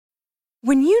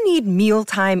When you need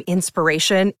mealtime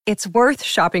inspiration, it's worth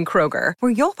shopping Kroger,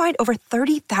 where you'll find over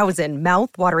 30,000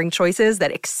 mouth-watering choices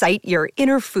that excite your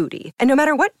inner foodie. And no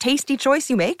matter what tasty choice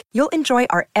you make, you'll enjoy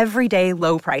our everyday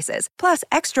low prices, plus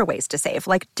extra ways to save,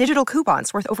 like digital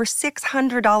coupons worth over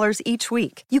 $600 each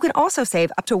week. You can also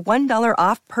save up to $1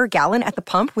 off per gallon at the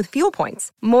pump with fuel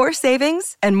points. More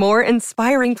savings and more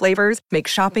inspiring flavors make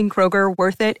shopping Kroger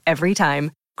worth it every time.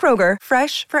 Kroger,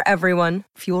 fresh for everyone.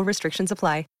 Fuel restrictions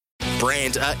apply.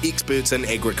 Brandt are experts in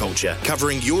agriculture,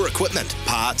 covering your equipment,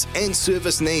 parts and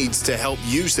service needs to help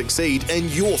you succeed in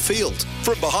your field.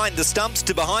 From behind the stumps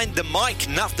to behind the mic,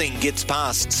 nothing gets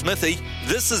past Smithy.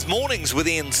 This is Mornings with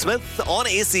Ian Smith on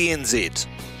SENZ.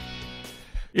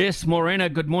 Yes, Morena,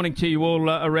 good morning to you all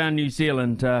around New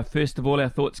Zealand. First of all, our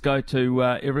thoughts go to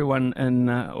everyone in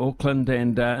Auckland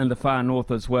and in the far north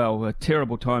as well.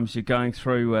 Terrible times you're going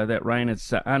through. That rain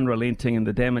is unrelenting, and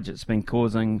the damage it's been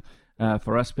causing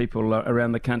for us people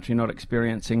around the country not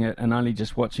experiencing it and only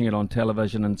just watching it on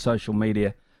television and social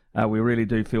media. We really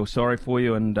do feel sorry for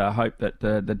you, and hope that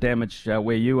the damage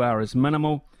where you are is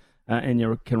minimal and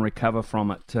you can recover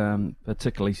from it,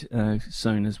 particularly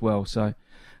soon as well. So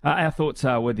our thoughts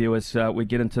are with you as we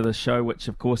get into the show, which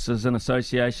of course is in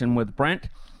association with Brandt,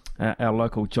 our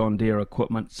local John Deere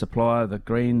equipment supplier, the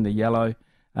green, the yellow,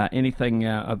 anything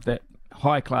of that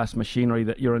high-class machinery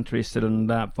that you're interested in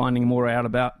finding more out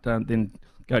about, then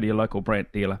go to your local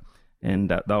Brandt dealer and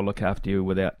they'll look after you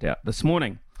without doubt. This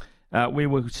morning, we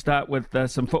will start with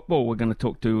some football. We're going to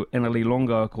talk to Annalie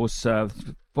Longo, of course,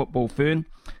 football fern.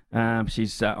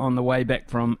 She's on the way back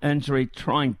from injury,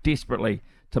 trying desperately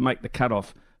to make the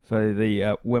cut-off for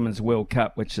the Women's World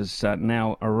Cup, which is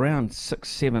now around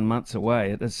 6-7 months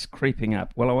away. It is creeping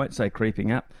up. Well, I won't say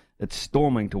creeping up. It's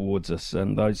storming towards us,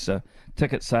 and those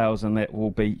ticket sales and that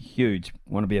will be huge.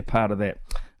 Want to be a part of that.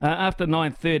 After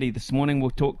 9:30 this morning,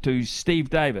 we'll talk to Steve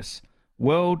Davis,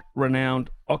 world-renowned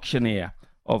auctioneer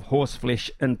of horseflesh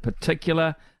in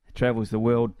particular. He travels the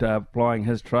world plying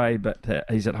his trade, but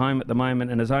he's at home at the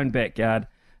moment in his own backyard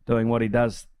doing what he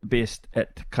does best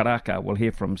at Karaka. We'll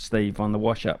hear from Steve on the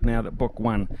wash-up now that Book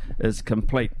 1 is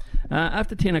complete.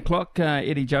 After 10 o'clock,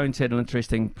 Eddie Jones had an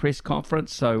interesting press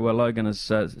conference, so Logan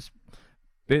has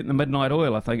burnt the midnight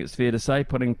oil, I think it's fair to say,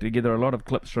 putting together a lot of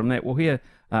clips from that. We'll hear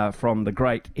from the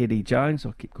great Eddie Jones.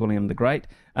 I'll keep calling him the great.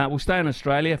 We'll stay in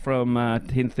Australia from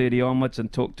 10:30 onwards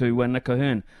and talk to Nick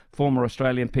O'Hearn, former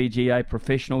Australian PGA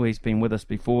professional. He's been with us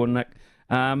before, Nick.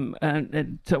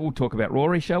 And so we'll talk about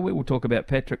Rory, shall we? We'll talk about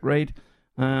Patrick Reed,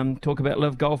 talk about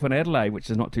Live Golf in Adelaide, which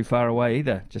is not too far away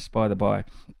either, just by the by.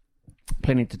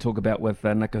 Plenty to talk about with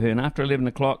Nick O'Hearn. After 11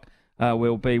 o'clock,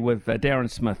 we'll be with Darren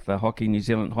Smith, Hockey New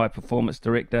Zealand High Performance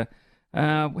Director.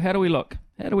 How do we look?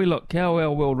 How are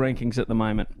our world rankings at the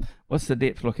moment? What's the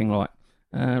depth looking like?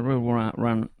 I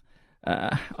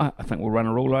think we'll run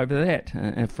a rule over that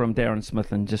from Darren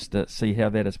Smith and just see how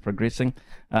that is progressing.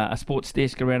 A sports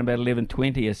desk around about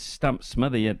 11:20, a Stump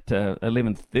Smithy at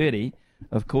 11:30,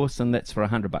 of course, and that's for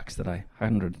 $100 today,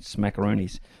 100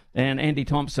 smackaroonies. And Andy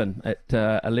Thompson at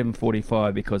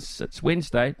 11:45 because it's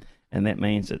Wednesday, and that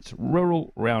means it's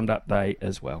Rural Roundup Day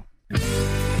as well.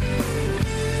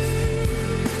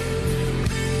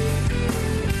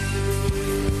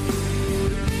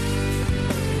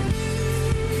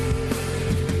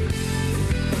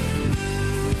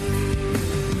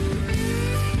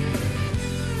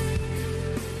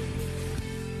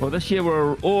 Well, this year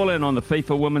we're all in on the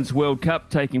FIFA Women's World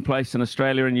Cup taking place in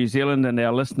Australia and New Zealand, and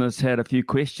our listeners had a few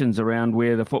questions around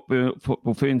where the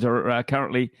football ferns are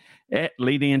currently at,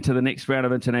 leading into the next round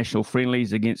of international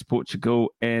friendlies against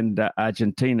Portugal and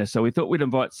Argentina. So we thought we'd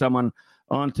invite someone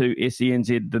onto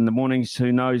SENZ in the mornings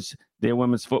who knows their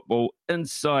women's football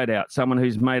inside out, someone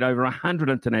who's made over 100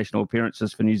 international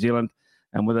appearances for New Zealand.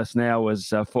 And with us now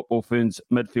is football ferns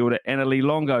midfielder Annalie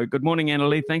Longo. Good morning,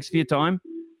 Annalie. Thanks for your time.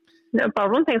 No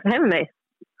problem. Thanks for having me.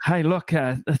 Hey, look,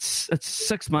 it's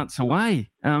 6 months away.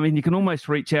 I mean, you can almost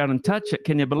reach out and touch it.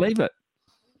 Can you believe it?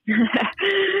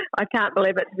 I can't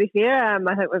believe it, to be fair.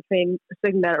 I think we've been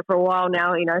speaking about it for a while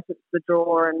now, since the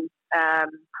draw and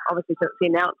obviously since the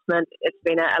announcement, it's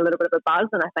been a little bit of a buzz.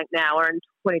 And I think now we're in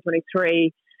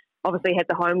 2023, obviously had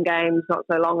the home games not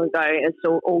so long ago. It's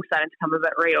all starting to come a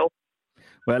bit real.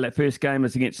 Well, that first game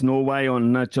is against Norway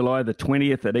on July the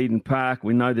 20th at Eden Park.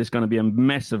 We know there's going to be a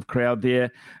massive crowd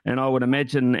there. And I would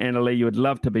imagine, Annalie, you would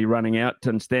love to be running out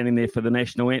and standing there for the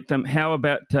national anthem. How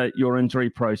about your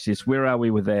injury process? Where are we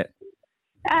with that?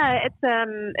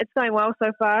 It's going well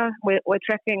so far. We're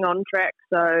tracking on track,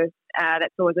 so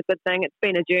that's always a good thing. It's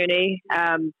been a journey.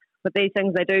 With these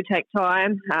things, they do take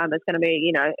time. It's going to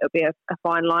be, it'll be a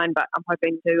fine line, but I'm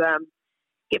hoping to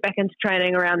get back into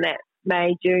training around that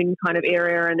May, June kind of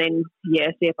area, and then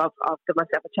see if I'll give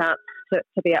myself a chance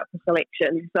to be up for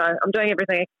selection. So I'm doing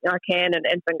everything I can, and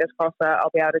fingers crossed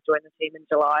I'll be able to join the team in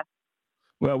July.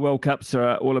 Well, World Cups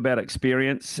are all about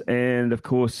experience, and of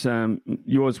course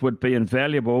yours would be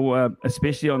invaluable,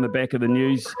 especially on the back of the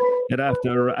news that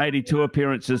after 82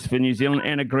 appearances for New Zealand,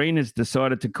 Anna Green has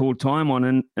decided to call time on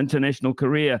an international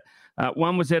career.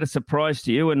 Was that a surprise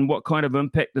to you, and what kind of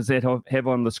impact does that have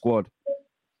on the squad?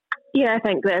 Yeah, I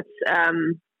think it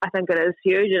is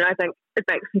huge, and I think it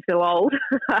makes me feel old.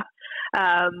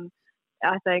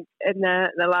 I think in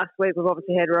the last week we've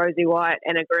obviously had Rosie White,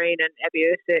 Anna Green, and Abby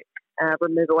Ersic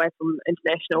move away from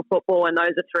international football, and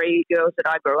those are three girls that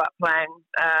I grew up playing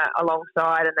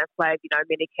alongside, and they've played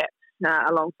many caps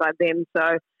alongside them.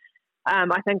 So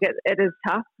I think it is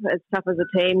tough. It's tough as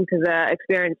a team because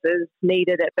experience is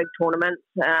needed at big tournaments,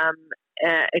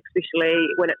 especially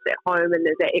when it's at home and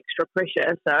there's that extra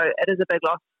pressure. So it is a big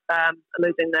loss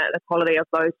losing the quality of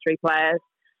those three players.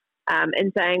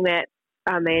 In saying that,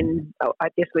 I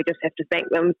guess we just have to thank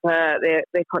them for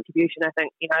their contribution. I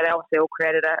think, they obviously all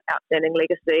created an outstanding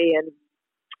legacy, and,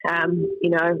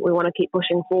 we want to keep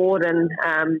pushing forward and,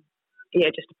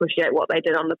 just appreciate what they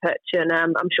did on the pitch. And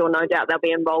I'm sure no doubt they'll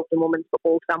be involved in women's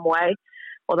football some way,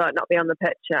 although it not be on the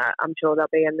pitch. I'm sure they'll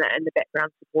be in the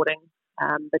background supporting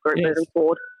the group moving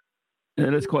forward.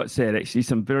 It is quite sad, actually.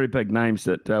 Some very big names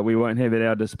that we won't have at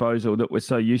our disposal that we're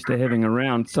so used to having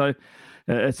around. So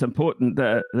it's important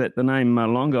that the name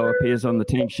Longo appears on the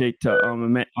team sheet.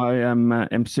 I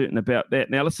am certain about that.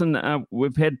 Now, listen,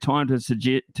 we've had time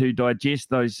to digest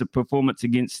those performance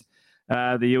against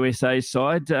the USA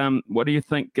side. What do you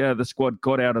think the squad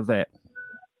got out of that?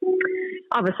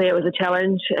 Obviously, it was a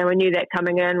challenge, and we knew that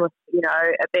coming in with,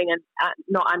 it being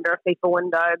not under a FIFA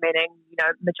window, meaning,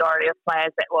 majority of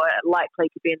players that were likely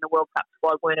to be in the World Cup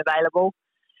squad weren't available.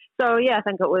 So, I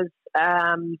think it was,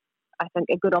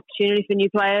 a good opportunity for new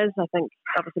players. I think,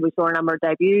 obviously, we saw a number of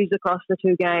debuts across the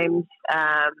two games,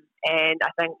 and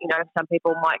I think, some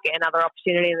people might get another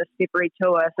opportunity in this February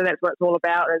tour. So that's what it's all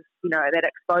about is, that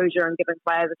exposure and giving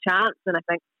players a chance. And I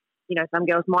think, some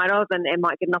girls might have and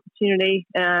might get an opportunity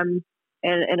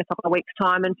in a couple of weeks'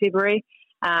 time in February.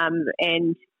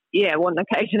 One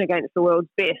occasion against the world's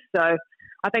best. So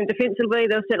I think defensively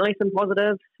there's certainly some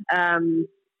positives.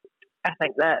 I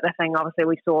think the thing obviously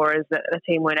we saw is that the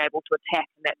team weren't able to attack,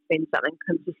 and that's been something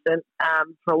consistent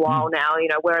for a while now.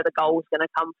 Where are the goals going to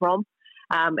come from?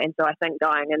 And so I think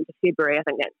going into February, I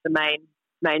think that's the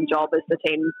main job is the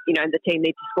team. The team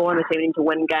needs to score and the team needs to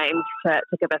win games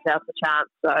to give ourselves a chance.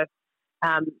 So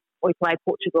we play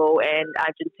Portugal and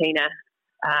Argentina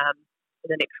in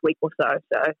the next week or so.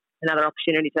 So another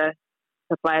opportunity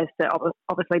for players to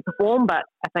obviously perform. But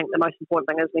I think the most important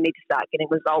thing is we need to start getting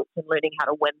results and learning how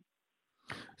to win.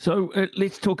 So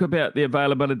let's talk about the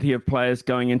availability of players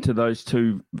going into those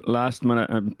two last-minute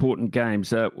important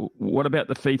games. What about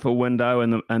the FIFA window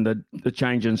and the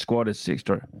change in squad,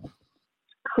 etc.?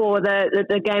 For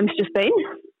the games just been?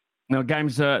 No,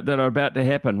 games that are about to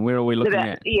happen. Where are we looking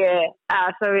at? Yeah,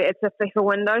 so it's a FIFA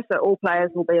window, so all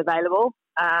players will be available.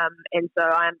 And so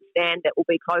I understand it will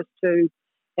be close to,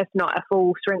 if not a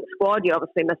full-strength squad. You're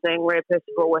obviously missing Rhea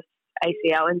Percival with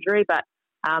ACL injury, but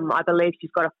I believe she's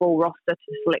got a full roster to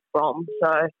select from.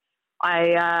 So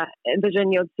I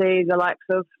envision you'll see the likes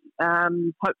of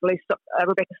hopefully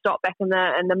Rebecca Stott back in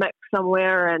the mix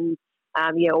somewhere, and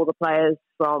all the players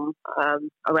from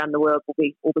around the world will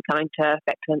be coming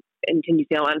back into New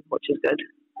Zealand, which is good.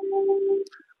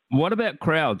 What about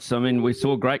crowds? I mean, we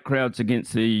saw great crowds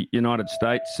against the United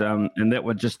States, and that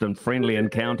were just in friendly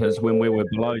encounters when we were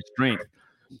below strength.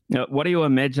 Now, what are you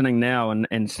imagining now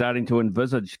and starting to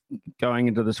envisage going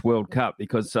into this World Cup?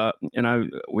 Because,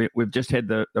 we've just had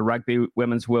the Rugby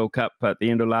Women's World Cup at the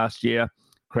end of last year.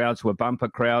 Crowds were bumper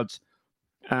crowds.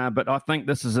 But I think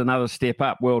this is another step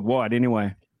up worldwide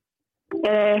anyway.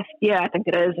 I think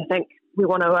it is. I think we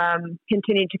want to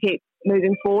continue to keep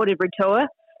moving forward every tour.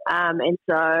 And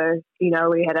so,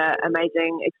 we had an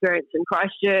amazing experience in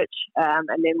Christchurch, and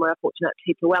then we were fortunate to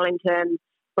head to Wellington,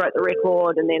 broke the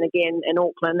record, and then again in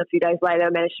Auckland a few days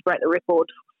later managed to break the record.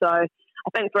 So I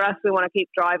think for us, we want to keep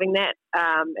driving that,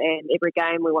 and every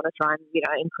game we want to try and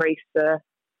increase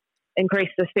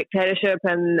the spectatorship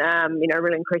and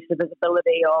really increase the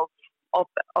visibility of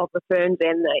the Ferns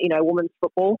and women's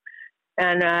football.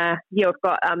 And we've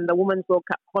got the Women's World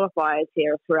Cup qualifiers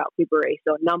here throughout February,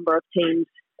 so a number of teams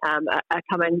are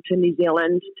coming to New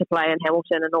Zealand to play in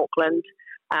Hamilton and Auckland.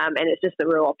 And it's just a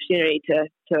real opportunity to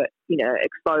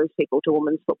expose people to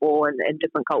women's football and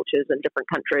different cultures and different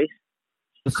countries.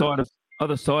 The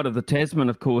other side of the Tasman,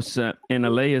 of course, Anna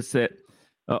Lee, is that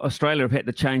Australia have had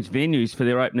to change venues for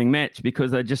their opening match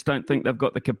because they just don't think they've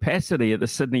got the capacity at the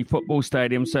Sydney Football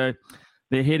Stadium. So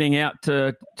they're heading out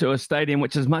to a stadium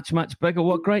which is much, much bigger.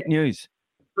 What great news.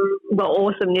 Well,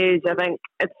 awesome news. I think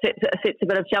it sets a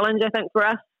bit of challenge, I think, for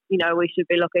us. You know, we should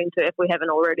be looking to, if we haven't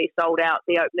already sold out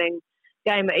the opening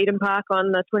game at Eden Park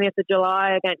on the 20th of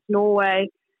July against Norway.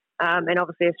 And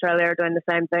obviously Australia are doing the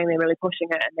same thing. They're really pushing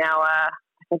it. And now I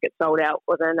think it's sold out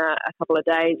within a couple of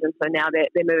days. And so now they're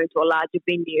moving to a larger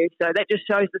venue. So that just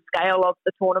shows the scale of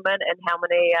the tournament and how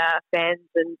many fans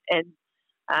and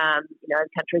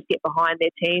countries get behind their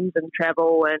teams and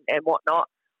travel and whatnot.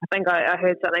 I think I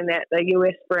heard something that the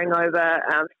US bring over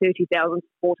 30,000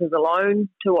 supporters alone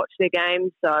to watch their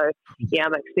games. So yeah,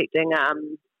 I'm expecting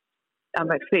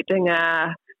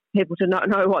people to not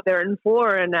know what they're in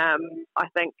for. And I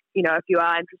think, you know, if you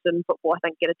are interested in football, I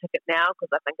think get a ticket now because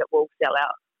I think it will sell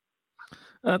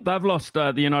out. They've lost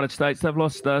the United States. They've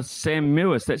lost Sam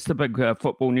Mewis. That's the big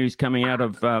football news coming out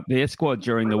of their squad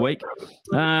during the week.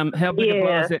 How big a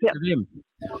blow is that to them?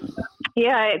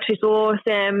 Yeah, I actually saw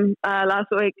Sam last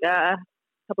week, a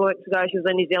couple of weeks ago. She was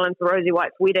in New Zealand for Rosie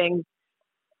White's wedding.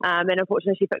 And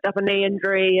unfortunately, she picked up a knee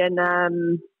injury and,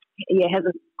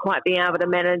 hasn't quite been able to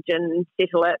manage and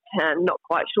settle it. And not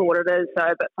quite sure what it is, so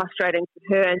a bit frustrating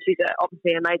for her. And she's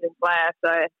obviously an amazing player,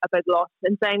 so a big loss.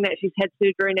 And saying that she's had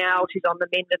surgery now, she's on the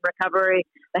mend and recovery.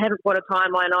 They haven't put a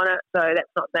timeline on it, so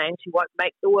that's not saying she won't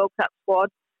make the World Cup squad.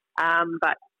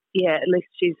 But yeah, at least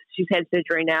she's had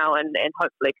surgery now and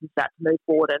hopefully can start to move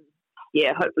forward. And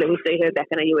yeah, hopefully we see her back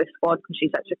in a US squad because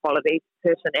she's such a quality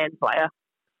person and player.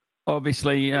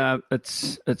 Obviously,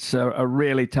 it's a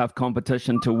really tough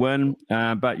competition to win,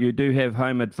 but you do have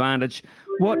home advantage.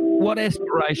 What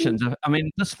aspirations? I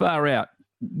mean, this far out,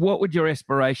 what would your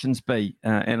aspirations be,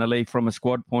 Annalie, from a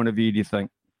squad point of view? Do you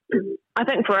think? I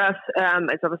think for us,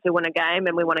 it's obviously win a game,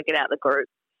 and we want to get out of the group.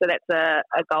 So that's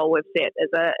a goal we've set as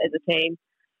a team.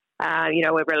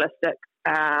 We're realistic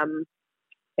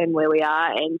in where we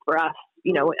are, and for us,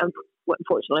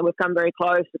 unfortunately, we've come very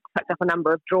close. We've picked up a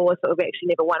number of draws, but we've actually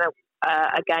never won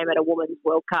a game at a Women's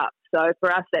World Cup. So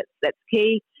for us, that's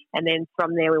key. And then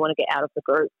from there, we want to get out of the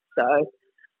group. So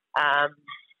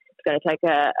it's going to take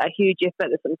a huge effort.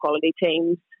 There's some quality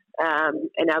teams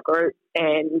in our group.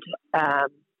 And,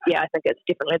 I think it's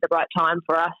definitely the right time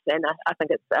for us. And I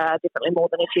think it's definitely more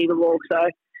than achievable. So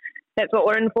that's what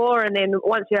we're in for. And then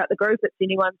once you're out the group, it's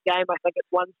anyone's game. I think it's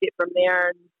one step from there.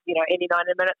 And, any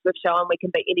 90 minutes we've shown we can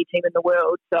beat any team in the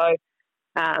world. So,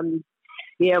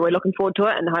 we're looking forward to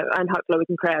it and hopefully we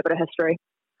can create a bit of history.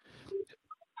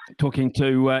 Talking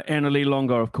to Annalie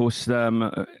Longo, of course,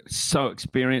 so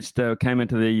experienced, came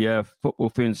into the Football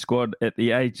Ferns squad at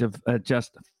the age of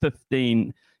just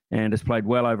 15 and has played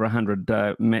well over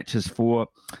 100 matches for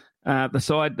the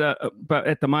side, but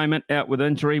at the moment out with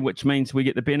injury, which means we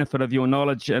get the benefit of your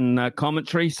knowledge and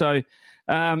commentary. So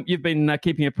you've been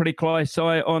keeping a pretty close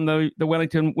eye on the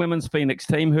Wellington Women's Phoenix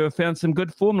team, who have found some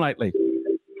good form lately.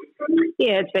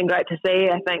 Yeah, it's been great to see.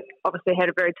 I think obviously had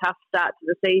a very tough start to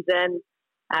the season.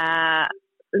 A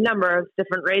number of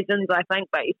different reasons, I think,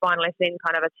 but you've finally seen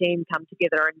kind of a team come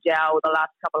together and gel the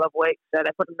last couple of weeks. So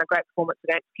they put in a great performance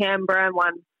against Canberra and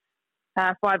won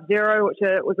 5-0, which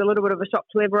was a little bit of a shock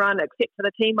to everyone except for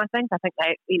the team. I think they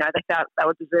felt they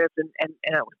were deserved and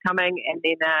it was coming. And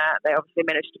then they obviously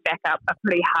managed to back up a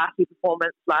pretty hearty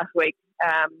performance last week,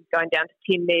 going down to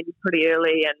 10 men pretty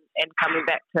early and coming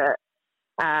back to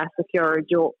secure a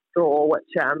draw, which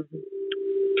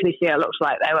it looks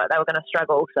like they were going to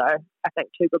struggle. So I think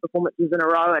two good performances in a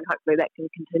row, and hopefully that can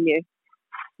continue.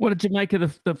 What did you make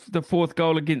of the fourth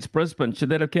goal against Brisbane? Should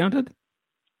that have counted?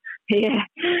 Yeah.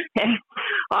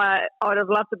 I would have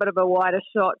loved a bit of a wider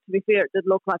shot. To be fair, it did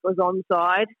look like it was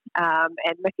onside. And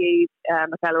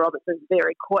Michaela Robertson's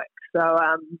very quick. So,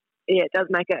 it does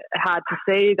make it hard to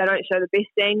see. They don't show the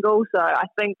best angle. So I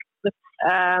think the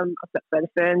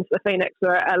Phoenix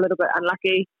were a little bit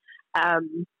unlucky. A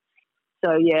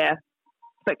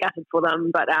bit gutted for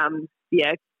them. But,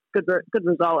 good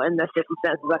result in the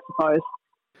circumstances, I suppose.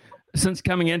 Since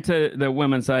coming into the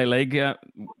Women's A-League,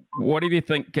 what do you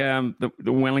think the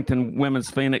Wellington Women's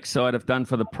Phoenix side have done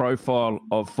for the profile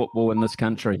of football in this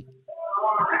country?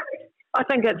 I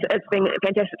think it's been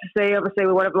fantastic to see. Obviously,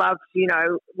 we would have loved,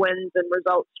 wins and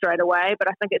results straight away, but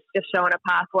I think it's just showing a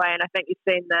pathway, and I think you've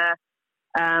seen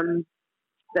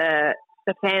the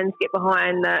fans get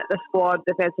behind the squad.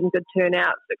 They've had some good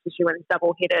turnouts, especially when it's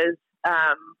double headers.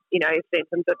 You've seen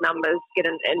some good numbers get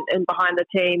in behind the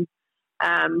team.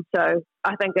 So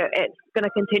I think it's going to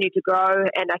continue to grow,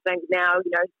 and I think now,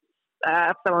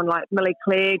 someone like Millie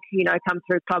Clegg, come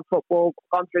through club football,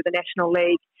 gone through the National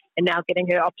League, now getting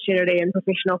her opportunity in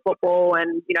professional football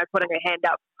and, putting her hand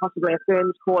up, possibly a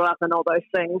Ferns call up and all those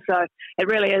things. So it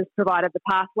really has provided the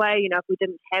pathway. If we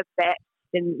didn't have that,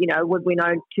 then, would we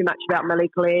know too much about Millie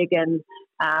Clegg and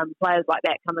players like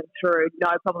that coming through? No,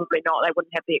 probably not. They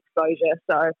wouldn't have the exposure.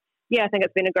 So, yeah, I think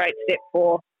it's been a great step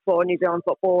for New Zealand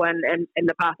football and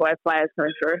the pathway of players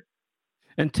coming through.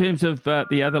 In terms of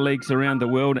the other leagues around the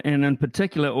world, and in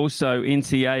particular also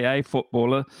NCAA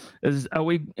footballer, are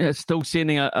we still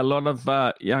sending a lot of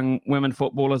young women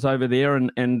footballers over there?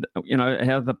 And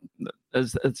how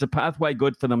is the pathway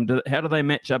good for them? How do they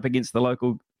match up against the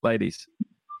local ladies?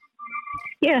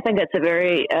 Yeah, I think it's a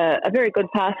very good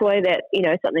pathway that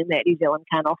something that New Zealand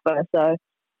can offer. So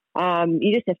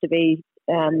you just have to be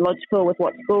logical with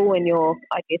what school and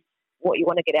what you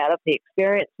want to get out of the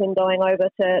experience when going over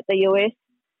to the US.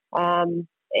 I'm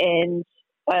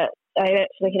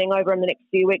actually heading over in the next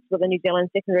few weeks with the New Zealand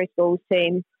secondary schools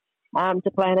team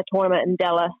to play in a tournament in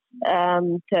Dallas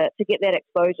to get that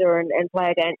exposure and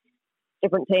play against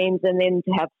different teams, and then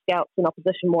to have scouts and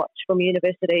opposition watch from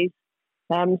universities.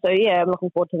 I'm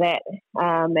looking forward to that.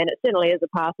 And it certainly is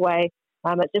a pathway.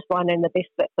 It's just finding the best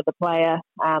fit for the player,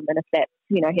 and if that's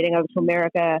heading over to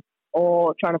America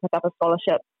or trying to pick up a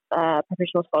scholarship,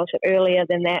 professional scholarship earlier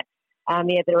than that.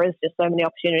 There is just so many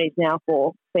opportunities now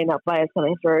for female players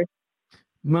coming through.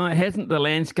 Hasn't the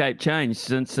landscape changed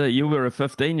since you were a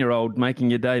 15-year-old making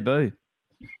your debut?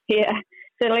 Yeah,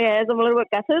 certainly has. I'm a little bit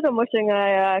gutted. I'm wishing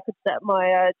I could start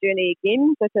my journey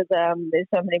again because there's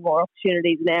so many more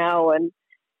opportunities now. And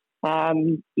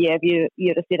if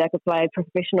you'd have said I could play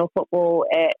professional football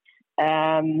at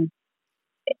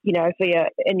in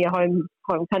your home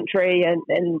country, and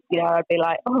I'd be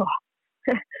like, oh,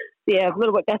 yeah, a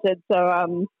little bit gutted. So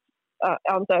I'm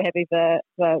so happy for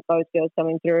those girls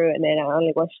coming through, and then I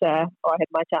only wish I had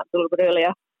my chance a little bit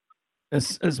earlier.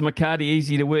 Is McCarty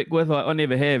easy to work with? I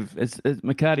never have. Is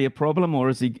McCarty a problem, or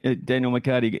is Daniel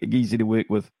McCarty easy to work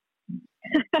with?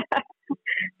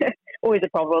 Always a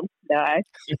problem. No,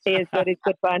 he is good. He's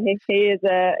good fun. He is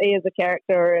a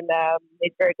character, and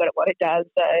he's very good at what he does.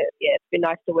 So yeah, it's been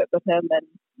nice to work with him, and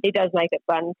he does make it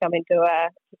fun coming to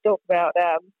talk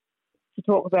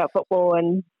about football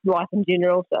and life in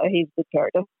general. So he's a good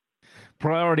character.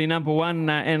 Priority number one,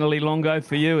 Annalie Longo,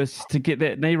 for you is to get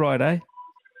that knee right, eh?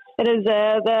 It is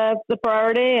the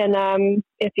priority, and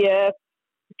if you're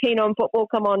keen on football,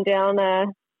 come on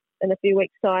down. In a few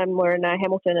weeks' time, we're in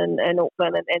Hamilton and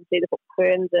Auckland and see the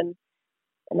Ferns, and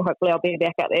hopefully I'll be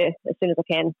back out there as soon as I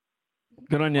can.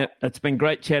 Good on you. It's been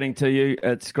great chatting to you.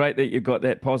 It's great that you've got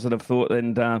that positive thought,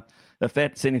 and if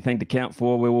that's anything to count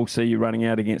for, we will see you running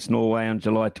out against Norway on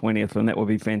July 20th, and that will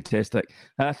be fantastic.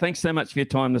 Thanks so much for your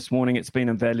time this morning. It's been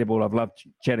invaluable. I've loved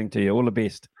chatting to you. All the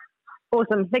best.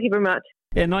 Awesome. Thank you very much.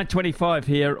 Yeah, 9:25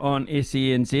 here on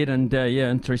SENZ, and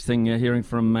interesting hearing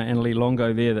from Annalie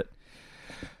Longo there that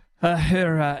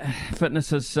her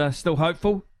fitness is still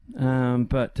hopeful,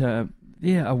 but a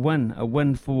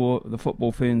win for the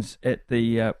Football Ferns at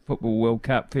the Football World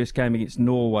Cup. First game against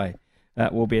Norway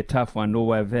will be a tough one.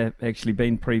 Norway have actually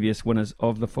been previous winners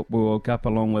of the Football World Cup,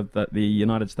 along with the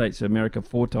United States of America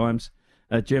 4 times,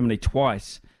 Germany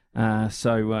twice.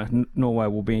 So Norway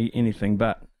will be anything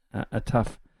but a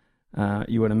tough,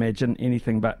 you would imagine,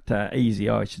 anything but easy,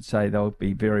 I should say. They'll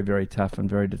be very, very tough and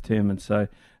very determined. So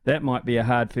that might be a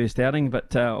hard first outing,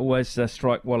 but always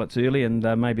strike while it's early, and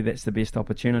maybe that's the best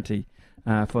opportunity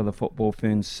for the Football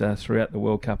Ferns throughout the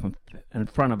World Cup in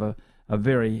front of a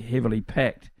very heavily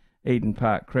packed Eden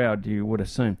Park crowd, you would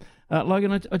assume.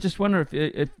 Logan, I just wonder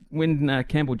if when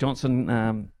Campbell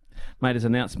Johnson made his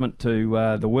announcement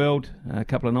to the world a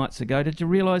couple of nights ago, did you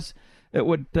realise it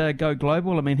would go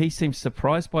global? I mean, he seems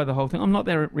surprised by the whole thing. I'm not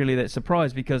really that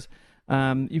surprised because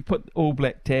you put All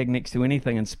Black tag next to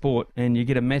anything in sport and you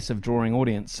get a massive drawing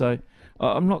audience. So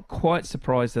I'm not quite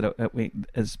surprised that it went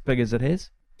as big as it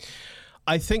has.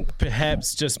 I think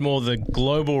perhaps just more the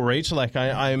global reach. Like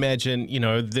I imagine,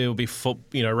 there'll be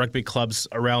rugby clubs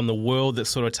around the world that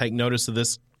sort of take notice of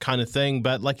this kind of thing.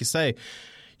 But like you say,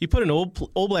 you put an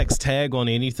All Blacks tag on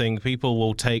anything, people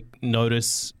will take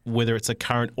notice, whether it's a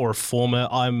current or a former.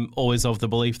 I'm always of the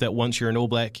belief that once you're an All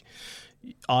Black,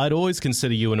 I'd always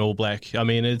consider you an All Black. I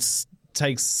mean, it's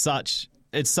such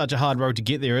a hard road to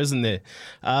get there, isn't there?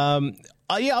 I'm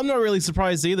not really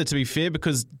surprised either, to be fair,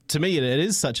 because to me it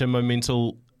is such a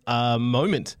monumental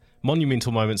moment,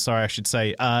 I should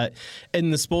say,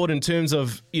 in the sport in terms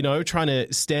of, trying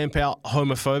to stamp out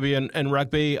homophobia in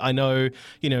rugby. I know,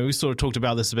 we sort of talked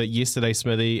about this a bit yesterday,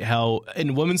 Smithy, how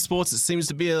in women's sports it seems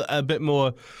to be a bit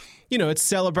more, it's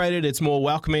celebrated, it's more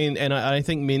welcoming, and I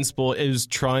think men's sport is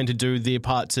trying to do their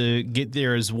part to get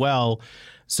there as well.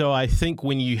 So I think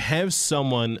when you have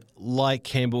someone like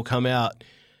Campbell come out,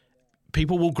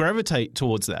 people will gravitate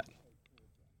towards that.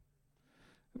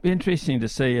 It'd be interesting to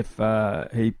see if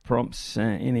he prompts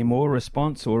any more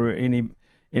response, or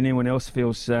anyone else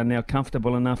feels now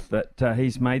comfortable enough that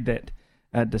he's made that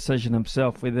decision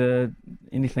himself, whether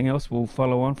anything else will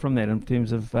follow on from that in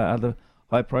terms of other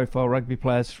high-profile rugby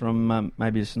players from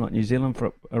maybe it's not New Zealand,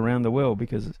 for around the world,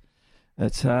 because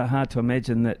it's hard to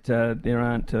imagine that there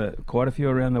aren't quite a few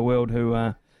around the world who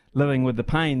are living with the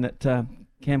pain that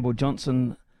Campbell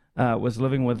Johnson was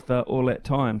living with all that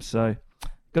time. So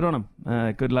good on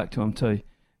him. Good luck to him too.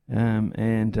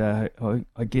 And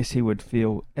I guess he would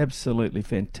feel absolutely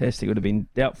fantastic. Would have been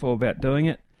doubtful about doing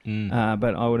it,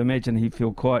 but I would imagine he'd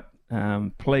feel quite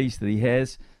pleased that he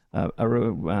has a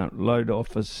real load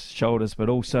off his shoulders, but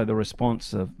also the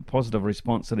response, a positive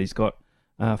response that he's got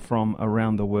from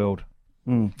around the world.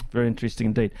 Very interesting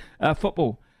indeed.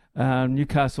 Football.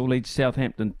 Newcastle leads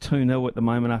Southampton 2-0 at the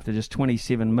moment after just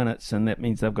 27 minutes, and that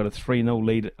means they've got a 3-0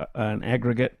 lead in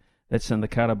aggregate. That's in the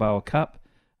Carabao Cup.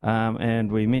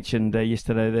 And we mentioned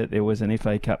yesterday that there was an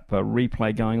FA Cup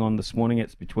replay going on this morning.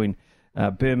 It's between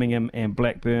Birmingham and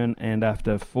Blackburn, and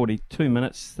after 42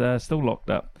 minutes, still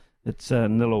locked up. It's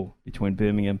 0-0 between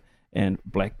Birmingham and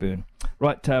Blackburn.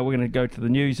 Right, we're going to go to the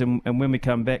news, and when we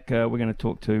come back, we're going to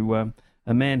talk to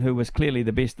a man who was clearly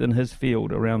the best in his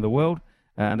field around the world,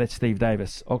 and that's Steve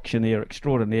Davis, auctioneer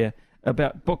extraordinaire,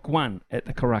 about Book 1 at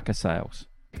the Karaka Sales.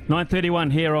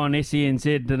 9:31 here on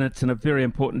SENZ, and it's in a very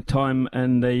important time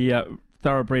in the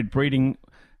thoroughbred breeding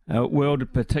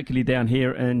world, particularly down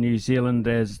here in New Zealand,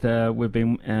 as we've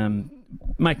been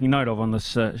making note of on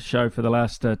this show for the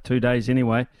last 2 days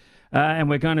anyway. And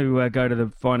we're going to go to the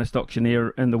finest auctioneer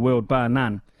in the world, bar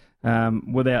none.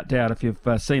 Without doubt, if you've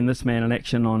seen this man in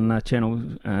action on Channel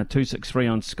 263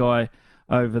 on Sky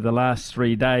over the last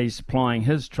 3 days plying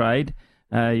his trade,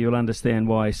 you'll understand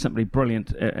why he's simply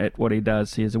brilliant at what he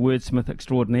does. He is a wordsmith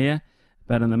extraordinaire,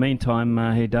 but in the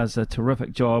meantime, he does a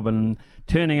terrific job in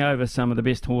turning over some of the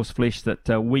best horse flesh that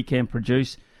we can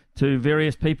produce to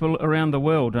various people around the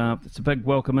world. It's a big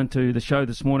welcome into the show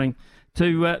this morning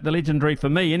to the legendary, for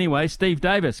me anyway, Steve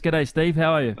Davis. G'day, Steve.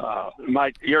 How are you?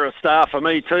 Mate, you're a star for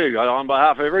me too. On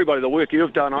behalf of everybody, the work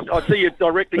you've done. I see you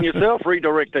directing yourself,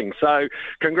 redirecting. So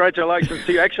congratulations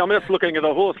to you. Actually, I'm just looking at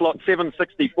a horse, lot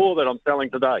 764, that I'm selling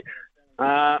today.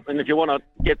 And if you want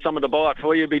to get someone to buy it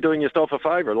for you, be doing yourself a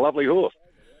favour. A lovely horse.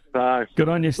 So, good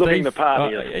on you, Steve. Looking the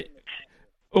part here.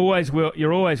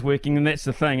 You're always working, and that's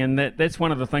the thing, and that's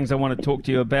one of the things I want to talk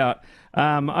to you about.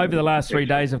 Over the last 3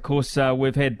 days, of course,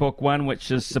 we've had Book 1,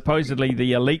 which is supposedly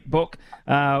the elite book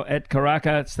at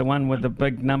Karaka. It's the one with the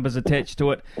big numbers attached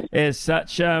to it. As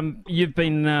such, you've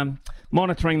been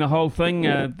monitoring the whole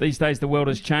thing. These days, the world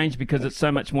has changed because it's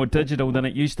so much more digital than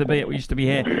it used to be. It used to be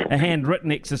a handwritten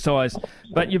exercise,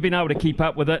 but you've been able to keep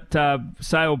up with it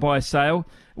sale by sale.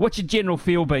 What's your general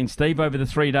feel been, Steve, over the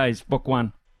 3 days, Book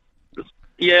 1?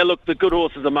 Yeah, look, the good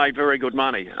horses have made very good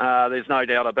money. There's no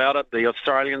doubt about it. The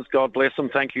Australians, God bless them,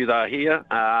 thank you, they're here.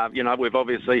 We've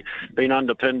obviously been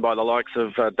underpinned by the likes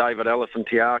of David Ellis and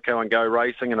Tiako and Go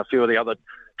Racing and a few of the other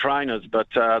trainers, but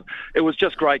it was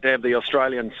just great to have the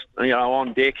Australians,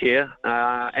 on deck here,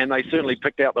 and they certainly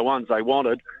picked out the ones they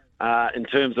wanted. In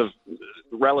terms of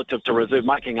relative to reserve,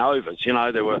 making overs,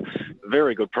 there were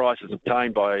very good prices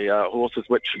obtained by horses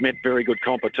which met very good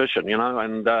competition,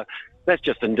 and that's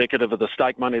just indicative of the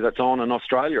stake money that's on in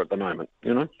Australia at the moment,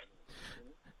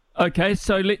 Okay,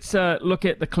 so let's look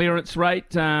at the clearance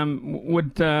rate.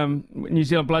 Would New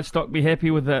Zealand Bloodstock be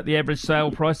happy with the average sale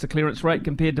price, the clearance rate,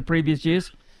 compared to previous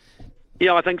years?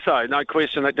 Yeah, I think so. No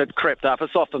question. It crept up.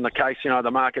 It's often the case,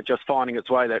 the market just finding its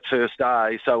way that first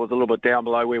day, so it was a little bit down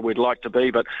below where we'd like to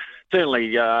be, but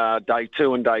certainly day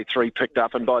 2 and day 3 picked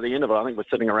up, and by the end of it, I think we're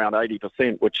sitting around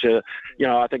 80%, which,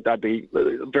 I think they'd be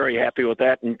very happy with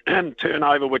that, and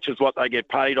turnover, which is what they get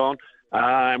paid on,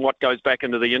 and what goes back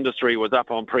into the industry was up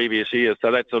on previous years,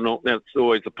 so that's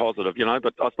always a positive,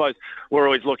 but I suppose we're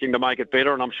always looking to make it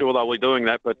better, and I'm sure they'll be doing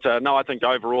that, but no, I think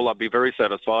overall I'd be very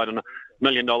satisfied, and $1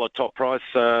 million top price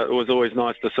was always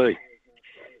nice to see.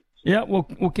 Yeah,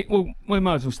 we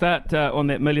might as well start on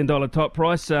that $1 million top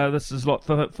price. This is lot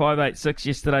 586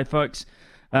 yesterday, folks.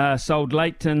 Sold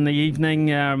late in the evening,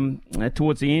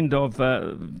 towards the end of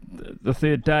the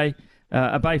third day.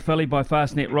 A Bay filly by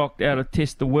Fastnet Rock out of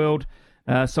Test the World,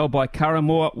 sold by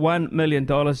Curramore, $1 million.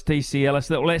 TC Ellis.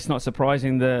 Well, that's not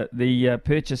surprising. The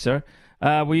purchaser.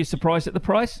 Were you surprised at the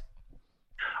price?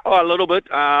 Oh, a little bit,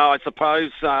 I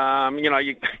suppose.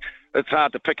 it's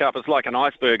hard to pick up. It's like an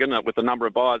iceberg, isn't it, with the number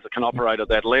of buyers that can operate at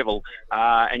that level,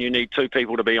 and you need two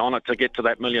people to be on it to get to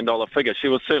that $1 million figure. She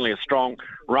was certainly a strong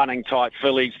running type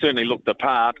filly, certainly looked the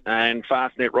part, and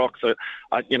Fastnet Rocks,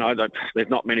 there's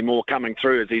not many more coming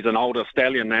through as he's an older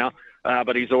stallion now,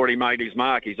 but he's already made his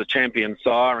mark. He's a champion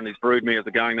sire, and his broodmares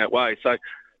are going that way. So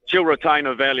she'll retain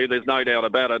her value, there's no doubt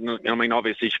about it. And I mean,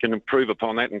 obviously she can improve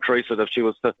upon that, increase it if she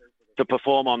was to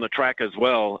perform on the track as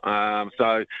well.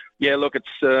 So, yeah, look, it's,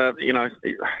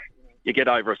 you get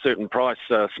over a certain price,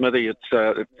 Smithy,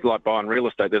 it's like buying real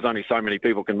estate. There's only so many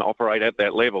people can operate at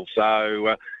that level.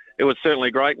 So it was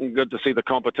certainly great and good to see the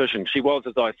competition. She was,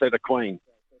 as I said, a queen.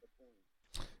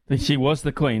 She was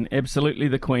the queen, absolutely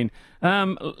the queen.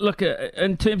 Look,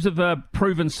 in terms of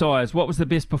proven sires, what was the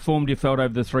best performed you felt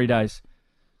over the 3 days?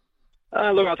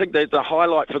 Look, I think there's a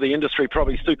highlight for the industry,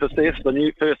 probably Super Steph, the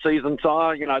new first season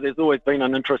sire. There's always been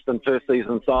an interest in first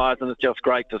season sires, and it's just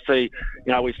great to see.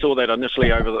 We saw that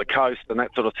initially over the coast, and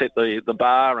that sort of set the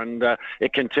bar, and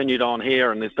it continued on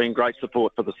here, and there's been great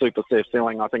support for the Super Steph,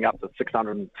 selling, I think, up to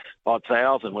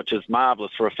 600,000, which is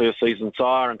marvellous for a first season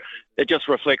sire, and it just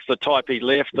reflects the type he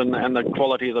left and the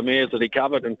quality of the mares that he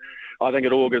covered, and I think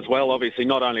it augurs well, obviously,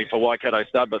 not only for Waikato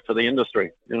Stud, but for the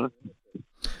industry,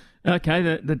 Okay,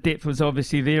 the depth was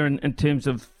obviously there in terms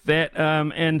of that.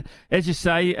 And as you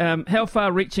say, how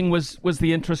far-reaching was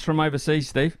the interest from overseas,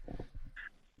 Steve?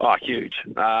 Oh, huge.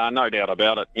 No doubt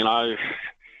about it.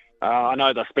 I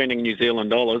know they're spending New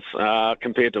Zealand dollars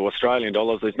compared to Australian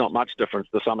dollars. There's not much difference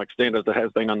to some extent as there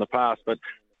has been in the past. But,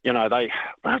 they're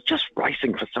just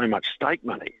racing for so much stake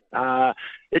money.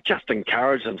 It just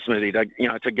encouraged them, Smithy,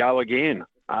 to go again.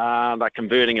 They're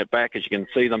converting it back, as you can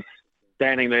see them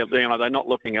standing there, they're not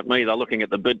looking at me, they're looking at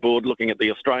the bid board, looking at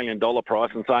the Australian dollar price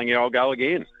and saying, yeah, I'll go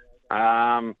again.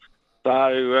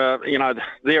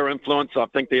 Their influence, I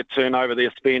think their turnover,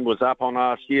 their spend was up on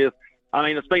last year. I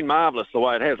mean, it's been marvellous the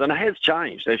way it has, and it has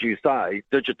changed, as you say,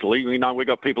 digitally. We've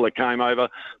got people that came over,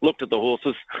 looked at the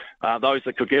horses, those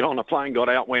that could get on a plane got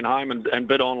out, went home and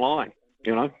bid online,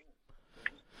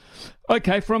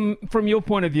 Okay, from your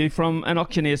point of view, from an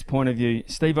auctioneer's point of view,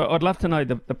 Steve, I'd love to know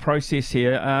the process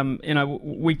here.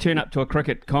 We turn up to a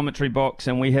cricket commentary box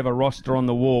and we have a roster on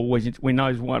the wall. We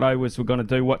know what overs we're going to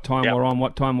do, what time we're on,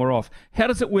 what time we're off. How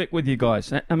does it work with you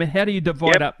guys? I mean, how do you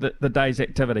divide up the day's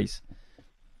activities?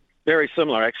 Very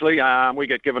similar, actually. We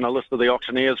get given a list of the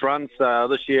auctioneers' runs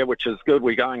this year, which is good.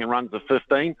 We're going in runs of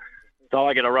 15. So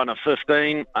I get a run of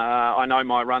 15. I know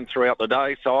my run throughout the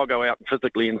day, so I'll go out and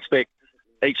physically inspect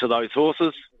each of those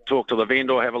horses, talk to the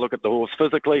vendor, have a look at the horse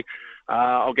physically.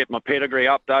 I'll get my pedigree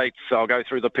updates. I'll go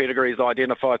through the pedigrees,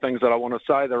 identify things that I want to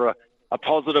say that are a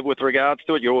positive with regards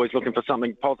to it. You're always looking for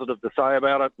something positive to say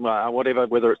about it,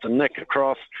 whether it's a nick, a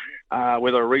cross,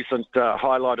 whether a recent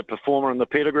highlighted performer in the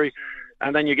pedigree.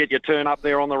 And then you get your turn up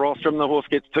there on the rostrum, the horse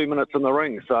gets 2 minutes in the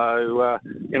ring. So,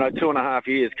 2.5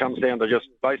 years comes down to just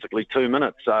basically 2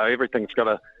 minutes. So everything's got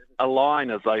a line,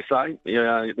 as they say.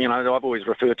 I've always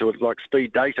referred to it like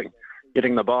speed dating,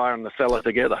 getting the buyer and the seller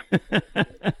together.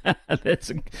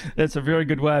 That's a very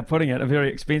good way of putting it. A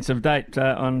very expensive date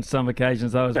on some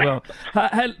occasions, though, as well.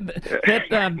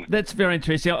 That's very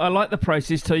interesting. I like the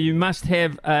process too. You must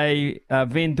have a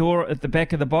vendor at the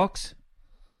back of the box.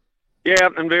 Yeah,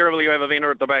 invariably you have a vendor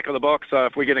at the back of the box. So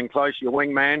if we're getting close, your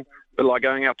wingman, but like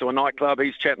going out to a nightclub,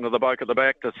 he's chatting to the bloke at the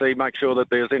back to make sure that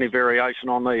there's any variation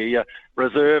on the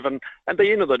reserve. And at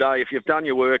the end of the day, if you've done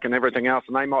your work and everything else,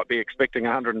 and they might be expecting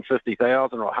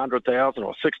 150,000 or 100,000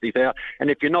 or 60,000,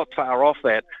 and if you're not far off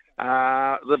that,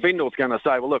 the vendor's going to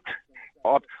say, well, look,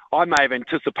 I may have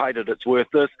anticipated it's worth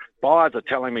this. Buyers are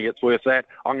telling me it's worth that.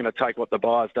 I'm going to take what the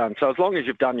buyer's done. So as long as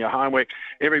you've done your homework,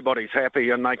 everybody's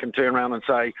happy and they can turn around and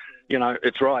say,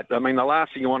 it's right. I mean, the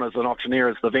last thing you want as an auctioneer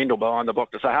is the vendor behind the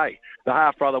box to say, hey, the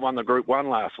half-brother won the Group 1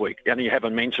 last week, and you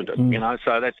haven't mentioned it,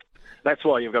 So that's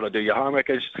why you've got to do your homework,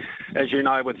 as you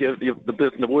know, with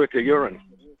the work that you're in.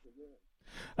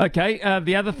 Okay,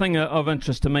 the other thing of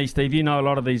interest to me, Steve, you know a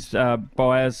lot of these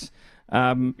buyers,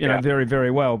 very,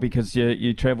 very well because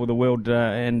you travel the world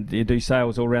and you do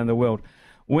sales all around the world.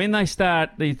 When they start,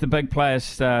 the big players,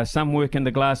 some work in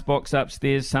the glass box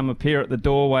upstairs, some appear at the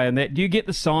doorway and that. Do you get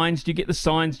the signs? Do you get the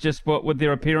signs just with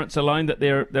their appearance alone that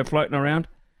they're floating around?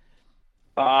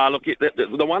 Look,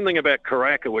 the one thing about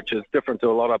Karaka, which is different to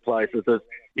a lot of places, is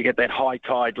you get that high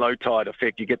tide, low tide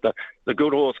effect. You get the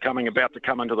good horse about to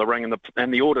come into the ring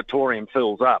and the auditorium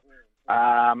fills up.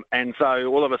 And so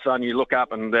all of a sudden you look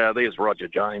up and there's Roger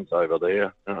James over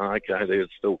there. Okay, there's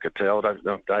Phil Cataldo.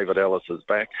 David Ellis is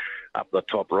back up the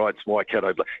top right. It's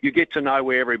Waikato. You get to know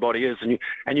where everybody is,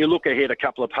 and you look ahead a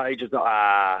couple of pages.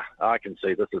 I can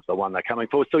see this is the one they're coming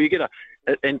for. So you get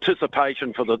an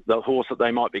anticipation for the horse that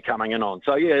they might be coming in on.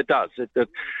 So yeah, it does.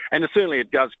 And certainly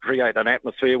it does create an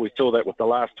atmosphere. We saw that with the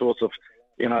last horse of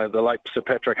the late Sir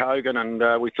Patrick Hogan,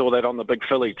 and we saw that on the Big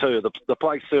Filly too. The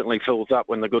place certainly fills up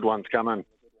when the good ones come in.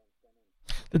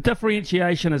 The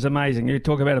differentiation is amazing. You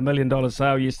talk about $1 million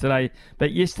sale yesterday,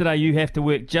 but yesterday you have to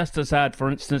work just as hard, for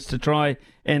instance, to try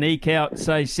and eke out,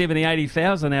 say, 70,000,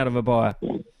 80,000 out of a buyer.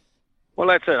 Well,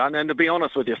 that's it. And to be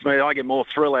honest with you, Smith, I get more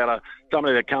thrill out of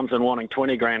somebody that comes in wanting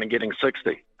 20 grand and getting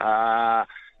 60.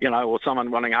 Or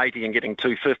someone wanting 80 and getting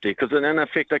 250, because in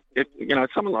effect,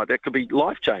 something like that could be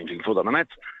life-changing for them. And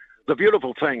that's the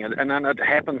beautiful thing, and then it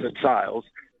happens at sales,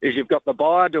 is you've got the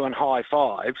buyer doing high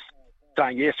fives,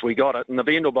 saying, yes, we got it, and the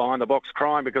vendor behind the box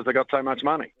crying because they got so much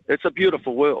money. It's a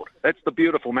beautiful world. That's the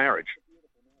beautiful marriage.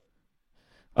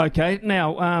 Okay,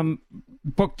 now,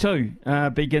 Book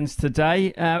 2 begins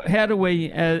today. How do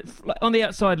we, on the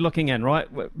outside looking in, right,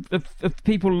 if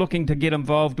people looking to get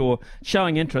involved or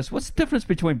showing interest, what's the difference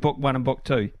between Book 1 and Book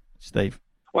 2, Steve?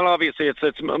 Well, obviously,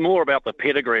 it's more about the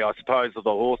pedigree, I suppose, of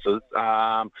the horses.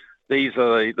 These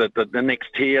are the next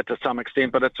tier to some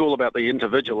extent, but it's all about the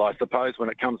individual, I suppose, when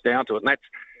it comes down to it.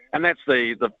 And that's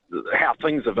the how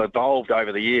things have evolved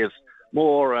over the years.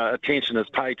 More attention is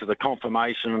paid to the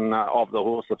conformation of the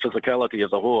horse, the physicality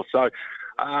of the horse. So,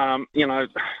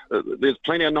 there's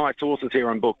plenty of nice horses here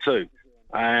in Book 2.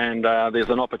 And there's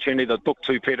an opportunity that Book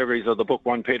 2 pedigrees are the Book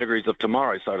 1 pedigrees of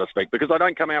tomorrow, so to speak, because they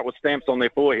don't come out with stamps on their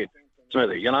forehead,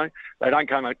 Smithy, They don't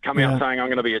come out saying, I'm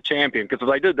going to be a champion, because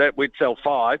if they did that, we'd sell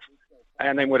 5,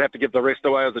 and then we'd have to give the rest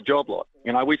away as a job lot.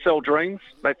 We sell dreams.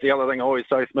 That's the other thing I always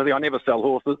say, Smithy. I never sell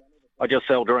horses. I just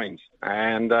sell dreams.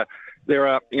 And there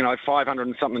are, 500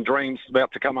 and something dreams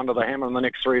about to come under the hammer in the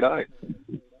next 3 days.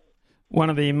 One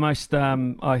of the most,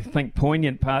 I think,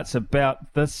 poignant parts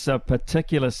about this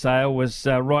particular sale was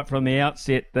right from the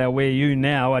outset where you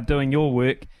now are doing your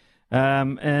work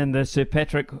in the Sir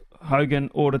Patrick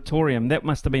Hogan Auditorium. That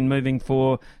must have been moving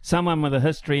for someone with a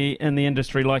history in the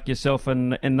industry like yourself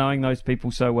and knowing those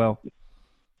people so well.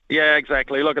 Yeah,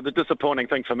 exactly. Look, the disappointing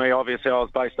thing for me, obviously, I was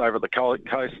based over at the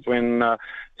coast when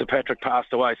Sir Patrick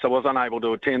passed away, so I was unable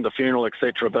to attend the funeral,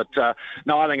 etc. But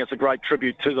no, I think it's a great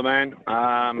tribute to the man.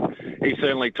 He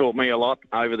certainly taught me a lot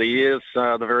over the years,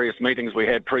 the various meetings we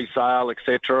had pre-sale,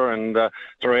 etc. And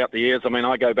throughout the years, I mean,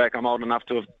 I go back, I'm old enough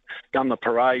to have done the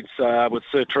parades with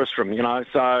Sir Tristram,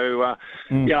 So,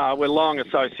 we're long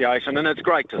association, and it's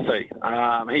great to see.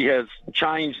 He has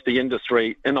changed the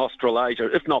industry in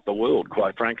Australasia, if not the world,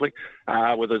 quite frankly,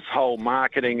 with his whole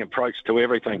marketing approach to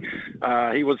everything.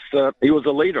 He was a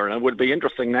leader, and it would be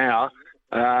interesting now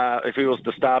if he was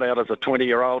to start out as a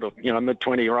 20-year-old or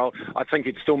mid-20-year-old. I think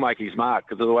he'd still make his mark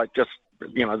because of the way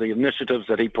the initiatives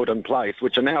that he put in place,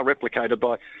 which are now replicated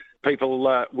by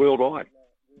people worldwide.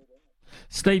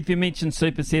 Steve, you mentioned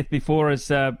Super Seth before as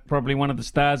probably one of the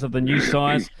stars of the new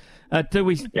size. Do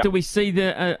we see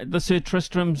the Sir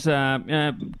Tristrams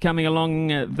coming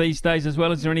along these days as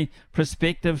well? Is there any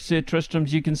prospective Sir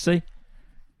Tristrams you can see?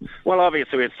 Well,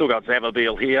 obviously we've still got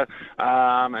Zavabil here,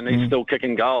 and he's still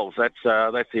kicking goals. That's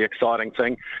the exciting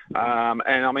thing.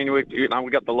 And I mean, we've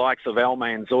got the likes of Al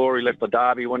Manzoor. He left the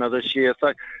Derby winner this year.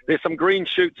 So there's some green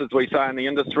shoots, as we say in the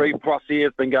industry. Poissy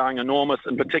has been going enormous,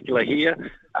 in particular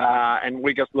here, and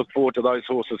we just look forward to those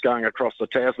horses going across the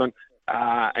Tasman.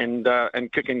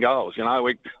 And kicking goals,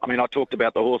 I talked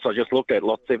about the horse I just looked at,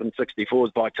 Lot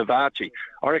 764s by Tavachi.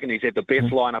 I reckon he's had the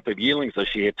best lineup of yearlings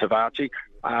this year, Tavachi,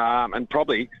 and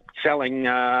probably selling,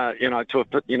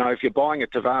 if you're buying a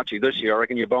Tavachi this year, I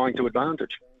reckon you're buying to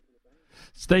advantage.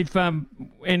 Steve,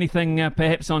 anything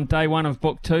perhaps on day one of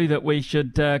Book 2 that we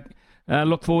should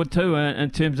look forward to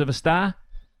in terms of a star?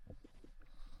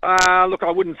 Look,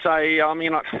 I wouldn't say,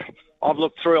 I've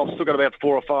looked through. I've still got about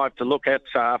 4 or 5 to look at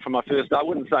for my first day. I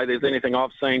wouldn't say there's anything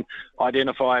I've seen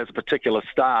identify as a particular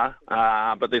star,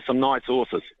 but there's some nice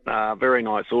horses, very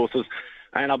nice horses.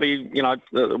 And it'll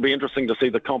be interesting to see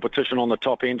the competition on the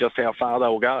top end, just how far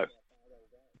they'll go.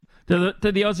 Do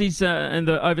the Aussies and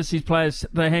the overseas players,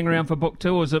 they hang around for Book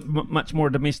 2, or is it much more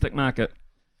a domestic market?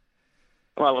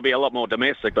 Well, it'll be a lot more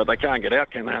domestic, but they can't get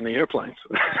out, can they, on the airplanes?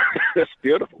 That's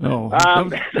beautiful. Oh,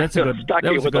 that's a good. Stuck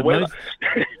That here was with a the good weather.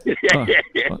 move.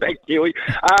 yeah. Thank you.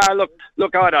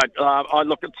 Look, I don't. I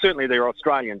look. Certainly, there are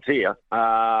Australians here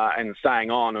and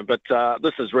staying on, but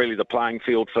this is really the playing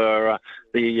field for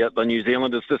the New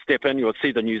Zealanders to step in. You'll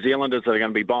see the New Zealanders that are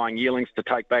going to be buying yearlings to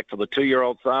take back for the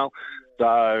 2-year-old sale.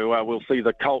 So we'll see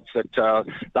the colts that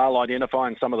they'll identify,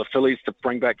 and some of the fillies to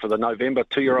bring back for the November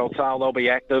 2-year-old sale. They'll be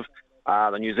active.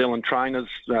 The New Zealand trainers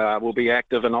will be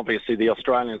active, and obviously the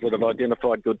Australians that have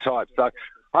identified good types. So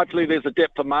hopefully there's a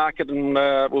depth of market, and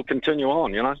we'll continue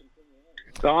on, you know.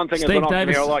 The one thing is when I'm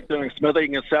here, I like doing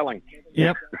smithing and selling.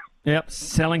 Yep.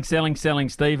 Selling,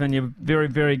 Steve, and you're very,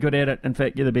 very good at it. In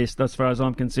fact, you're the best as far as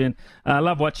I'm concerned. I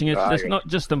love watching it. It's not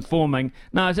just informing.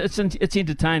 No, it's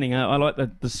entertaining. I like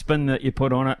the spin that you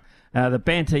put on it. The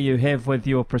banter you have with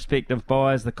your prospective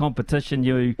buyers, the competition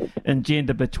you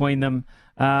engender between them.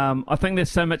 I think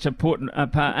there's so much important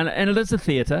part, and it is a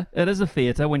theatre. It is a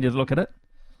theatre when you look at it.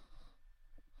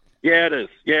 Yeah, it is.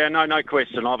 Yeah, no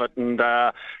question of it. And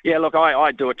look,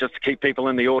 I do it just to keep people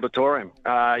in the auditorium.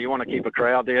 You want to keep a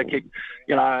crowd there,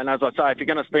 and as I say, if you're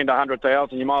going to spend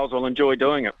 $100,000, you might as well enjoy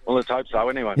doing it. Well, let's hope so,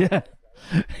 anyway. Yeah.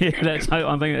 I think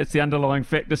that's the underlying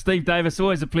factor. Steve Davis,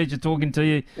 always a pleasure talking to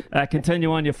you.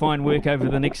 Continue on your fine work over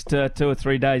the next 2 or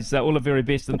 3 days. All the very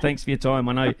best, and thanks for your time.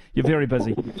 I know you're very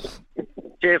busy.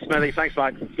 Cheers, Smithy. Thanks,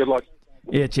 mate. Good luck.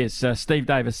 Yeah, cheers. Steve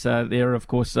Davis there, of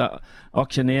course,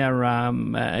 auctioneer.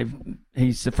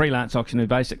 He's a freelance auctioneer,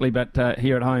 basically, but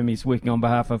here at home he's working on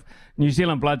behalf of New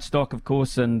Zealand Bloodstock, of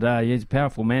course, and he's a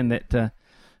powerful man, that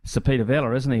Sir Peter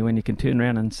Vella, isn't he, when you can turn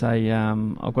around and say,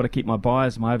 I've got to keep my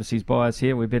overseas buyers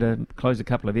here, we better close a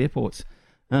couple of airports.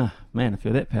 Man, if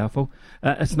you're that powerful.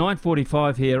 It's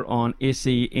 9:45 here on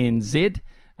SENZ.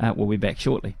 We'll be back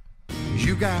shortly.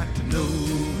 You got to know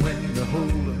when to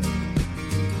hold up,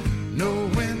 know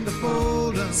when to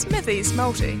fold up, Smithy's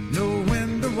Multi. Know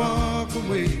when to walk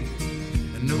away,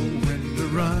 and know when to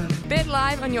run. Bet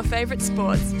live on your favourite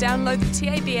sports. Download the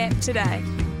TAB app today.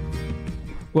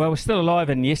 Well, we're still alive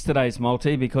in yesterday's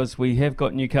multi because we have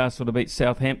got Newcastle to beat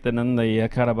Southampton in the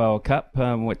Carabao Cup,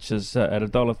 which is at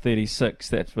 $1.36.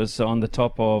 That was on the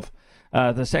top of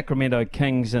the Sacramento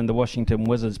Kings and the Washington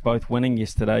Wizards both winning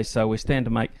yesterday. So we stand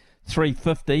to make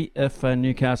 $3.50 if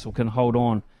Newcastle can hold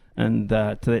on and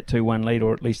to that 2-1 lead,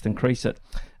 or at least increase it.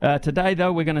 Today,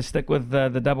 though, we're going to stick with the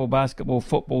double basketball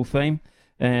football theme.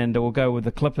 And we'll go with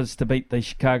the Clippers to beat the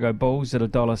Chicago Bulls at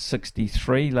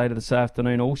 $1.63 later this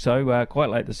afternoon. Also,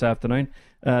 quite late this afternoon,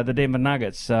 the Denver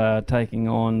Nuggets taking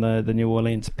on the New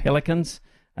Orleans Pelicans.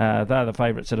 They're the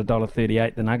favourites at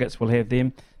 $1.38. The Nuggets will have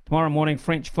them. Tomorrow morning,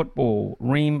 French football,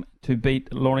 Reims to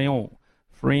beat Lorient.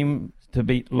 Reims to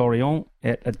beat Lorient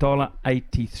at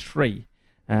 $1.83.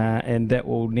 And that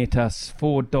will net us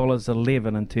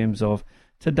 $4.11 in terms of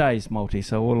today's multi.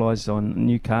 So all eyes on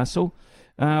Newcastle.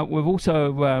 We've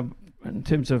also, in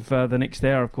terms of the next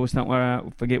hour, of course,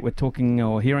 don't forget we're talking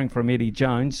or hearing from Eddie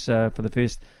Jones for the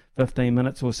first 15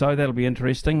 minutes or so. That'll be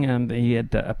interesting. He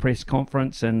had a press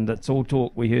conference, and it's all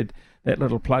talk. We heard that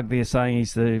little plug there saying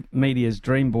he's the media's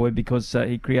dream boy because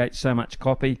he creates so much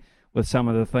copy with some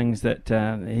of the things that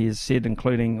he has said,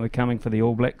 including we're coming for the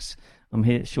All Blacks. I'm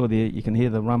sure you can hear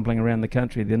the rumbling around the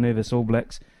country, the nervous All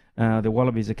Blacks. The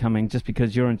Wallabies are coming. Just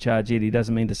because you're in charge, Eddie,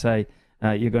 doesn't mean to say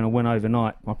you're going to win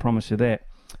overnight. I promise you that.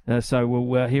 So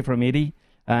we'll hear from Eddie.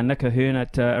 Nick Ahern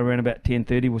at around about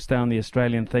 10:30. We'll stay on the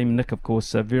Australian theme. Nick, of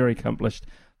course, a very accomplished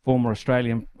former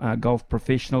Australian golf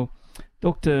professional.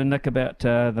 Talk to Nick about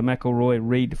the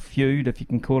McIlroy-Reid feud, if you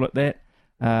can call it that,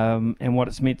 and what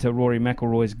it's meant to Rory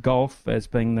McIlroy's golf as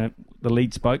being the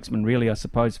lead spokesman, really, I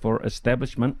suppose, for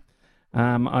establishment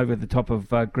over the top of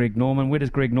Greg Norman. Where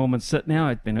does Greg Norman sit now?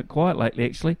 It's been quiet lately,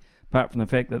 actually, apart from the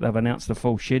fact that they've announced the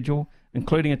full schedule,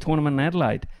 including a tournament in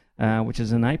Adelaide, which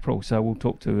is in April. So we'll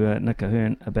talk to Nick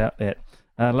Ahern about that.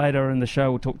 Later in the show,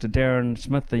 we'll talk to Darren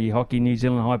Smith, the Hockey New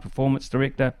Zealand High Performance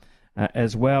Director,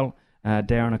 as well.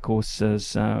 Darren, of course,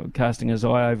 is casting his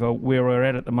eye over where we're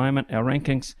at the moment. Our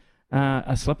rankings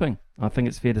are slipping, I think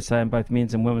it's fair to say, in both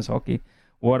men's and women's hockey.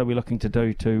 What are we looking to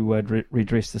do to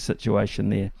redress the situation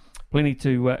there? Plenty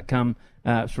to come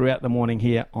throughout the morning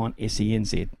here on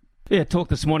SENZ. Yeah, talk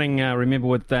this morning, remember,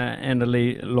 with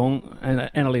Annalie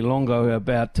Longo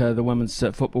about the Women's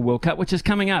Football World Cup, which is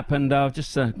coming up. And I've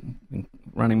just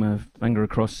running my finger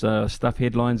across stuff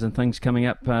headlines and things coming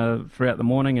up throughout the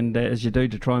morning, and as you do,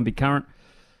 to try and be current.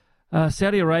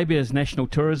 Saudi Arabia's National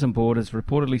Tourism Board is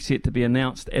reportedly set to be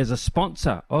announced as a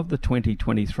sponsor of the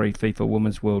 2023 FIFA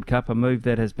Women's World Cup, a move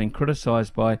that has been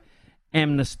criticised by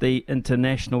Amnesty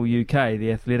International UK.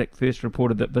 The Athletic first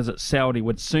reported that Visit Saudi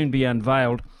would soon be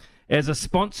unveiled as a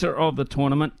sponsor of the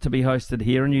tournament to be hosted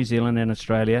here in New Zealand and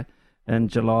Australia in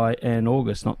July and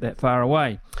August, not that far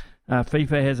away.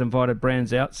 FIFA has invited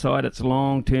brands outside its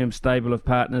long-term stable of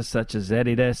partners such as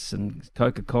Adidas and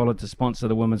Coca-Cola to sponsor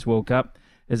the Women's World Cup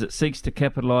as it seeks to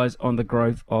capitalise on the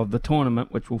growth of the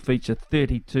tournament, which will feature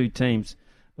 32 teams,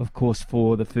 of course,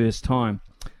 for the first time.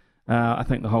 I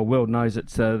think the whole world knows that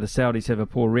the Saudis have a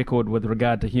poor record with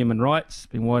regard to human rights,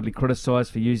 been widely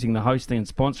criticised for using the hosting and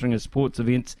sponsoring of sports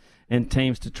events and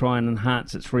teams to try and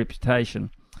enhance its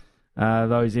reputation.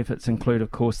 Those efforts include,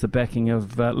 of course, the backing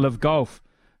of Live Golf,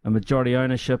 a majority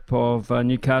ownership of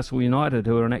Newcastle United,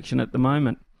 who are in action at the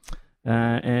moment,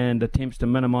 and attempts to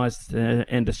minimise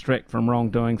and distract from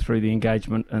wrongdoing through the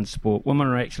engagement in sport. Women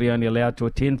are actually only allowed to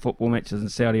attend football matches in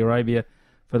Saudi Arabia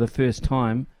for the first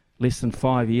time less than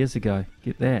 5 years ago.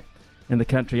 Get that. And the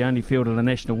country only fielded a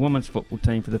national women's football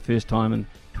team for the first time in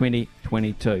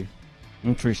 2022.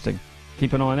 Interesting.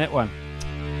 Keep an eye on that one.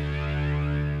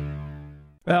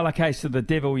 Well, okay, so the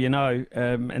devil you know,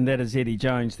 and that is Eddie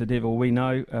Jones, the devil we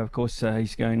know. Of course,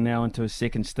 he's going now into his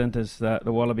second stint as the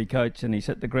Wallaby coach, and he's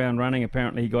hit the ground running.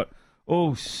 Apparently he got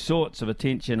all sorts of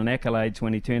attention and accolades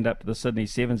when he turned up to the Sydney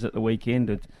Sevens at the weekend,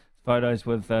 with photos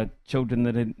with children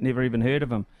that had never even heard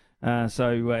of him.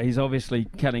 So he's obviously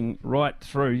cutting right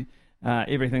through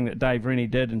everything that Dave Rennie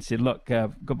did and said, look,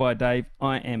 goodbye, Dave,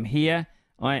 I am here,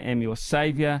 I am your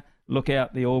saviour, look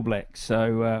out the All Blacks.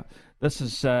 So this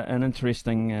is an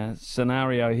interesting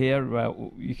scenario here.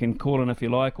 You can call in if you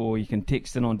like, or you can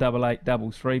text in on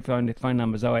 8833. Phone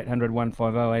number's 0800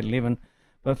 150 811.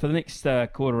 But for the next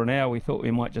quarter of an hour, we thought we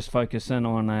might just focus in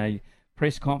on a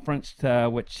press conference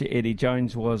which Eddie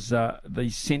Jones was the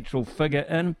central figure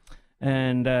in.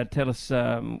 And tell us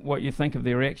what you think of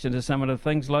the reaction to some of the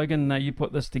things. Logan, you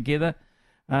put this together.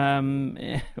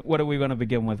 What are we going to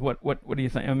begin with? What do you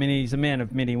think? I mean, he's a man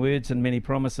of many words and many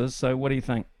promises, so what do you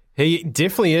think? He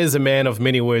definitely is a man of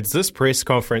many words. This press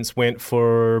conference went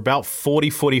for about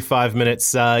 45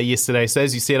 minutes yesterday. So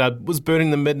as you said, I was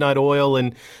burning the midnight oil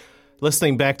and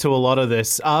listening back to a lot of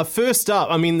this. First up,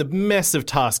 I mean, the massive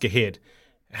task ahead.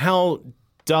 How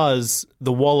does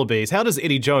the Wallabies, how does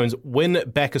Eddie Jones win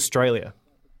back Australia?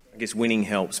 I guess winning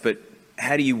helps, but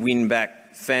how do you win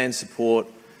back fan support,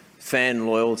 fan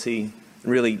loyalty,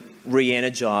 and really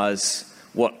re-energise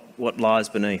what lies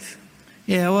beneath?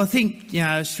 Yeah, well, I think,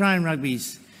 Australian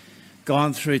rugby's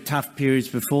gone through tough periods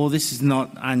before. This is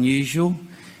not unusual.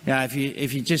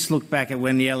 If you just look back at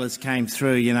when the Ellas came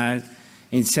through,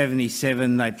 in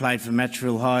 77 they played for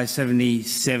Matraville High,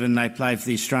 77 they played for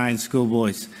the Australian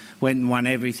Schoolboys, went and won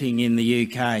everything in the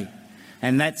UK.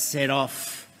 And that set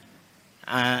off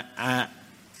a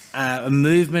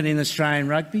movement in Australian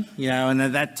rugby, and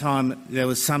at that time, there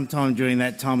was some time during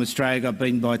that time Australia got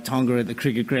beaten by Tonga at the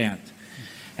cricket ground.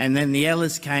 And then the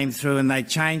Ellas came through and they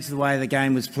changed the way the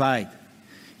game was played.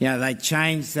 They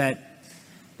changed that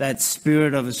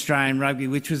spirit of Australian rugby,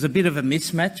 which was a bit of a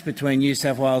mismatch between New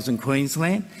South Wales and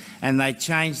Queensland, and they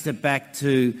changed it back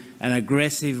to an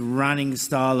aggressive running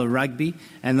style of rugby,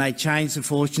 and they changed the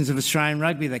fortunes of Australian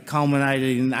rugby that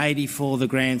culminated in 84, the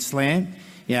Grand Slam,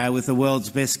 with the world's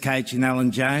best coach in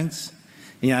Alan Jones.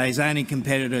 His only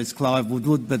competitor is Clive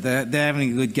Woodward, but they're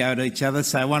having a good go at each other,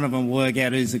 so one of them will work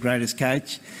out who's the greatest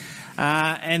coach.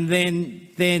 And then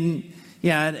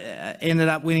ended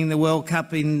up winning the World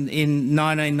Cup in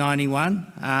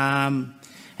 1991.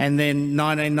 And then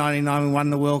 1999 we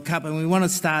won the World Cup, and we want to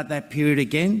start that period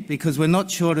again because we're not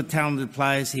short of talented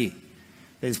players here.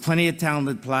 There's plenty of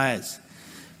talented players.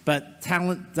 But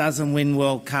talent doesn't win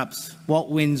World Cups.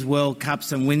 What wins World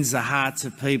Cups and wins the hearts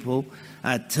of people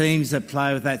are teams that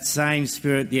play with that same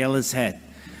spirit the Ellas had,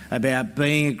 about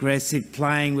being aggressive,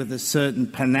 playing with a certain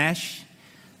panache.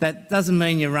 That doesn't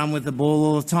mean you run with the ball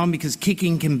all the time, because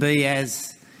kicking can be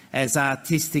as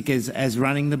artistic as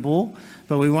running the ball,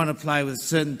 but we want to play with a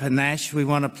certain panache. We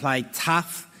want to play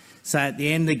tough, so at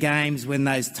the end of games, when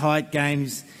those tight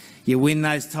games, you win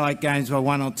those tight games by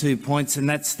 1 or 2 points, and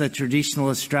that's the traditional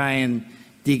Australian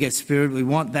digger spirit. We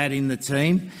want that in the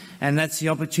team, and that's the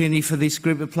opportunity for this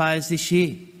group of players this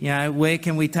year. Where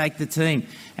can we take the team?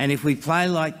 And if we play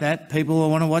like that, people will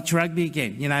want to watch rugby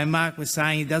again. Mark was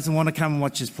saying he doesn't want to come and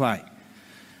watch us play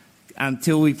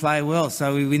until we play well.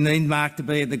 So we need Mark to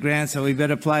be at the ground, so we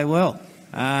better play well.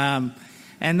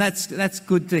 And that's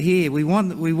good to hear. We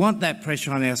want that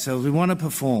pressure on ourselves. We want to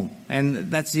perform,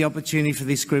 and that's the opportunity for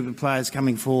this group of players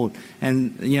coming forward.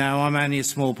 And I'm only a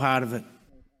small part of it.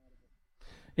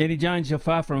 Eddie Jones, you're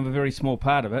far from a very small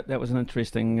part of it. That was an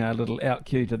interesting little out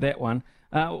cue to that one.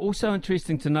 Also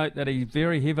interesting to note that he's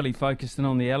very heavily focused in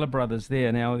on the Ella brothers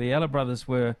there. Now, the Ella brothers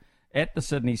were at the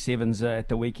Sydney Sevens at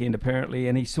the weekend, apparently,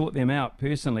 and he sought them out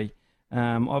personally.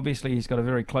 Obviously, he's got a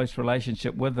very close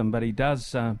relationship with them, but he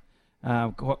does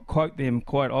quote them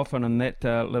quite often in that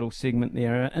little segment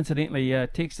there. Incidentally,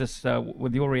 text us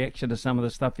with your reaction to some of the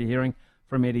stuff you're hearing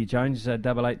from Eddie Jones.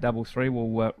 8833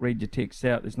 will read your texts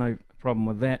out. There's no problem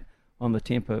with that on the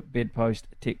Temper Bedpost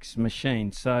text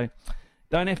machine. So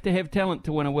don't have to have talent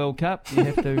to win a World Cup. You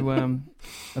have to,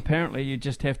 apparently, you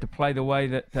just have to play the way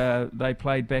that they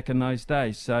played back in those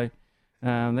days. So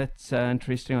that's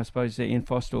interesting. I suppose Ian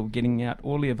Foster getting out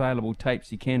all the available tapes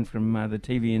he can from the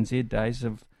TVNZ days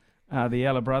of the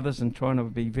Ella brothers and trying to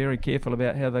be very careful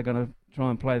about how they're going to try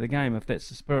and play the game if that's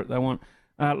the spirit they want.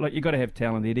 Look, you've got to have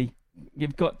talent, Eddie.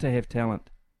 You've got to have talent.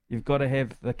 You've got to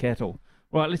have the cattle.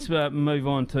 Right, let's move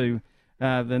on to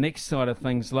the next side of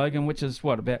things, Logan, which is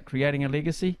what, about creating a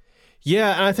legacy?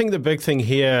 Yeah, and I think the big thing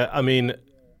here, I mean,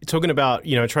 talking about,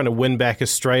 trying to win back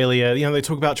Australia, they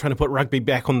talk about trying to put rugby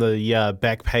back on the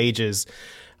back pages.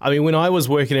 I mean, when I was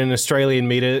working in Australian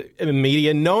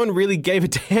media, no one really gave a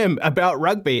damn about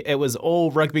rugby. It was all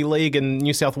rugby league in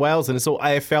New South Wales, and it's all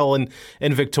AFL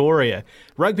in Victoria.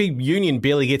 Rugby union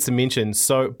barely gets a mention.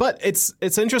 But it's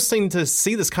interesting to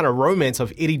see this kind of romance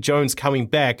of Eddie Jones coming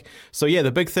back. So yeah,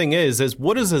 the big thing is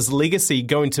what is his legacy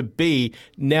going to be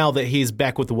now that he's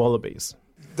back with the Wallabies?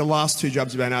 The last two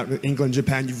jobs you've been out with England,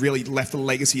 Japan, you've really left a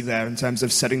legacy there in terms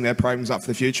of setting their programs up for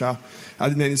the future.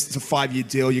 And then it's a 5-year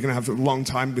deal. You're going to have a long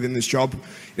time within this job.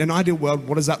 In an ideal world,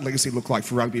 what does that legacy look like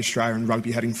for Rugby Australia and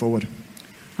rugby heading forward?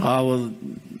 Oh, well,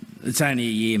 it's only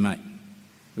a year, mate.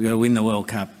 We've got to win the World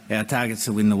Cup. Our target's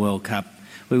to win the World Cup.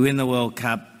 We win the World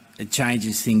Cup, it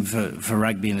changes things for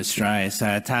rugby in Australia. So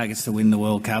our target's to win the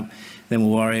World Cup. Then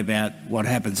we'll worry about what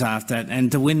happens after it.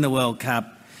 And to win the World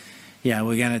Cup,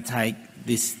 we're going to take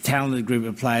this talented group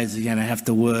of players are going to have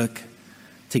to work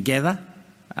together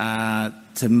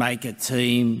to make a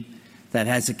team that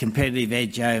has a competitive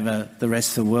edge over the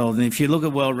rest of the world. And if you look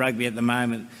at World Rugby at the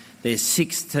moment, there's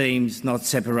 6 teams not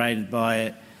separated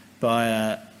by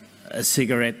a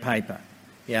cigarette paper.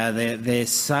 They're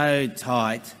so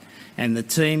tight, and the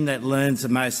team that learns the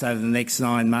most over the next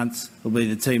 9 months will be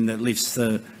the team that lifts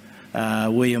the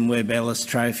William Webb Ellis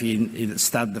Trophy at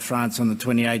Stade de France on the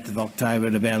 28th of October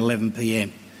at about 11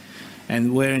 p.m.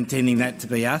 And we're intending that to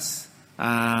be us.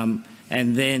 And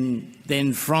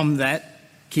then from that,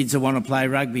 kids will want to play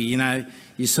rugby.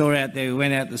 You saw out there, we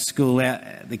went out to school,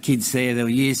 the kids there were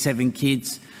Year 7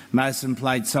 kids. Most of them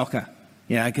played soccer,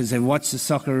 because they've watched the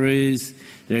Socceroos.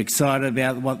 They're excited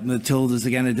about what the Matildas are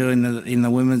going to do in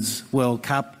the Women's World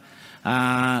Cup.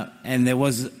 And there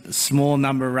was a small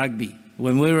number of rugby.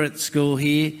 When we were at school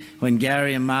here, when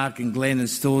Gary and Mark and Glenn and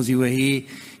Storsey were here,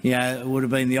 it would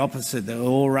have been the opposite. They were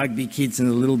all rugby kids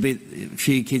and a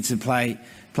few kids who play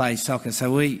soccer.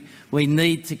 So we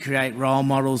need to create role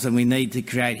models and we need to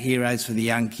create heroes for the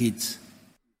young kids.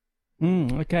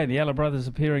 Okay, the Ella brothers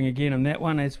appearing again in that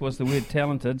one, as was the word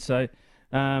talented. So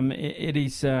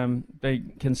Eddie's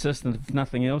being consistent, if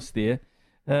nothing else there.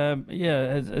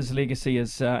 His legacy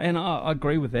is, and I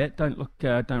agree with that.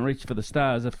 Don't reach for the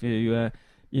stars if you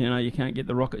can't get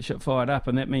the rocket ship fired up,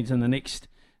 and that means in the next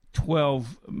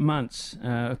 12 months,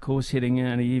 of course, heading in,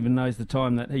 and he even knows the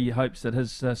time that he hopes that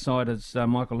his side is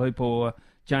Michael Hooper or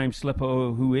James Slipper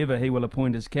or whoever he will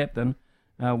appoint as captain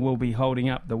will be holding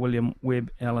up the William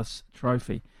Webb Ellis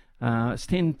Trophy. It's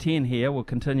 10:10 here. We'll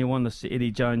continue on this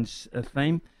Eddie Jones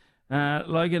theme.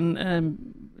 Logan,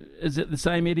 is it the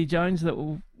same Eddie Jones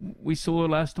that we saw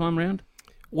last time round?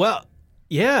 Well,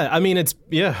 yeah, I mean,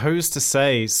 who's to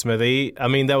say, Smithy? I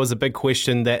mean, that was a big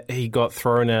question that he got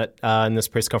thrown at in this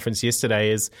press conference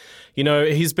yesterday is,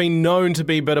 he's been known to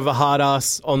be a bit of a hard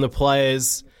ass on the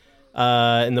players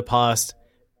in the past.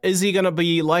 Is he going to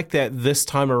be like that this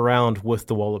time around with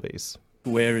the Wallabies?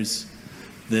 Where is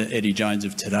the Eddie Jones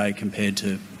of today compared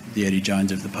to the Eddie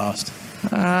Jones of the past?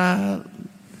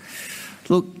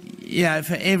 Look,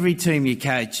 for every team you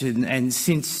coach, and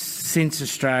since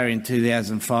Australia in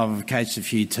 2005, I've coached a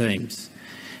few teams,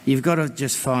 you've got to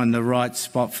just find the right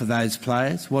spot for those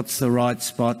players. What's the right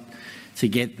spot to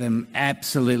get them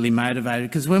absolutely motivated?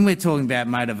 Because when we're talking about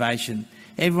motivation,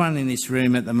 everyone in this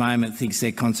room at the moment thinks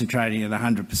they're concentrating at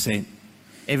 100%.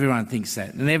 Everyone thinks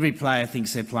that, and every player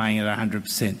thinks they're playing at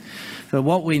 100%. But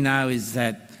what we know is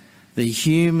that the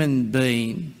human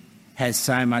being has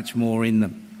so much more in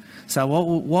them. So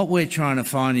what we're trying to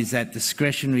find is that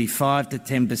discretionary 5 to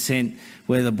 10%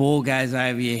 where the ball goes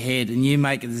over your head and you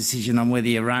make a decision on whether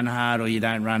you run hard or you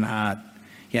don't run hard.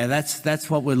 Yeah, that's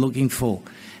what we're looking for.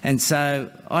 And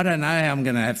so I don't know how I'm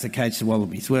going to have to coach the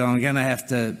Wallabies. Whether I'm going to have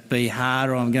to be hard,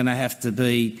 or I'm going to have to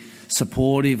be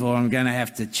supportive, or I'm going to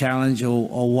have to challenge,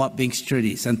 or what mixture it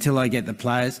is until I get the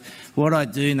players. What I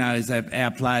do know is that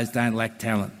our players don't lack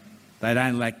talent. They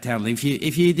don't lack talent.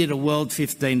 If you did a World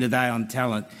 15 today on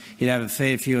talent, you'd have a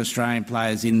fair few Australian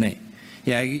players in there.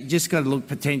 Yeah, you just got to look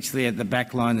potentially at the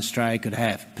back line Australia could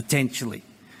have, potentially.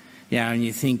 Yeah, and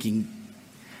you're thinking,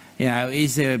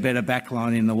 is there a better back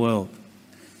line in the world?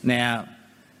 Now,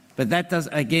 but that does,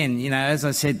 again, as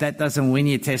I said, that doesn't win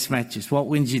your test matches. What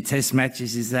wins your test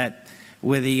matches is that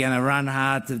whether you're going to run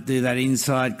hard to do that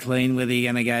inside clean, whether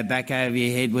you're going to go back over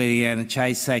your head, whether you're going to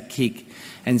chase that kick.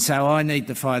 And so I need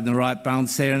to find the right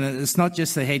balance there. And it's not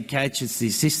just the head coach, it's the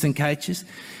assistant coaches.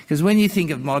 Because when you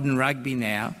think of modern rugby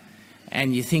now,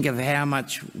 and you think of how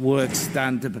much work's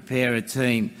done to prepare a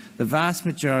team, the vast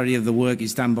majority of the work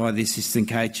is done by the assistant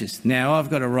coaches. Now, I've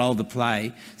got a role to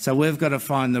play, so we've got to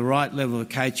find the right level of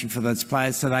coaching for those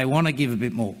players so they want to give a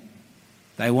bit more.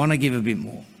 They want to give a bit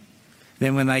more.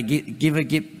 Then when they give a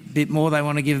bit more, they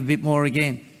want to give a bit more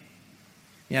again.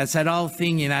 It's that old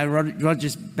thing, Roger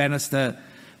Bannister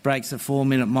breaks a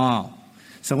 4-minute mile.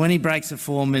 So when he breaks a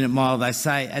 4-minute mile, they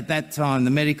say at that time, the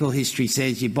medical history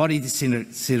says your body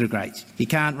disintegrates. You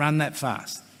can't run that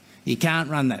fast. You can't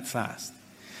run that fast.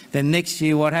 Then next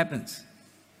year, what happens?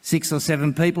 6 or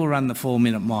 7 people run the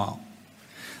 4-minute mile.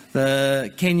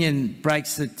 The Kenyan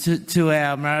breaks the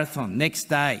 2-hour marathon. Next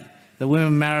day, the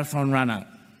women marathon runner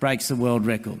breaks the world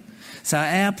record. So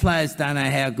our players don't know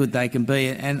how good they can be,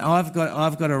 and I've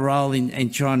got a role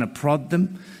in trying to prod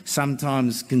them,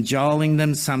 sometimes cajoling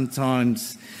them,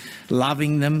 sometimes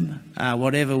loving them,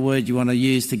 whatever word you want to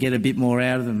use to get a bit more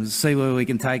out of them, and see where we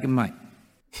can take them, mate.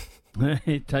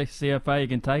 See how far you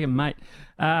can take them, mate.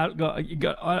 I've got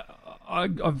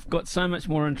so much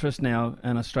more interest now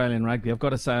in Australian rugby, I've got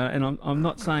to say, and I'm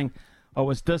not saying I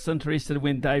was disinterested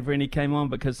when Dave Rennie came on,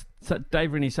 because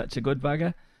Dave Rennie's such a good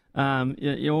bugger.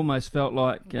 You almost felt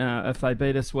like if they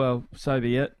beat us, well, so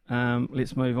be it.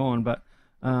 Let's move on. But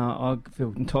I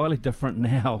feel entirely different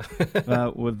now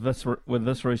with this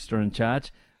rooster in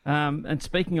charge. And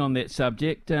speaking on that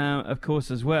subject, of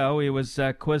course, as well, he was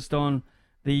quizzed on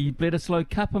the Bledisloe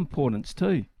Cup importance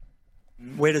too.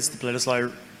 Where does the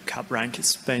Bledisloe Cup rank?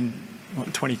 It's been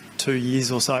 22 years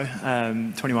or so,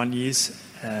 21 years.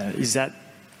 Is that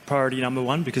priority number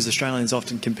one, because Australians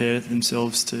often compare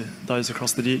themselves to those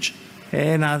across the ditch?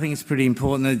 Yeah, no, I think it's pretty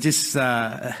important. It just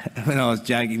when I was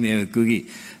joking there with Googie,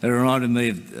 it reminded me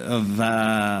of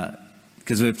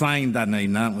because we're playing in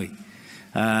Dunedin, aren't we?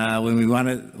 When we won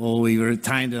it, or we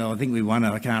retained it, I think we won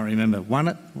it, I can't remember.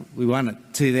 We won it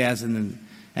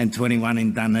 2021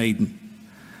 in Dunedin.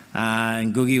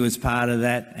 And Googie was part of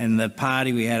that, and the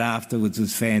party we had afterwards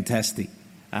was fantastic.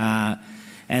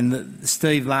 And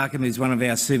Steve Larkham, who's one of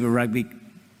our Super Rugby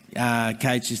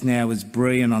coaches now, was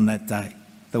brilliant on that day.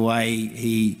 The way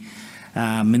he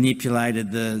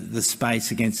manipulated the space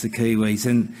against the Kiwis.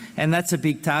 And that's a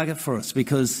big target for us,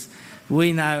 because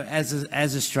we know as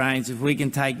Australians, if we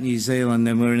can take New Zealand,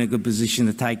 then we're in a good position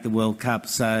to take the World Cup.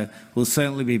 So we'll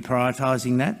certainly be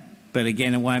prioritising that. But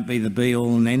again, it won't be the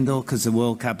be-all and end-all, because the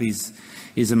World Cup is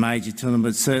a major tournament.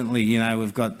 But certainly,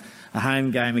 we've got a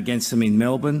home game against them in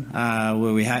Melbourne,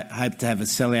 where we hope to have a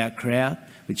sellout crowd,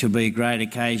 which will be a great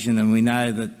occasion. And we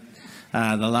know that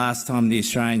the last time the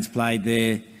Australians played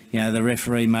there, the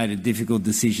referee made a difficult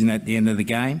decision at the end of the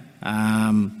game,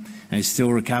 and is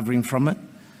still recovering from it.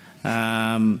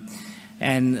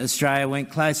 And Australia went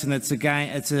close, and it's a game.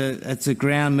 It's a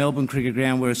ground, Melbourne cricket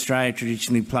ground, where Australia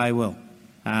traditionally play well.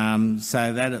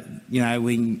 So that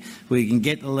we can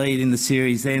get the lead in the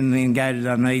series, then go to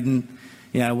Dunedin.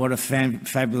 What a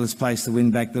fabulous place to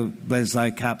win back the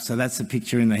Bledisloe Cup. So that's the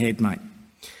picture in the head, mate.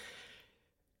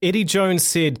 Eddie Jones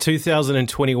said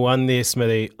 2021 there,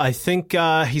 Smithy. I think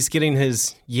he's getting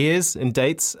his years and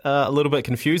dates a little bit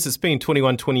confused. It's been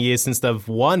 20 years since they've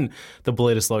won the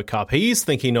Bledisloe Cup. He's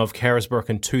thinking of Carisbrook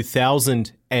in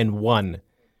 2001.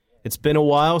 It's been a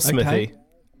while, Smithy. Okay.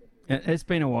 It has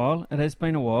been a while.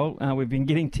 We've been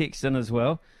getting texts in as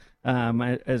well.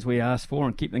 As we asked for,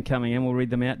 and keep them coming in. We'll read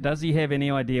them out. Does he have any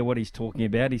idea what he's talking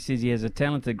about? He says he has a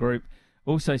talented group.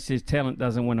 Also says talent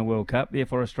doesn't win a World Cup.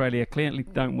 Therefore, Australia clearly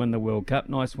don't win the World Cup.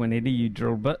 Nice one, Eddie. You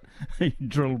drill bit. You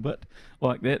drill bit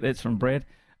like that. That's from Brad.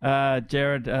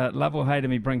 Jared, love or hate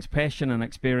him, he brings passion and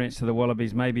experience to the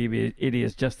Wallabies. Maybe Eddie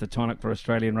is just the tonic for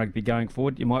Australian rugby going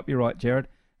forward. You might be right, Jared.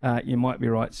 You might be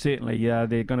right. Certainly, there are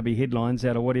going to be headlines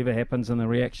out of whatever happens in the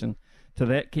reaction to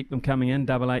that. Keep them coming in,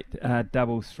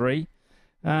 8833.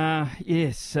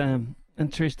 Yes,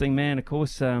 interesting man, of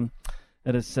course.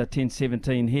 It is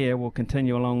 10:17 here. We'll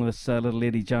continue along this little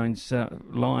Eddie Jones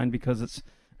line because it's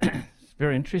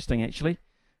very interesting, actually.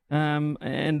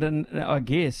 And I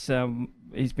guess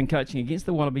he's been coaching against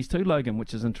the Wallabies too, Logan,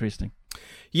 which is interesting.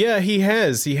 Yeah, he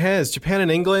has. Japan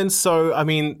and England. So, I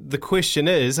mean, the question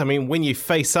is, when you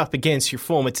face up against your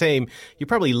former team, you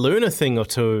probably learn a thing or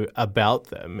two about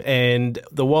them. And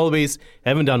the Wallabies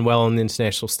haven't done well on the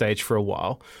international stage for a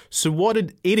while. So what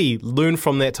did Eddie learn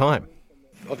from that time?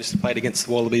 Obviously played against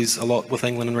the Wallabies a lot with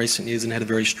England in recent years and had a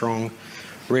very strong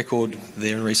record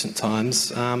there in recent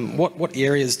times. What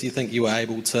areas do you think you were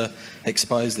able to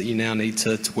expose that you now need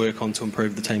to work on to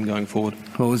improve the team going forward?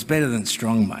 Well, it was better than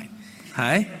strong, mate.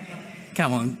 Hey?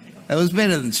 Come on. It was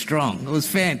better than strong. It was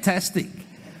fantastic.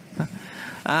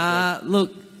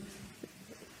 Look,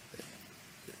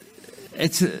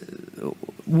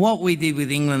 what we did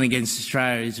with England against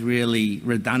Australia is really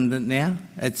redundant now.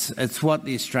 It's what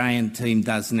the Australian team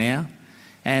does now.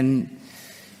 And,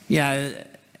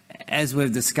 as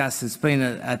we've discussed, it's been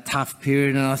a tough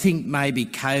period, and I think maybe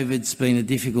COVID's been a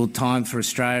difficult time for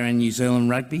Australia and New Zealand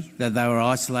rugby, that they were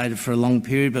isolated for a long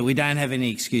period, but we don't have any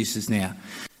excuses now.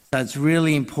 So it's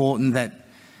really important that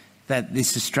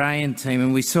this Australian team,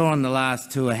 and we saw on the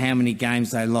last tour how many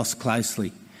games they lost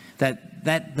closely,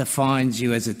 that defines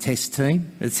you as a test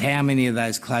team. It's how many of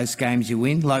those close games you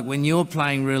win. Like when you're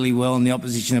playing really well and the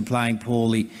opposition are playing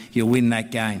poorly, you'll win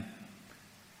that game.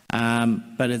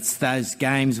 But it's those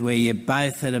games where you're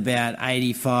both at about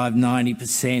 85,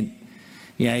 90%.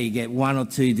 You get one or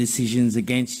two decisions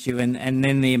against you, and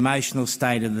then the emotional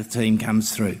state of the team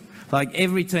comes through. Like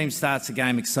every team starts a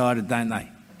game excited, don't they?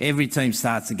 Every team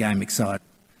starts a game excited.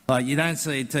 Like you don't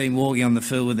see a team walking on the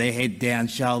field with their head down,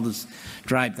 shoulders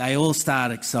draped. They all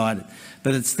start excited.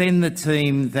 But it's then the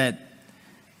team that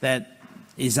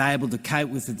is able to cope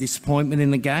with the disappointment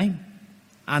in the game,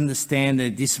 understand they're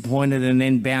disappointed and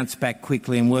then bounce back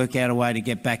quickly and work out a way to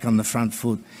get back on the front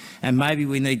foot. And maybe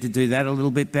we need to do that a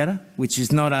little bit better, which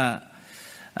is not a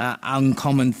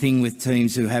uncommon thing with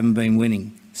teams who haven't been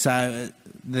winning. So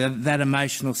that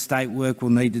emotional state work will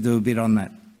need to do a bit on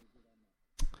that.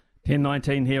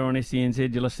 10:19 here on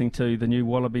SENZ. You're listening to the new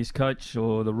Wallabies coach,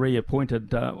 or the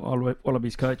reappointed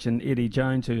Wallabies coach, and Eddie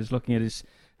Jones, who is looking at his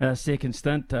second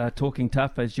stint, talking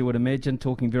tough, as you would imagine,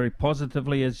 talking very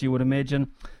positively, as you would imagine.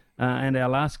 And our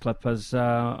last clip is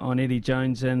on Eddie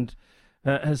Jones and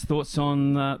his thoughts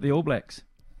on the All Blacks.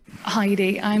 Hi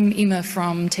Eddie, I'm Emma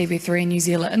from TV3 in New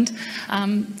Zealand.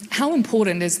 How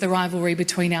important is the rivalry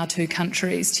between our two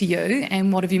countries to you,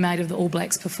 and what have you made of the All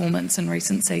Blacks' performance in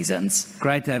recent seasons?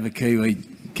 Great to have a Kiwi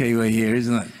here,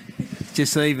 isn't it?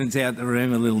 Just evens out the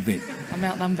room a little bit. I'm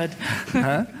outnumbered.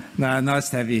 Huh? No, nice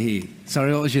to have you here.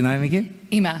 Sorry, what was your name again?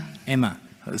 Emma. Emma.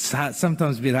 It's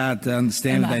sometimes a bit hard to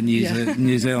understand Emma, with that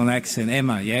New Zealand accent.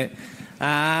 Emma, yeah.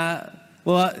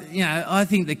 Well, I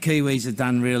think the Kiwis have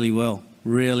done really well.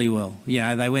 Really well.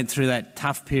 They went through that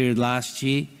tough period last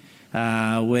year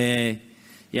where,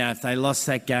 if they lost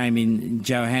that game in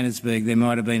Johannesburg, there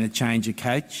might have been a change of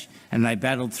coach, and they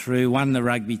battled through, won the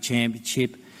rugby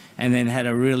championship, and then had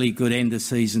a really good end of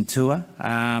season tour.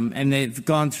 And they've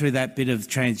gone through that bit of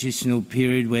transitional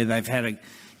period where they've had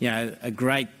a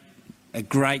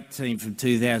great team from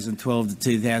 2012 to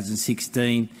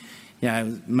 2016.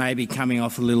 Maybe coming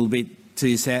off a little bit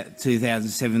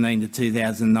 2017 to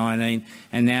 2019,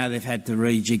 and now they've had to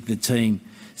rejig the team.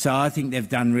 So I think they've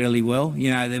done really well.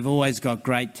 They've always got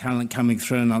great talent coming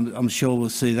through, and I'm sure we'll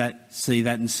see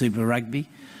that in Super Rugby.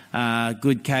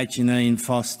 Good coach in Ian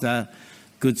Foster,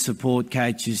 good support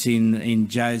coaches in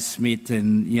Joe Smith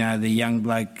and the young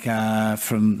bloke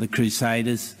from the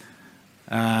Crusaders.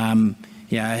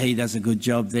 He does a good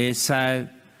job there. So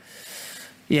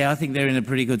I think they're in a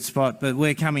pretty good spot. But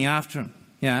we're coming after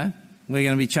them. We're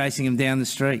going to be chasing them down the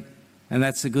street, and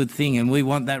that's a good thing. And we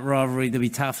want that rivalry to be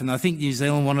tough, and I think New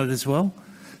Zealand want it as well.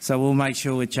 So we'll make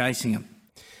sure we're chasing them.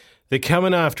 They're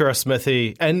coming after us,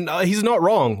 Smithy, and he's not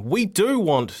wrong. We do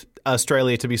want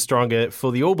Australia to be stronger,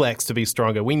 for the All Blacks to be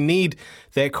stronger. We need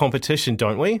that competition,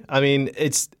 don't we?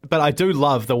 But I do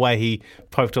love the way he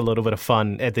poked a little bit of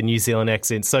fun at the New Zealand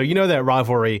accent. So that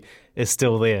rivalry is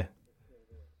still there.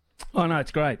 Oh no,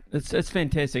 it's great. It's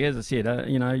fantastic. As I said,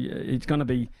 it's going to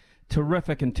be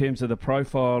terrific in terms of the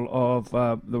profile of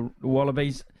the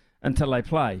Wallabies until they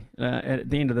play. At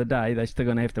the end of the day, they're still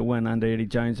going to have to win under Eddie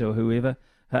Jones or whoever.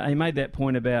 He made that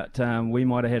point about we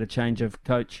might have had a change of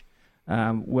coach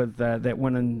with that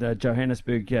win in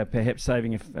Johannesburg, perhaps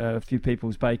saving a few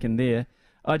people's bacon there.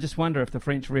 I just wonder if the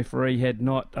French referee had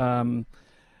not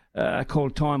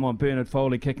called time on Bernard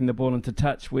Foley kicking the ball into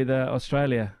touch, whether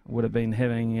Australia would have been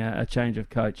having a change of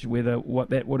coach, whether what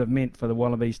that would have meant for the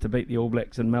Wallabies to beat the All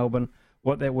Blacks in Melbourne,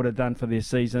 what that would have done for their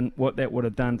season, what that would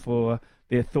have done for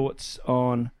their thoughts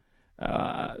on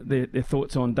their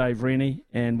thoughts on Dave Rennie,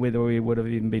 and whether we would have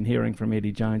even been hearing from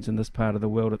Eddie Jones in this part of the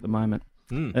world at the moment.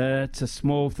 It's a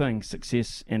small thing,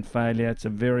 success and failure. It's a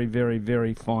very, very,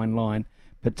 very fine line,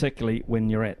 particularly when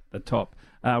you're at the top.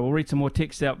 We'll read some more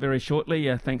texts out very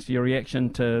shortly. Thanks for your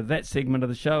reaction to that segment of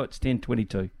the show. It's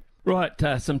 10:22. Right,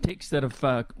 some texts that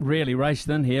have really raced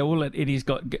in here. All that Eddie's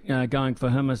got going for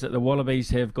him is that the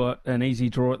Wallabies have got an easy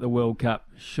draw at the World Cup,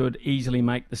 should easily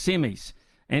make the semis.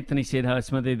 Anthony said, "Hi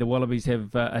Smithy, the Wallabies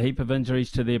have a heap of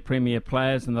injuries to their premier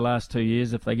players in the last 2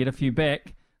 years. If they get a few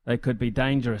back, they could be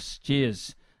dangerous.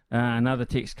 Cheers." Another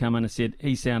text come in and said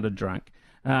he sounded drunk.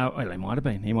 Well, he might have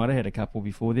been. He might have had a couple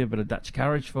before there, but a Dutch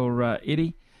courage for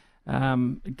Eddie.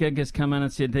 Gig has come in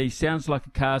and said he sounds like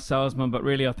a car salesman, but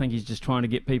really I think he's just trying to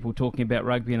get people talking about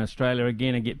rugby in Australia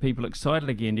again and get people excited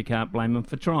again. You can't blame him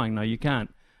for trying. No, you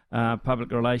can't. Public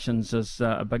relations is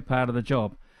a big part of the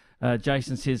job.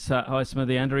 Jason says, "Hi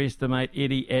Smithy, underestimate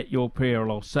Eddie at your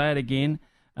peril. I'll say it again.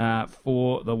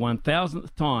 For the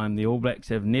 1,000th time, the All Blacks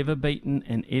have never beaten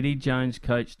an Eddie Jones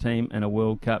coach team in a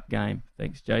World Cup game."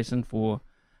 Thanks, Jason, for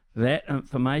that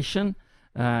information.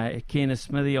 Kenneth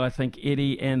Smithy, "I think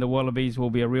Eddie and the Wallabies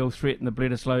will be a real threat in the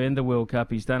Bledisloe and the World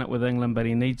Cup. He's done it with England, but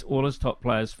he needs all his top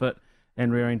players fit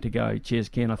and raring to go." Cheers,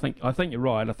 Ken. I think you're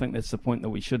right. I think that's the point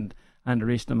that we shouldn't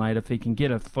underestimate. If he can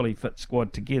get a fully fit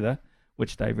squad together,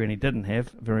 which Dave Rennie didn't have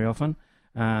very often,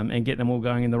 and get them all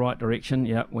going in the right direction.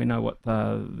 Yeah, we know what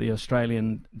the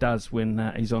Australian does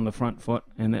when he's on the front foot,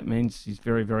 and that means he's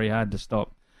very, very hard to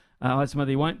stop.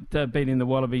 Smithy, won't beating the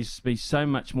Wallabies be so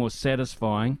much more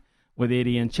satisfying with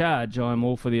Eddie in charge? I'm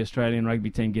all for the Australian rugby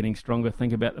team getting stronger.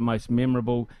 Think about the most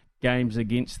memorable games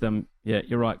against them. Yeah,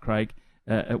 you're right, Craig.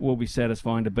 It will be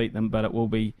satisfying to beat them, but it will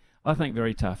be, I think,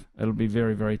 very tough. It'll be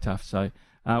very, very tough. So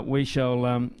we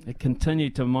shall continue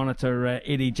to monitor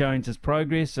Eddie Jones's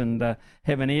progress and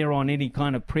have an ear on any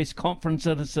kind of press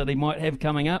conferences that he might have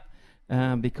coming up,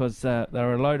 because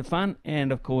they're a load of fun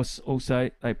and, of course, also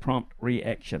a prompt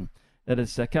reaction. It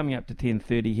is coming up to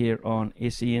 10:30 here on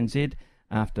SENZ.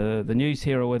 After the news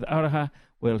here with Araha,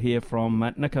 we'll hear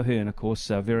from Nick O'Hearn, of course,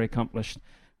 a very accomplished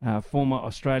former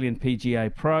Australian PGA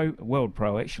pro, world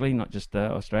pro actually, not just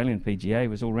Australian PGA, he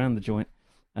was all round the joint.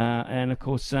 And of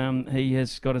course, he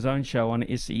has got his own show on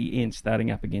SEN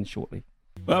starting up again shortly.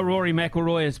 Well, Rory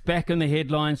McIlroy is back in the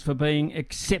headlines for being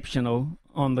exceptional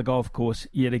on the golf course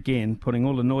yet again, putting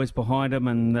all the noise behind him,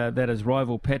 and that his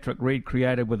rival Patrick Reed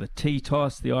created with a tee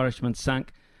toss. The Irishman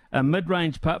sunk a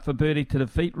mid-range putt for birdie to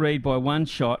defeat Reed by one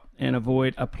shot and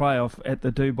avoid a playoff at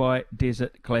the Dubai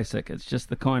Desert Classic. It's just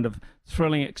the kind of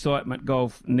thrilling excitement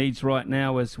golf needs right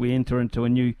now as we enter into a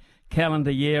new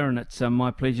calendar year, and it's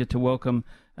my pleasure to welcome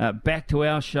back to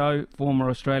our show former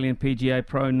Australian PGA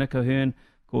pro Nick O'Hearn,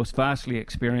 of course vastly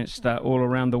experienced all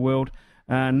around the world.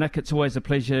 Nick, it's always a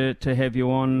pleasure to have you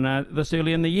on this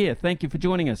early in the year. Thank you for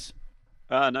joining us.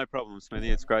 No problem, Smithy.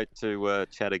 It's great to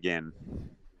chat again.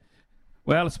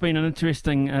 Well, it's been an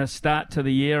interesting start to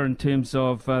the year in terms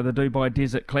of the Dubai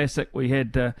Desert Classic. We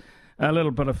had a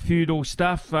little bit of feudal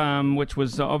stuff, which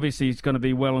was obviously going to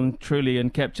be well and truly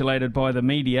encapsulated by the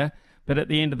media. But at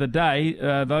the end of the day,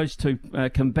 those two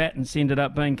combatants ended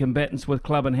up being combatants with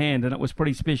club in hand, and it was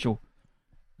pretty special.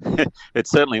 It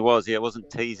certainly was. Yeah, it wasn't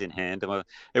tees in hand.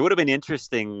 It would have been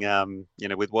interesting,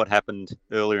 with what happened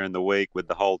earlier in the week with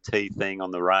the whole tee thing on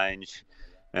the range.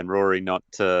 And Rory not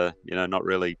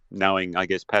really knowing, I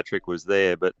guess, Patrick was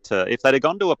there. But if they'd have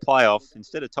gone to a playoff,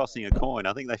 instead of tossing a coin,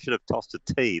 I think they should have tossed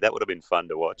a tee. That would have been fun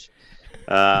to watch.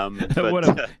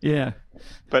 Yeah.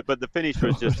 But the finish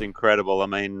was just incredible. I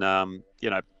mean,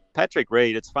 Patrick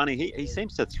Reed, it's funny, he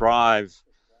seems to thrive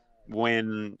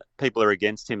when people are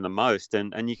against him the most.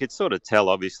 And you could sort of tell,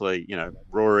 obviously,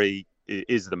 Rory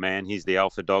is the man. He's the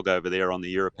alpha dog over there on the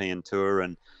European Tour.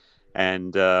 And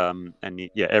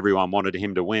everyone wanted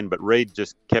him to win, but Reed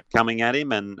just kept coming at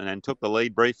him and took the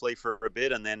lead briefly for a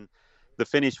bit, and then the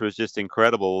finish was just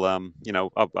incredible.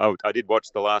 I did watch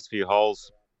the last few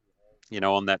holes,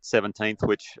 on that 17th,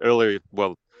 which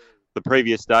the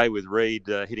previous day with Reed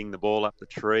hitting the ball up the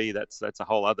tree, that's a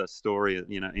whole other story,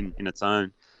 in its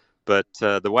own. But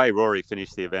the way Rory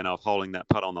finished the event off, holding that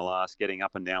putt on the last, getting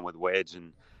up and down with wedge,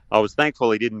 and I was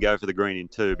thankful he didn't go for the green in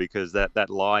two, because that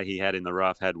lie he had in the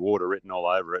rough had water written all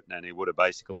over it, and he would have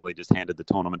basically just handed the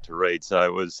tournament to Reed. So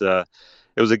it was a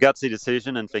gutsy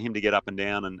decision, and for him to get up and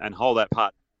down and hold that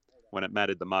putt when it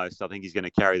mattered the most, I think he's going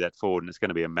to carry that forward, and it's going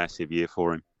to be a massive year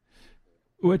for him.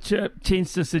 Which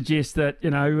tends to suggest that,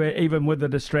 you know, even with the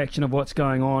distraction of what's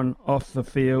going on off the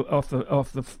field, off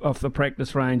the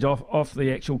practice range, off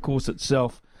the actual course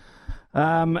itself,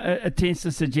 it tends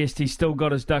to suggest he's still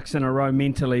got his ducks in a row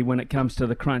mentally when it comes to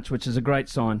the crunch, which is a great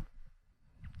sign.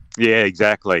 Yeah,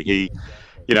 exactly.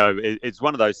 It's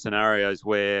one of those scenarios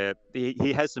where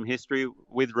he has some history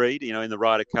with Reed. You know, in the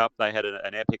Ryder Cup, they had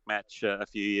an epic match a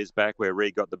few years back where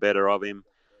Reed got the better of him.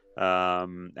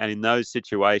 And in those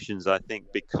situations, I think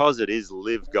because it is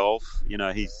live golf, you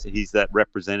know, he's that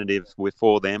representative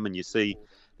for them. And you see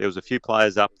there was a few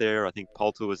players up there. I think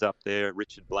Poulter was up there,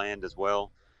 Richard Bland as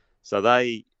well. So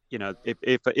they, you know,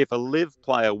 if a live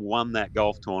player won that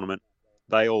golf tournament,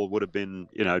 they all would have been,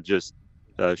 you know, just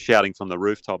shouting from the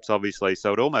rooftops, obviously.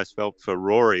 So it almost felt for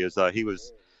Rory as though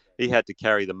he had to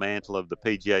carry the mantle of the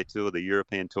PGA Tour, the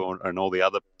European Tour, and all the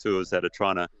other tours that are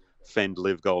trying to fend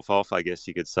live golf off, I guess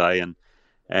you could say.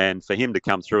 And for him to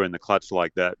come through in the clutch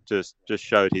like that just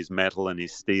showed his mettle and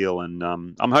his steel. And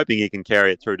I'm hoping he can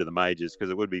carry it through to the majors,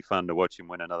 because it would be fun to watch him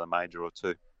win another major or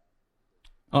two.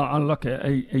 Oh, look,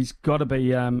 he's got to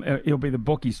be. He'll be the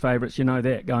bookies' favourites, you know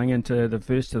that, going into the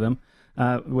first of them.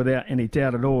 Without any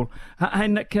doubt at all. Hey,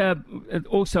 Nick,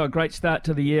 also a great start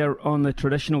to the year on the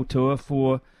traditional tour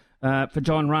for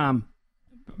Jon Rahm.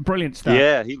 Brilliant start.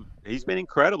 Yeah, he's been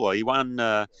incredible. He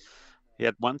won. He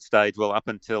had one stage, well, up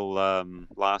until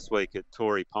last week at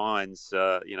Torrey Pines.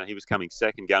 You know, he was coming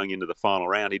second going into the final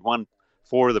round. He'd won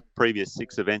 4 of the previous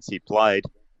 6 events he played,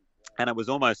 and it was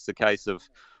almost a case of,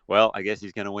 well, I guess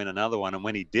he's going to win another one. And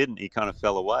when he didn't, he kind of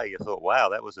fell away. You thought, wow,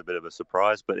 that was a bit of a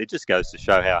surprise. But it just goes to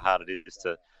show how hard it is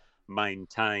to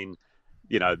maintain,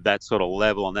 you know, that sort of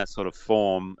level and that sort of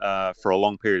form for a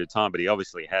long period of time. But he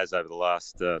obviously has over the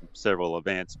last several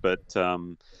events. But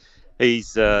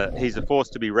he's a force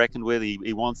to be reckoned with.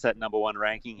 He wants that number 1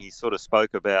 ranking. He sort of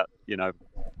spoke about, you know,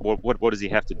 what does he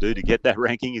have to do to get that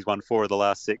ranking? He's won 4 of the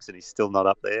last 6 and he's still not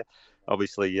up there.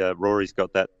 Obviously, Rory's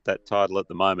got that title at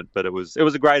the moment, but it was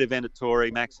a great event at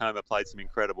Torrey. Max Homa played some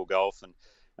incredible golf,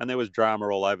 and there was drama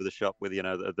all over the shop with, you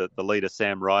know, the leader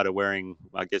Sam Ryder wearing,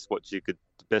 I guess, what you could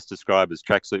best describe as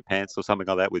tracksuit pants or something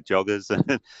like that with joggers.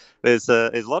 There's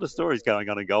a lot of stories going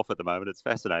on in golf at the moment. It's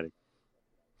fascinating.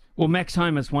 Well, Max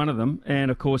Homa is one of them,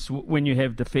 and of course, when you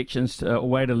have defections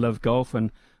away to live golf,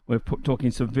 and we're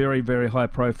talking some very, very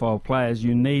high-profile players,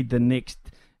 you need the next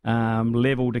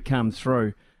level to come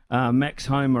through. Max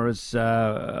Homa is,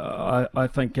 I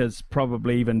think, is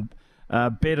probably even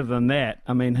better than that.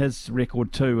 I mean, his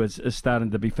record too is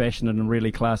starting to be fashioned in a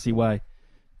really classy way.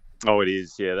 Oh, it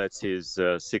is. Yeah, that's his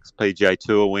 6th PGA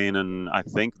Tour win, and I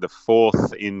think the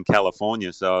 4th in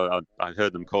California. So I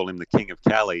heard them call him the King of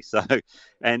Cali. So,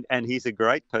 and he's a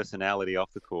great personality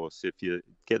off the course. If you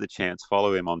get the chance,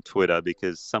 follow him on Twitter,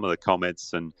 because some of the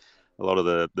comments and a lot of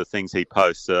the things he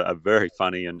posts are very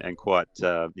funny and quite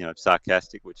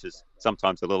sarcastic, which is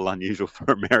sometimes a little unusual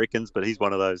for Americans. But he's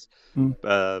one of those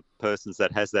persons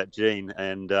that has that gene,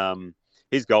 and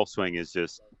his golf swing is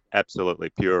just absolutely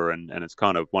pure, and it's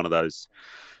kind of one of those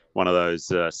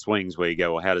swings where you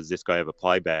go, well, how does this guy ever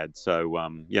play bad? So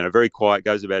very quiet,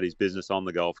 goes about his business on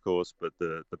the golf course, but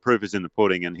the proof is in the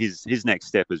pudding, and his next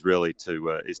step is really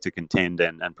to contend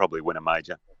and probably win a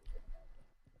major.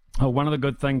 One of the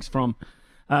good things from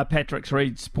Patrick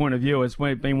Reed's point of view has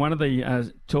been one of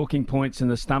the talking points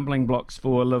and the stumbling blocks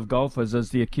for live golfers is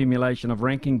the accumulation of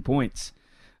ranking points.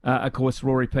 Of course,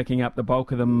 Rory picking up the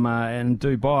bulk of them in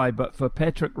Dubai, but for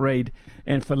Patrick Reed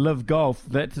and for live golf,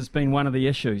 that has been one of the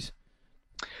issues.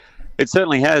 It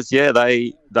certainly has, yeah.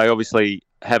 They obviously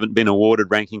haven't been awarded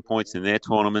ranking points in their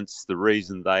tournaments. The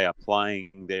reason they are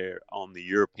playing there on the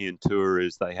European Tour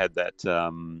is they had that,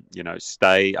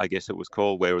 stay, I guess it was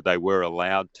called, where they were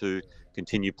allowed to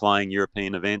continue playing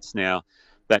European events. Now,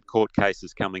 that court case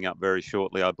is coming up very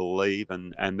shortly, I believe,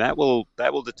 and that will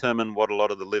determine what a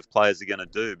lot of the live players are going to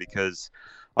do, because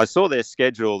I saw their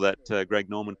schedule that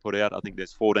Greg Norman put out. I think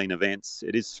there's 14 events.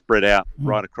 It is spread out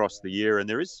right across the year, and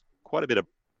there is quite a bit of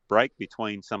break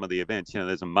between some of the events.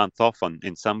 There's a month off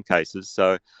in some cases,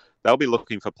 so they'll be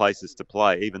looking for places to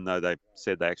play, even though they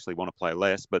said they actually want to play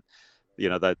less. But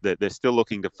they're still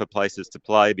looking for places to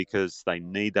play because they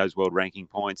need those world ranking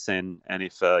points, and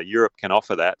if Europe can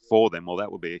offer that for them, well,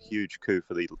 that will be a huge coup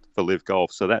for live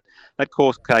golf. So that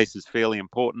court case is fairly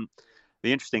important.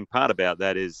 The interesting part about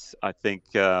that is, I think,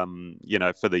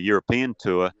 for the European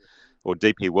Tour, or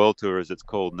DP World Tour as it's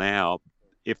called now,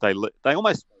 if they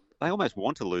almost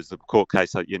want to lose the court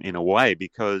case in a way,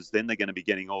 because then they're going to be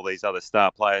getting all these other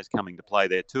star players coming to play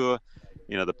their tour.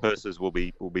 The purses will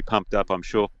be pumped up, I'm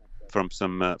sure, from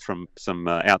some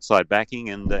outside backing,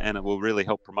 and it will really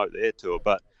help promote their tour.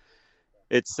 But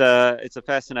it's a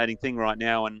fascinating thing right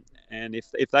now, and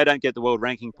if they don't get the world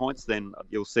ranking points, then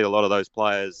you'll see a lot of those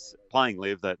players playing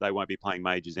live that they won't be playing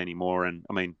majors anymore. And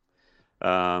I mean,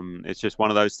 it's just one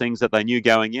of those things that they knew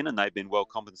going in, and they've been well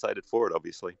compensated for it,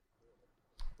 obviously.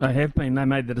 They have been. They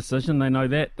made the decision. They know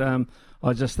that. I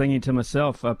was just thinking to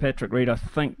myself, Patrick Reed, I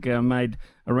think, made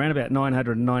around about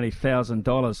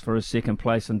 $990,000 for his second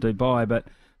place in Dubai, but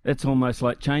it's almost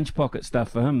like change pocket stuff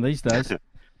for him these days.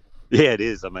 Yeah, it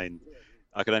is. I mean,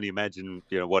 I could only imagine,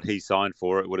 what he signed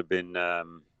for. It would have been,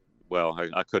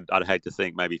 I'd hate to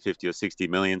think maybe 50 or 60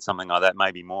 million, something like that,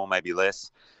 maybe more, maybe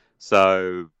less.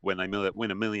 So when they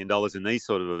win $1 million in these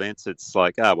sort of events, it's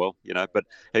like, but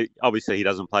obviously he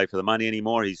doesn't play for the money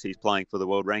anymore. He's playing for the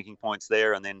world ranking points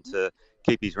there, and then to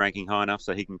keep his ranking high enough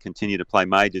so he can continue to play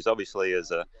majors. Obviously, as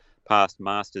a past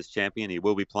Masters champion, he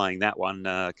will be playing that one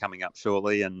coming up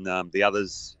shortly, and the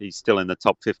others, he's still in the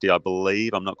top 50, I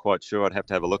believe. I'm not quite sure. I'd have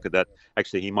to have a look at that.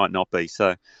 Actually, he might not be.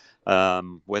 So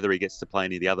whether he gets to play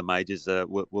any of the other majors,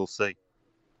 we'll see.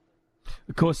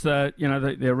 Of course, the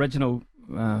original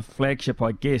flagship,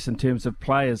 I guess, in terms of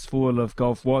players for Live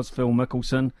Golf was Phil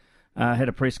Mickelson. Had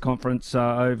a press conference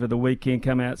over the weekend,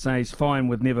 come out saying he's fine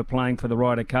with never playing for the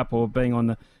Ryder Cup or being on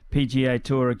the PGA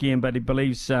Tour again, but he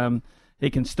believes he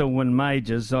can still win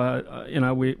majors.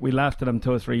 We laughed at him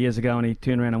 2 or 3 years ago and he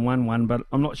turned around and won one, but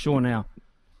I'm not sure now.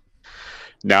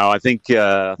 No, I think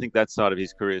that side of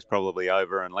his career is probably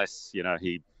over, unless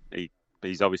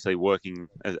he's obviously working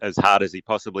as hard as he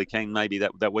possibly can. Maybe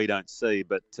that we don't see,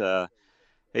 but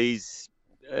he's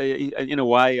in a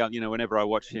way, whenever I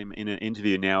watch him in an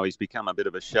interview now, he's become a bit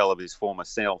of a shell of his former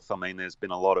self. I mean, there's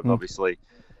been a lot of obviously,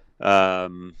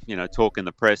 talk in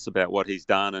the press about what he's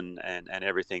done and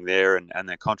everything there, and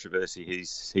the controversy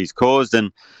he's caused,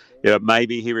 and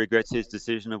maybe he regrets his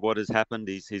decision of what has happened.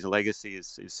 His legacy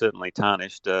is certainly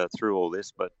tarnished through all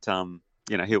this, but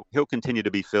he'll continue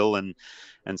to be Phil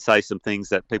and say some things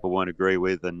that people won't agree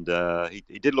with, and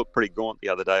he did look pretty gaunt the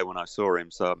other day when I saw him.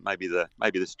 So maybe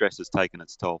the stress has taken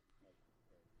its toll.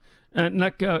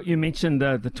 Nick, you mentioned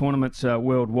the tournaments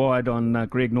worldwide on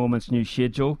Greg Norman's new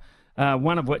schedule,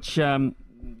 one of which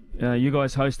you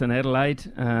guys host in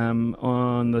Adelaide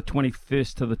on the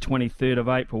 21st to the 23rd of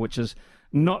April, which is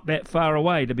not that far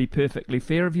away, to be perfectly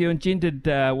fair. Have you engendered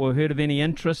or heard of any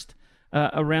interest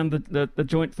around the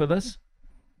joint for this?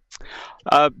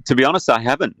 To be honest, I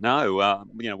haven't. No,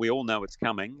 we all know it's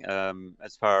coming.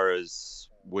 As far as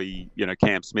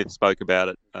Cam Smith spoke about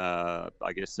it,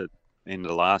 I guess at the end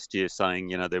of last year, saying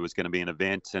there was going to be an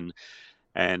event,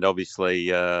 and obviously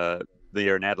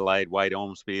they're in Adelaide. Wade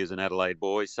Ormsby is an Adelaide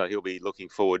boy, so he'll be looking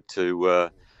forward to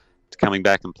coming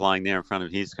back and playing there in front of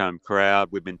his home crowd.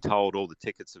 We've been told all the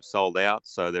tickets have sold out,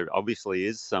 so there obviously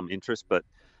is some interest, but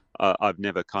I've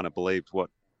never kind of believed what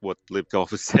Live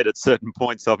Golf has said at certain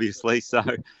points, obviously. So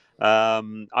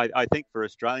I think for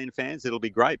Australian fans, it'll be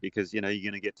great because, you're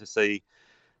going to get to see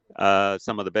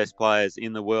some of the best players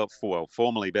in the world,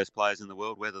 formerly best players in the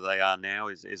world. Whether they are now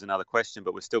is another question,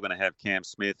 but we're still going to have Cam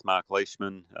Smith, Mark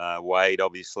Leishman, Wade,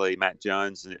 obviously, Matt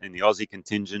Jones in the Aussie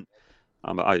contingent.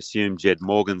 I assume Jed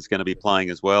Morgan's going to be playing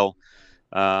as well.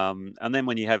 And then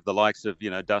when you have the likes of,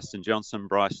 Dustin Johnson,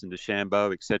 Bryson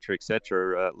DeChambeau, et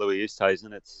cetera, Louis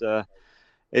Oosthuizen,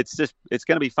 it's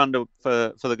going to be fun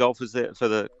for the golfers there, for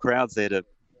the crowds there to,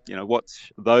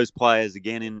 watch those players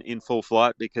again in full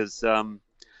flight, because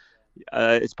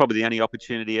it's probably the only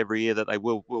opportunity every year that they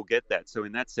will get that. So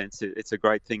in that sense, it's a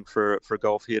great thing for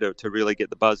golf here to really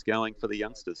get the buzz going for the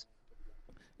youngsters.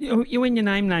 When you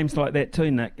name names like that too,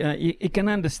 Nick, you can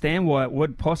understand why it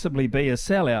would possibly be a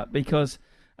sellout, because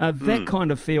that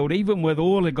kind of field, even with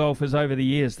all the golfers over the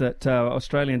years that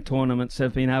Australian tournaments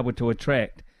have been able to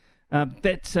attract,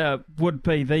 that would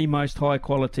be the most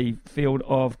high-quality field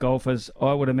of golfers,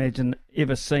 I would imagine,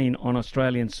 ever seen on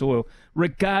Australian soil,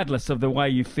 regardless of the way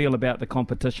you feel about the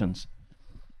competitions.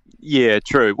 Yeah,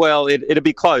 true. Well, it'd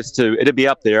be close to, it'd be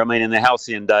up there. I mean, in the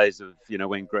halcyon days of,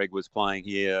 when Greg was playing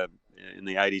here in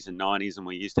the 80s and 90s, and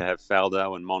we used to have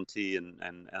Faldo and Monty and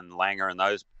Langer and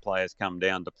those players come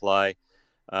down to play.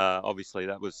 Obviously,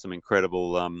 that was some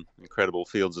incredible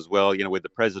fields as well. With the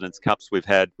President's Cups we've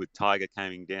had, with Tiger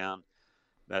coming down,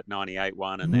 that 98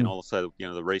 one, and then also,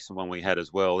 the recent one we had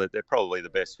as well. They're probably the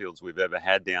best fields we've ever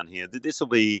had down here. This will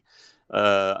be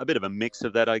a bit of a mix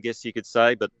of that, I guess you could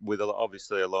say, but with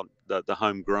obviously a lot the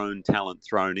homegrown talent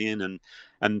thrown in,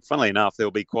 and funnily enough,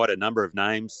 there'll be quite a number of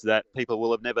names that people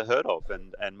will have never heard of,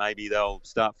 and maybe they'll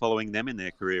start following them in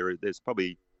their career. There's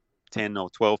probably 10 or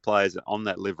 12 players on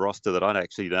that Live roster that I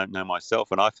actually don't know myself,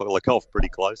 and I follow golf pretty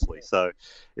closely. So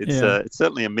it's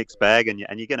certainly a mixed bag, and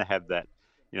you're going to have that,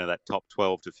 that top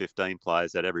 12 to 15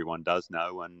 players that everyone does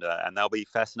know, and they'll be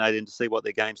fascinating to see what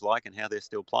their game's like and how they're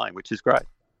still playing, which is great.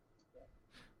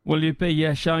 Will you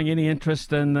be showing any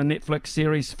interest in the Netflix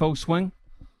series Full Swing?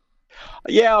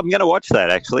 Yeah, I'm going to watch that.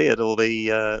 Actually, it'll be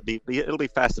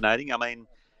fascinating. I mean,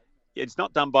 it's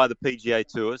not done by the PGA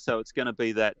Tour, so it's going to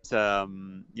be that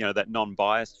that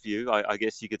non-biased view, I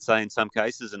guess you could say in some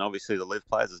cases, and obviously the Live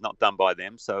players is not done by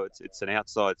them, so it's an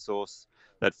outside source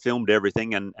that filmed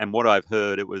everything. And what I've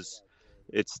heard,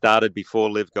 it started before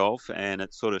Live Golf, and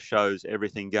it sort of shows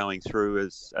everything going through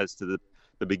as to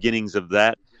the beginnings of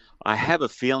that. I have a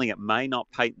feeling it may not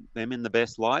paint them in the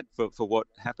best light for what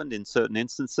happened in certain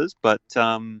instances, but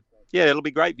it'll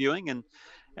be great viewing.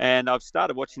 And I've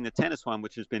started watching the tennis one,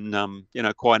 which has been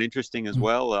quite interesting as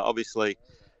well. Obviously,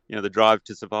 the Drive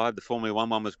to Survive, the Formula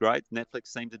One was great. Netflix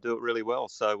seemed to do it really well.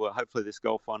 So hopefully this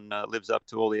golf one lives up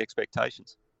to all the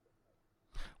expectations.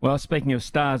 Well, speaking of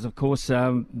stars, of course,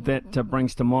 that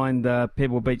brings to mind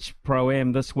Pebble Beach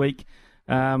Pro-Am this week.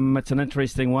 It's an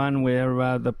interesting one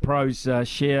where the pros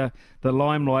share the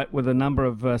limelight with a number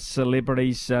of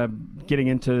celebrities getting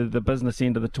into the business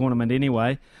end of the tournament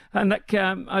anyway. Nick,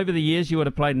 over the years you would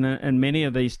have played in many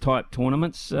of these type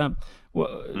tournaments. Can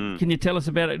you tell us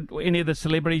about any of the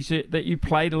celebrities that you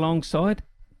played alongside?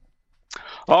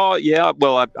 Oh, yeah.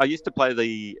 Well, I used to play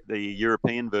the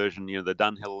European version, the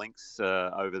Dunhill Links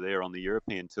over there on the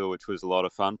European Tour, which was a lot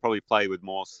of fun. Probably played with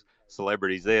more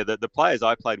celebrities there. The players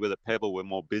I played with at Pebble were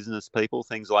more business people,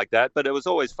 things like that. But it was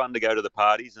always fun to go to the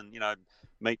parties and,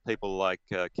 meet people like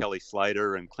Kelly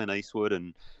Slater and Clint Eastwood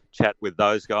and chat with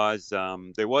those guys.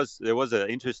 There was an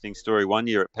interesting story one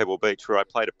year at Pebble Beach where I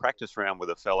played a practice round with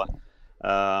a fella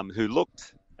who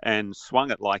looked and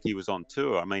swung it like he was on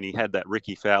tour. I mean, he had that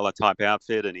Ricky Fowler type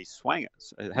outfit and he swung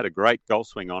it. It had a great golf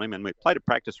swing on him, and we played a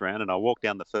practice round and I walked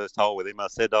down the first hole with him. I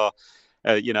said, how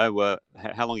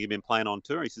long have you been playing on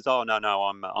tour? He says, oh, no,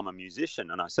 I'm a musician.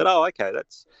 And I said, oh, okay,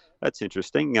 that's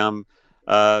interesting.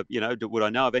 Would I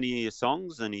know of any of your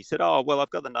songs? And he said, oh, well, I've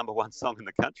got the number one song in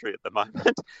the country at the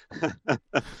moment.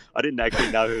 I didn't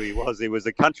actually know who he was. He was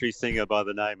a country singer by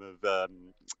the name of,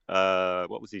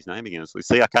 what was his name again?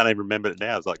 See, I can't even remember it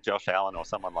now. It was like Josh Allen or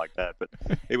someone like that. But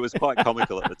it was quite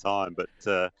comical at the time.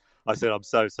 But I said, I'm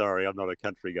so sorry, I'm not a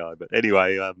country guy. But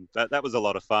anyway, that was a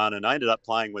lot of fun. And I ended up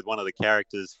playing with one of the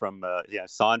characters from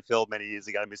Seinfeld many years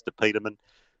ago, Mr. Peterman,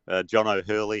 John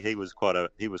O'Hurley. He was quite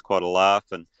a laugh.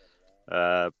 And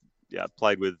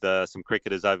played with some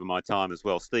cricketers over my time as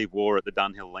well. Steve Waugh at the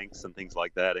Dunhill Links and things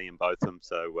like that, Ian Botham.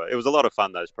 So it was a lot of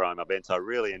fun, those Pro-Am events. I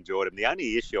really enjoyed them. The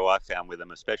only issue I found with them,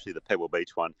 especially the Pebble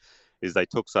Beach one, is they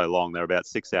took so long. They're about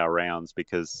 6-hour rounds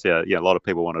because a lot of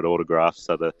people wanted autographs,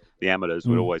 so the amateurs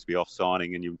would always be off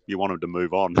signing, and you want them to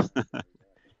move on.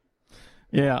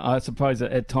 Yeah, I suppose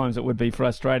at times it would be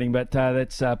frustrating, but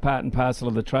that's part and parcel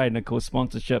of the trade, and of course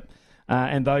sponsorship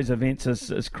and those events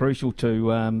is crucial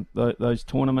to those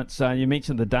tournaments. You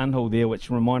mentioned the Dunhill there,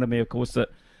 which reminded me, of course, that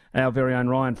our very own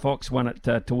Ryan Fox won it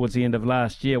towards the end of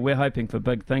last year. We're hoping for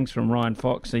big things from Ryan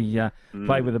Fox. He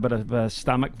played with a bit of a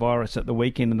stomach virus at the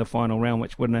weekend in the final round,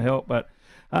 which wouldn't have helped. But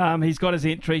he's got his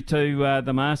entry to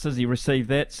the Masters. He received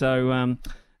that. So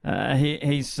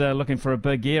he's looking for a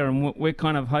big year, and we're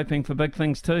kind of hoping for big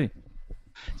things too.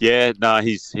 Yeah, no,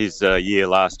 his year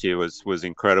last year was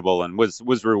incredible and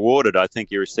was rewarded. I think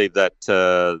he received that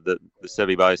the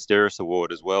Seve Ballesteros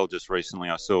Award as well just recently,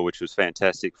 I saw, which was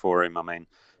fantastic for him. I mean,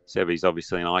 Seve's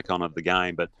obviously an icon of the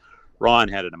game, but Ryan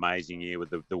had an amazing year with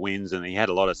the wins, and he had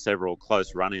several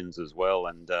close run-ins as well.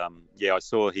 And I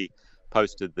saw he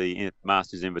posted the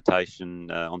Masters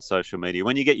invitation on social media.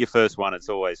 When you get your first one, it's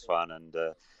always fun,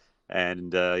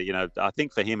 and I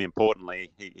think for him,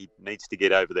 importantly, he needs to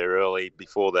get over there early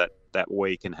before that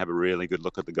week and have a really good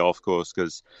look at the golf course,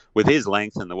 because with his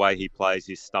length and the way he plays,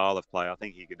 his style of play, I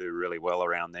think he could do really well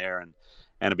around there. And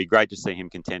it'd be great to see him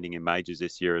contending in majors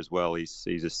this year as well. He's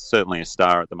certainly a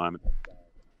star at the moment.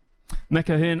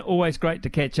 Nick O'Hearn, always great to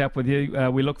catch up with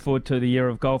you. We look forward to the year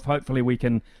of golf. Hopefully we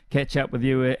can catch up with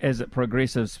you as it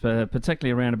progresses,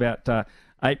 particularly around about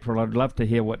April. I'd love to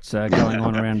hear what's going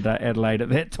on around Adelaide at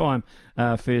that time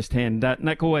firsthand.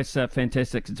 Nick, always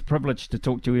fantastic. It's a privilege to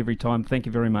talk to you every time. Thank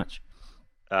you very much.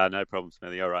 No problem,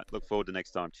 Smithy. All right. Look forward to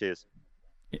next time. Cheers.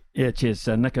 Yeah, cheers.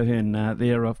 Nick O'Hearn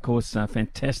there, of course,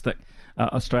 fantastic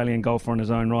Australian golfer in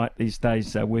his own right these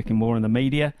days, working more in the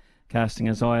media, casting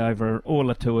his eye over all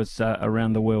the tours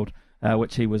around the world,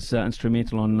 which he was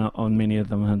instrumental on many of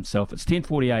them himself. It's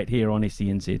 10:48 here on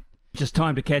SENZ. Just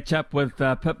time to catch up with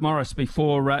Pip Morris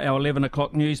before our 11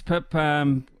 o'clock news. Pip,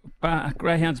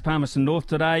 Greyhounds Palmerston North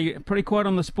today. Pretty quiet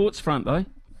on the sports front, though.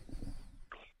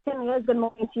 Certainly is. Good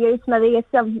morning to you, Smithy. It's,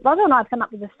 Roger and I have come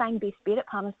up with the same best bet at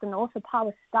Palmerston North. A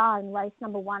Power Star in race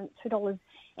number 1,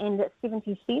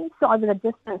 $2.70 over the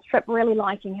distance trip, really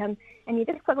liking him. And you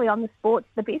just quickly on the sports,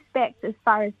 the best backs as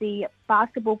far as the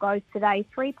basketball goes today,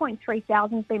 3.3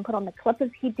 thousand has been put on the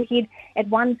Clippers head-to-head at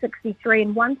 163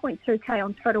 and 1.2k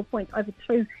on total points over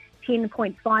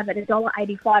 210.5 at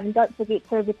 $1.85. And don't forget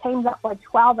to, the team's up by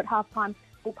 12 at halftime,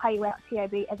 will pay you out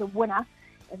TAB as a winner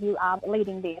if you are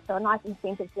leading there. So a nice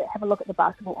incentive to have a look at the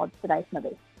basketball odds today,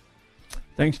 Smithy.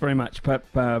 Thanks very much, Pip.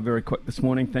 Very quick this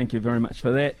morning. Thank you very much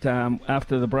for that.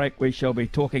 After the break, we shall be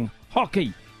talking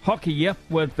hockey. Hockey, yep,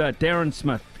 with Darren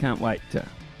Smith. Can't wait.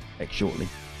 Back shortly.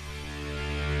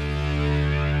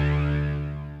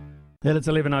 It's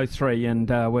 11:03 and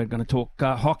we're going to talk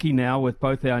hockey now with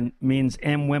both our men's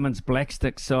and women's Black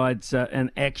Stick sides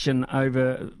in action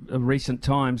over recent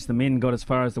times. The men got as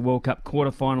far as the World Cup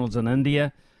quarterfinals in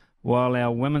India, while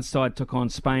our women's side took on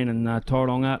Spain in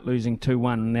Tauranga, losing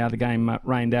 2-1. Now the game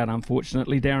rained out,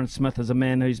 unfortunately. Darren Smith is a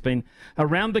man who's been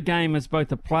around the game as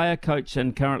both a player, coach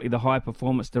and currently the high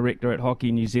performance director at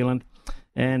Hockey New Zealand,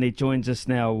 and he joins us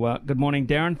now. Good morning,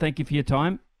 Darren. Thank you for your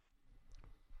time.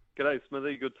 G'day,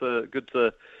 Smithy. Good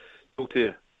to talk to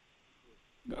you.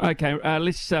 Okay,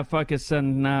 let's focus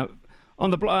on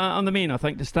the men, I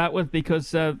think, to start with,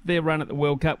 because their run at the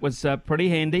World Cup was pretty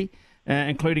handy,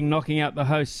 including knocking out the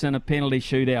hosts in a penalty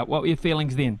shootout. What were your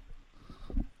feelings then?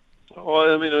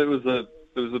 Oh, I mean, it was a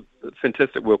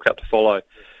fantastic World Cup to follow.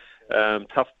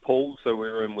 Tough pool, so we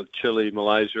were in with Chile,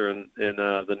 Malaysia, and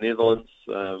the Netherlands.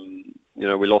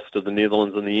 We lost to the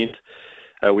Netherlands in the end.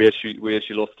 We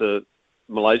actually lost to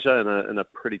Malaysia in a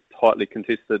pretty tightly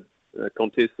contested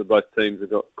contest. So both teams have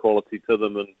got quality to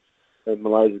them, and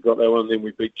Malaysia got that one. And then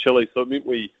we beat Chile, so it meant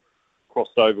we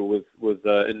crossed over with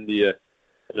India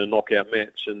in a knockout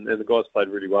match, and the guys played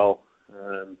really well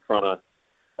in front of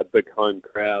a big home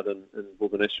crowd in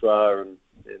Bhubaneswar, and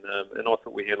I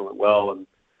thought we handled it well and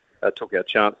took our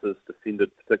chances,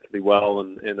 defended particularly well,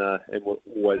 and were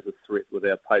always a threat with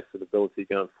our pace and ability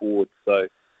going forward. So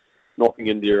knocking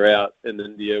India out in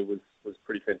India was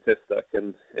pretty fantastic.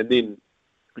 And then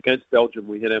against Belgium,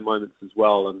 we had our moments as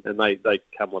well, and they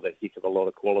come with a heck of a lot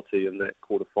of quality in that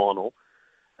quarter-final.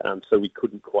 So we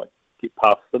couldn't quite get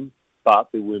past them,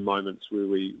 but there were moments where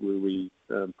we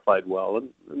played well.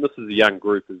 And this is a young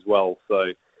group as well,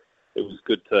 so it was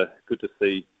good to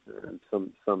see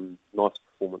some nice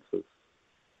performances.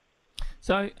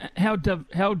 So how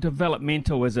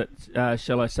developmental is it,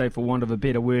 shall I say, for want of a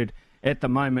better word, at the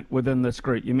moment within this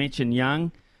group? You mentioned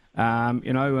young, and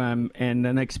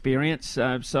an experience.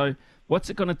 So what's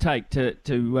it going to take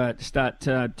to start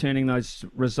turning those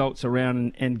results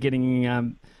around and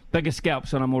getting bigger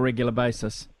scalps on a more regular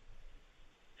basis?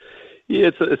 Yeah,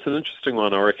 it's an interesting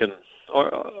one, I reckon.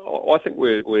 I think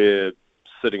we're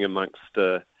sitting amongst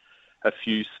a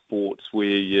few sports where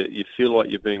you feel like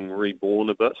you're being reborn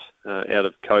a bit out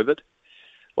of COVID.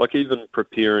 Like even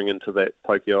preparing into that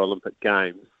Tokyo Olympic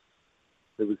Games,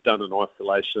 it was done in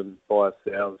isolation by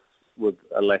ourselves with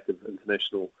a lack of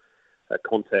international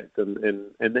contact, and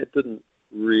that didn't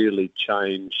really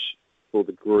change for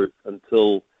the group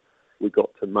until we got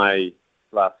to May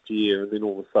last year, and then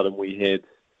all of a sudden we had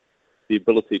the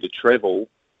ability to travel,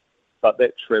 but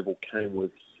that travel came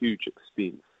with huge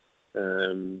expense.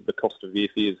 The cost of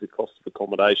airfares, the cost of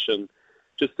accommodation,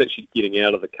 just actually getting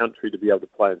out of the country to be able to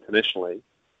play internationally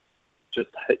just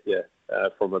hit you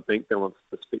from a bank balance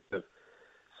perspective.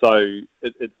 So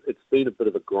it's been a bit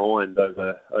of a grind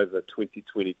over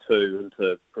 2022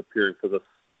 into preparing for this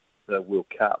World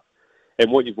Cup.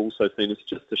 And what you've also seen is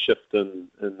just a shift in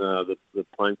the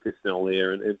playing personnel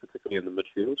there, and particularly in the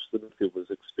midfield. The midfield was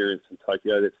experienced in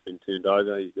Tokyo. That's been turned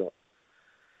over. You've got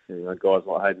guys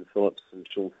like Hayden Phillips and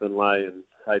Sean Finlay and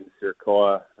Hayden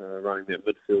Sirikaya running that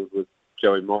midfield, with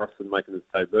Joey Morrison making his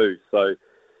debut. So,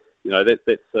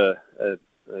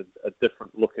 that's a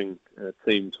different looking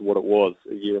team to what it was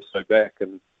a year or so back.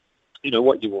 And,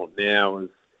 what you want now is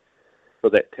for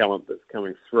that talent that's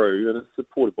coming through, and it's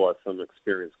supported by some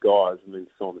experienced guys. I mean,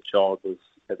 Simon Child was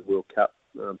at the World Cup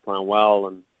playing well,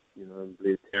 and,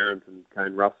 Blair Tarrant and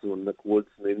Kane Russell and Nick Woods,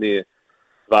 I mean, they're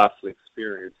vastly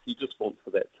experienced. You just want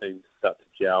for that team to start to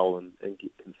gel and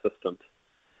get consistent.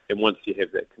 And once you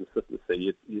have that consistency,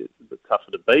 it's a bit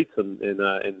tougher to beat, and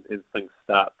things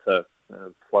start to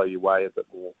flow your way a bit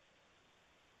more.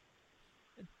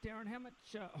 Darren, how much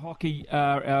hockey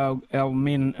are our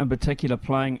men in particular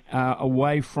playing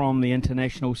away from the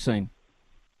international scene?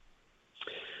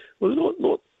 Well,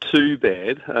 not too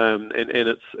bad, and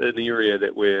it's an area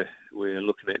that we're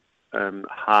looking at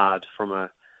hard from a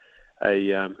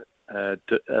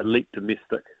elite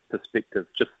domestic perspective,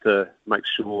 just to make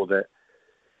sure that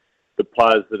the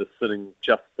players that are sitting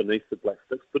just beneath the Black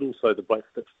Sticks, but also the Black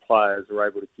Sticks players, are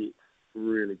able to get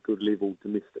really good level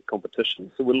domestic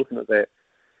competition. So we're looking at that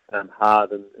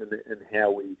hard and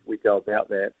how we go about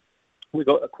that. We've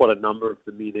got quite a number of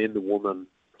the men and the women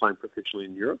playing professionally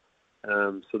in Europe.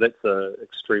 So that's an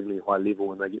extremely high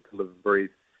level, and they get to live and breathe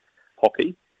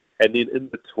hockey. And then in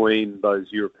between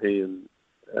those European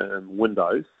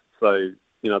windows, so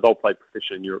they'll play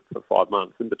professionally in Europe for 5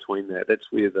 months. In between that,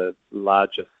 that's where the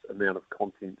largest amount of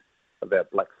content of our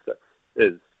Black Sticks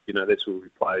is. That's where we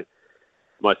play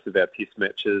most of our test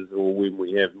matches, or when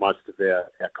we have most of our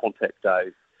contact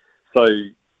days. So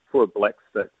for a Black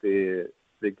Stick,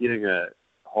 they're getting a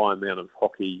high amount of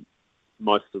hockey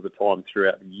most of the time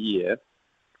throughout the year.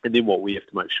 And then what we have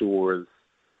to make sure is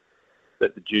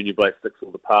that the junior Black Sticks,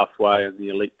 or the pathway, and the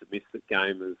elite domestic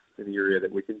game is an area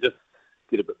that we can just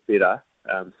get a bit better,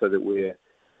 so that we're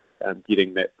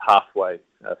getting that pathway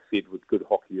fed with good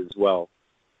hockey as well.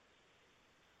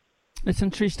 It's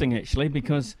interesting, actually,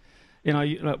 because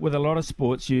with a lot of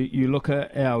sports, you look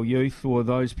at our youth, or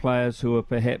those players who are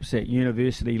perhaps at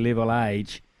university level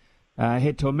age,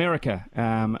 head to America,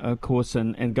 of course,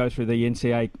 and go through the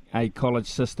NCAA college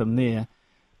system there.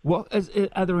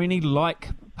 Are there any like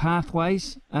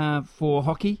pathways for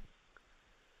hockey?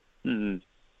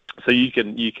 So you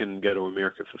can go to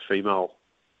America for female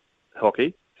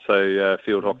hockey. So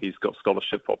field hockey's got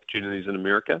scholarship opportunities in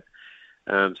America.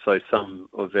 So some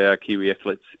of our Kiwi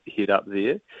athletes head up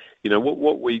there.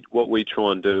 What we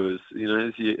try and do is,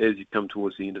 as you come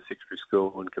towards the end of secondary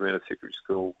school and come out of secondary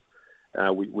school,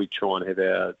 we try and have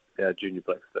our junior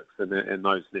Black Sticks and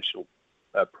those national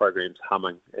programs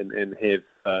humming, and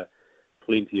have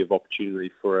plenty of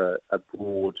opportunity for a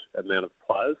broad amount of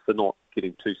players. So not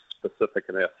getting too specific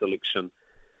in our selection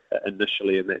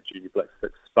initially in that junior Black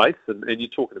Sticks space. And you're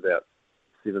talking about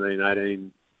 17,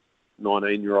 18,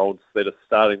 19-year-olds that are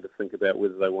starting to think about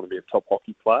whether they want to be a top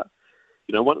hockey player.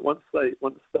 Once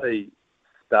they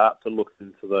start to look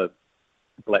into the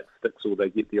Black Sticks, or they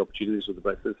get the opportunities with the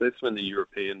Black Sticks, that's when the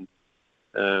European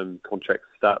contracts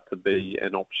start to be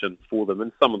an option for them,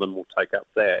 and some of them will take up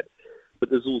that. But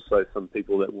there's also some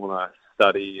people that want to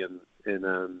study and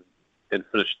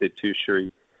finish their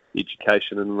tertiary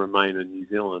education and remain in New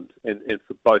Zealand. And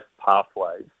for both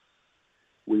pathways,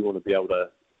 we want to be able to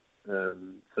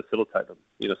facilitate them.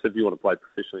 So if you want to play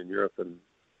professionally in Europe and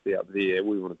be up there,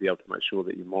 we want to be able to make sure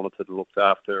that you're monitored and looked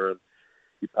after, and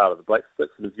you're part of the Black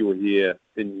Sticks. And if you're here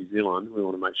in New Zealand, we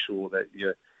want to make sure that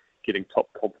you're getting top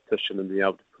competition and be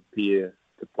able to prepare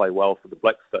to play well for the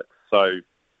Black Sticks. So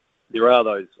there are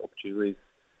those opportunities,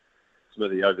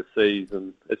 Smithy, overseas,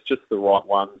 and it's just the right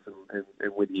ones,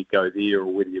 and whether you go there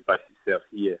or whether you base yourself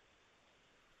here.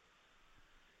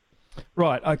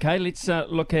 Right, okay, let's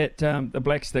look at the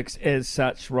Black Sticks as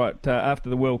such. Right, after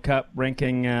the World Cup,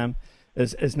 ranking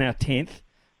is now 10th.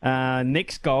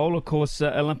 Next goal, of course,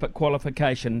 Olympic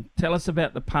qualification. Tell us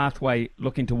about the pathway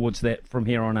looking towards that from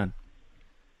here on in.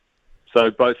 So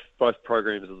both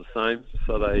programs are the same.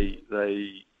 So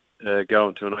they go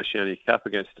into an Oceania Cup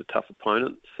against a tough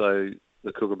opponent. So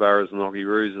the Kookaburras and the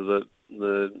Hockeyroos are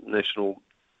the national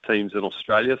teams in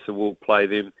Australia. So we'll play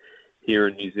them here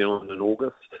in New Zealand in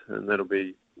August, and that'll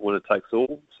be winner takes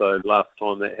all. So last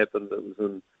time that happened, it was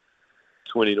in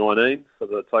 2019 for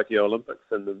the Tokyo Olympics,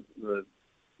 and the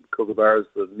Kookaburras,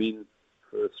 the men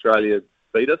for Australia,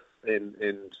 beat us, and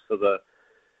for the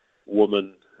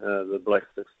women, the Black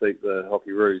Sticks beat the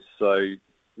Hockeyroos. So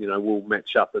we'll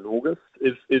match up in August.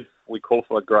 If we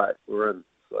qualify, great, we're in.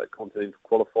 So continental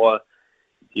qualifier,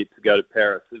 get to go to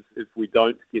Paris. If we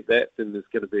don't get that, then there's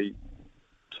going to be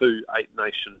 2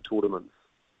 8-nation tournaments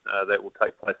that will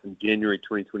take place in January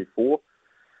 2024.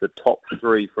 The top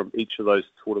 3 from each of those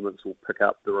tournaments will pick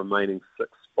up the remaining 6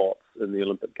 spots in the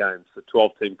Olympic Games. So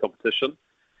 12-team competition,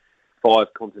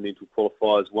 5 continental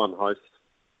qualifiers, 1 host,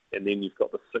 and then you've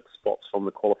got the 6 spots from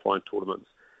the qualifying tournaments.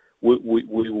 We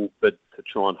will bid to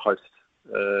try and host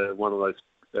one of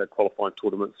those qualifying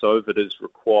tournaments. So if it is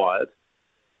required,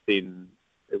 then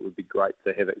it would be great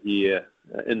to have it here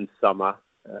in summer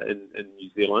in New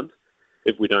Zealand.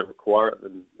 If we don't require it,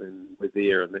 then we're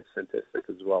there, and that's fantastic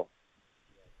as well.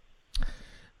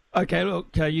 Okay,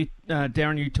 look,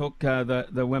 Darren, you took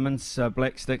the women's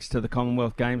Black Sticks to the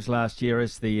Commonwealth Games last year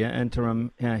as the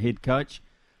interim head coach.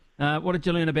 What did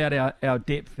you learn about our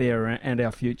depth there and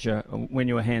our future when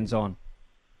you were hands-on?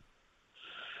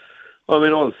 I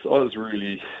mean, I was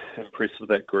really impressed with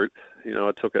that group.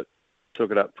 I took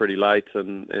it up pretty late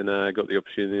and got the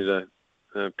opportunity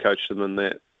to coach them in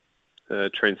that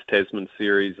Trans-Tasman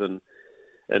series in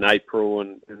April,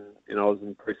 and I was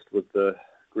impressed with the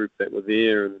group that were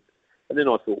there, and then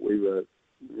I thought we were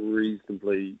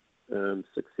reasonably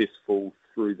successful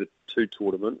through the two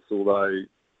tournaments, although,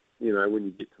 when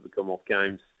you get to the Commonwealth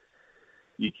Games,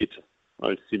 you get to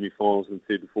those semi-finals and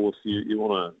third and fourth, you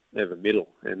want to have a medal,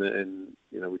 and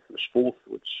we finished fourth,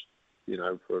 which,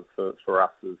 for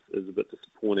us is a bit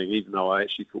disappointing, even though I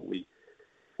actually thought we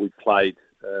played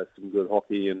some good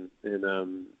hockey, and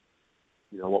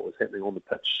what was happening on the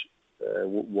pitch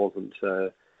wasn't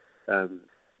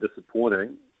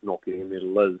disappointing. Not getting a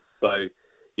medal is. So,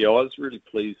 I was really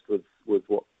pleased with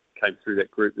what came through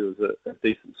that group. There was a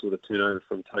decent sort of turnover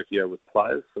from Tokyo with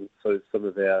players, and so some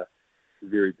of our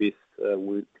very best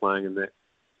weren't playing in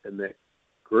that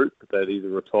group. They'd either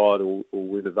retired or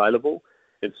weren't available,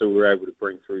 and so we were able to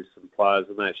bring through some players,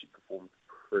 and they actually performed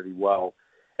pretty well.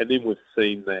 And then we've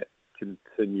seen that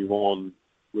continue on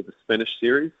with the Spanish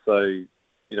series. So,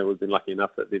 we've been lucky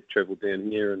enough that they've travelled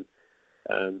down here and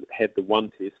had the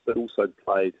one test, but also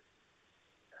played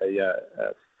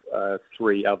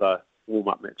three other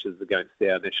warm-up matches against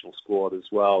our national squad as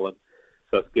well. And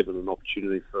so it's given an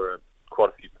opportunity for quite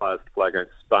a few players to play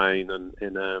against Spain.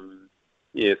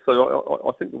 So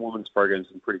I think the women's program's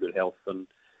in pretty good health and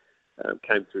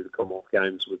came through the Commonwealth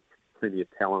Games with plenty of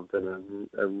talent and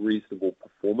a reasonable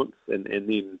performance. And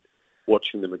then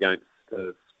watching them against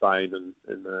Spain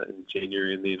in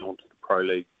January and then onto the Pro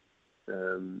League,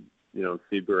 in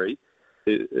February,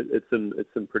 it's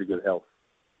in pretty good health.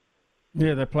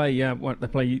 Yeah, they play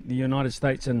the United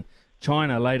States and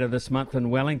China later this month in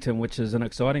Wellington, which is an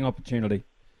exciting opportunity.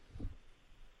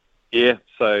 Yeah,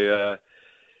 so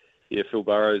Phil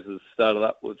Burrows has started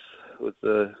up with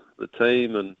the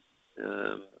team, and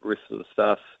the rest of the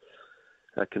staff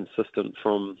are consistent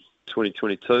from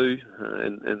 2022,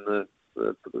 and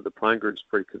the playing group's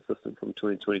pretty consistent from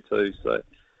 2022. So,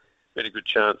 been a good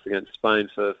chance against Spain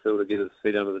for Phil to get his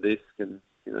feet under the desk and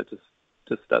just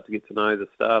start to get to know the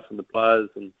staff and the players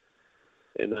and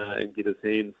get his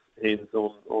hands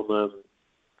on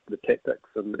the tactics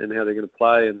and how they're going to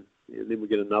play, and then we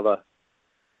get another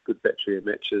good battery of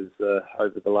matches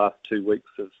over the last 2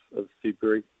 weeks of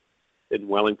February in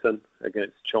Wellington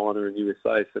against China and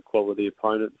USA, so quality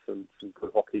opponents and some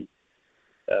good hockey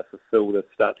for Phil to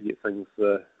start to get things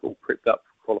all prepped up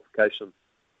for qualification.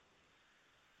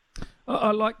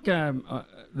 I like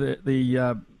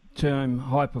the term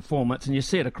high performance, and you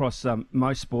see it across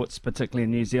most sports, particularly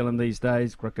in New Zealand these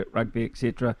days, cricket, rugby,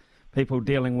 etc. People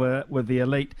dealing with the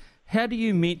elite. How do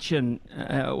you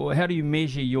how do you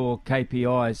measure your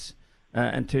KPIs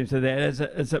in terms of that?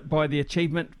 Is it by the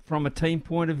achievement from a team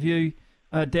point of view,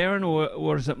 Darren,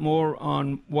 or is it more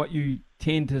on what you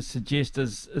tend to suggest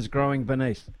is growing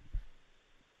beneath?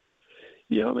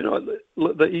 Yeah, I mean,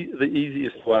 the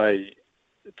easiest way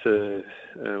to,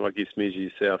 measure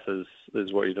yourself is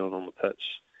what you're doing on the pitch.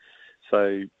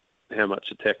 So how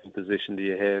much attacking possession do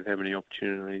you have? How many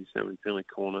opportunities? How many penalty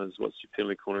corners? What's your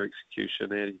penalty corner execution?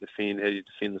 How do you defend? How do you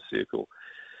defend the circle?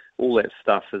 All that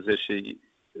stuff is actually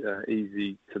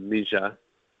easy to measure,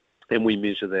 and we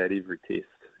measure that every test.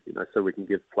 So we can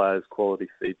give players quality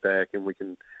feedback, and we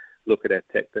can look at our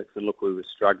tactics and look where we're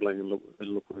struggling and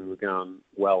look where we're going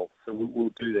well. So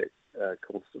we'll do that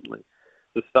constantly.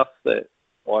 The stuff that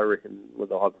I reckon with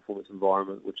a high-performance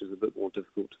environment, which is a bit more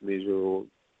difficult to measure or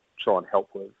try and help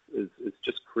with, is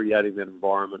just creating that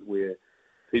environment where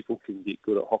people can get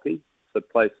good at hockey, so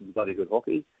play some bloody good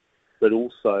hockey, but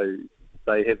also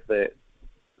they have that,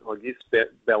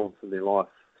 balance in their life,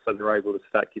 so they're able to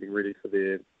start getting ready for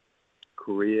their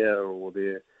career, or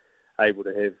they're able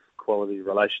to have quality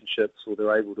relationships, or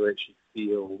they're able to actually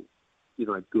feel,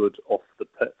 good off the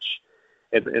pitch.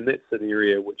 And that's an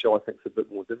area which I think is a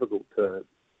bit more difficult to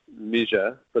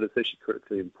measure, but it's actually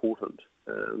critically important.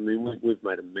 We've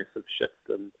made a massive shift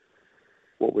in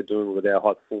what we're doing with our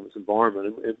high-performance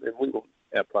environment, and we want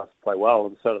our players to play well,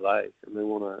 and so do they. And they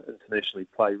want to internationally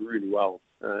play really well,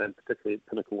 and particularly at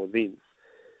pinnacle events.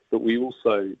 But we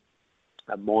also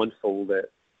are mindful that,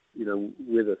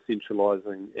 whether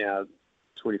centralising our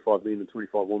 25 men and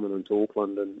 25 women into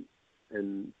Auckland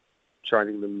and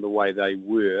training them the way they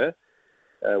were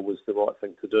was the right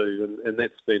thing to do. And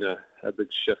that's been a big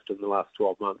shift in the last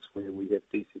 12 months where we have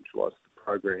decentralised the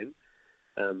program.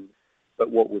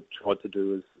 But what we've tried to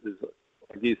do is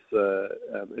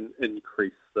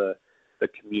increase the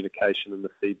communication and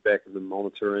the feedback and the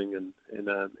monitoring and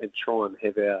try and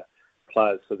have our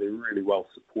players so they're really well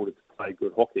supported to play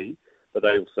good hockey, but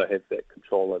they also have that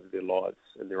control over their lives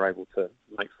and they're able to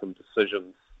make some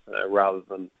decisions rather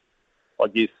than,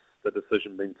 the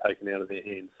decision being taken out of their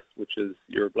hands, which is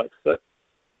you're a black stick,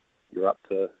 you're up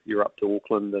to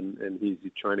Auckland, and here's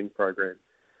your training program.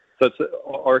 So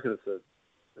I reckon it's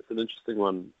an interesting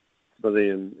one, Smithy,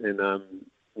 and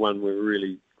one we're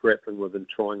really grappling with and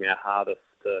trying our hardest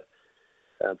to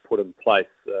put in place,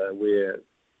 where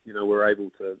we're able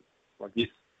to, I guess,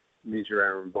 measure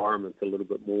our environment a little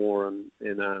bit more and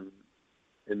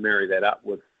marry that up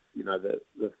with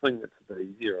the thing that's a bit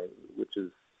easier, which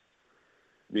is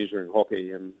measuring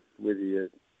hockey and whether you're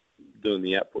doing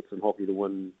the outputs in hockey to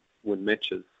win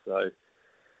matches. So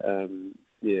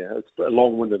it's a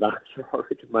long-winded answer, I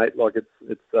reckon, mate. Like I'm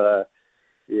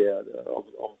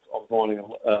finding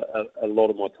a lot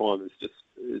of my time is just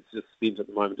spent at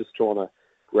the moment just trying to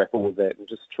grapple with that and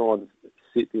just try and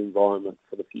set the environment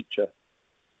for the future.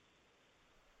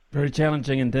 Very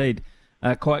challenging indeed.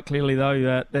 Quite clearly,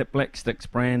 though, that Black Sticks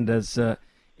brand is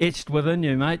etched within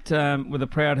you, mate, with a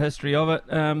proud history of it.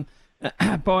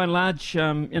 By and large,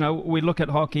 we look at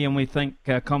hockey and we think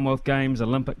Commonwealth Games,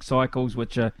 Olympic cycles,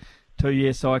 which are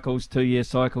 2-year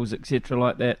cycles, etc.,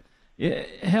 like that. Yeah,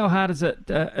 how hard is it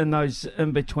in those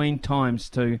in-between times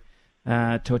to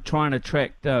try and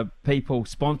attract people,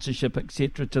 sponsorship,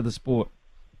 etc., to the sport?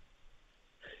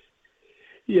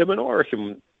 Yeah, I mean, I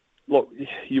reckon, look,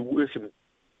 you're working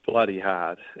bloody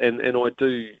hard, and I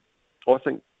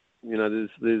think,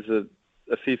 there's a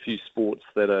fair few sports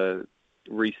that are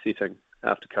resetting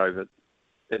after COVID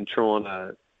and trying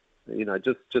to,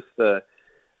 just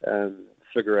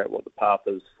figure out what the path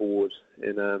is forward,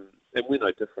 and we're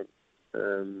no different.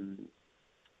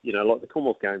 Like the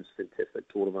Commonwealth Games, fantastic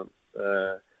tournament,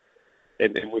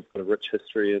 and we've got a rich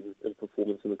history in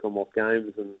performance in the Commonwealth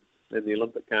Games and the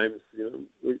Olympic Games.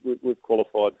 We've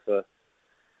qualified for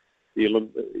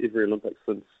every Olympics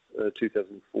since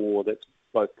 2004. That's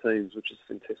both teams, which is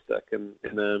fantastic, and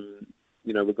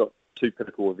we've got 2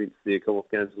 pinnacle events there,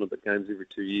 Commonwealth Games, Olympic Games, every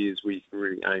 2 years where you can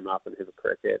really aim up and have a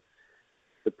crack at.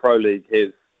 The Pro League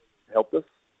has helped us,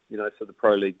 so the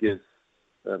Pro League gives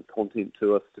content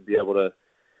to us to be able to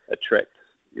attract,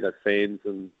 fans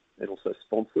and also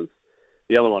sponsors.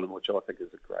 The other one, which I think is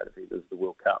a great event, is the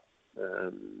World Cup.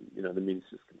 The men's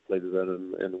just completed it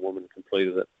and the women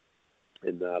completed it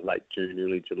in late June,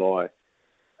 early July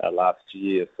last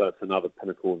year. So it's another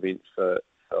pinnacle event for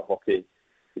hockey.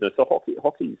 So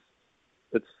hockey's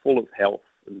it's full of health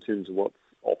in terms of what's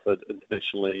offered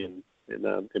internationally and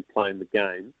playing the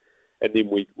game. And then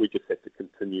we just have to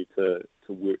continue to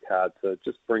work hard to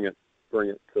just bring it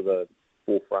to the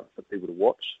forefront for people to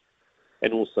watch,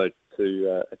 and also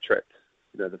to attract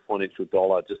the financial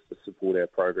dollar just to support our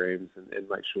programs and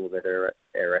make sure that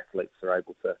our athletes are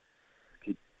able to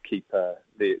keep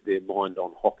their mind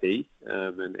on hockey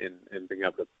and being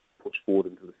able to push forward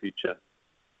into the future.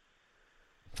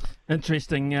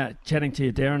 Interesting chatting to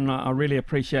you, Darren. I really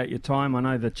appreciate your time. I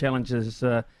know the challenges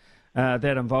that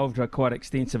involved are quite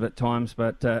extensive at times,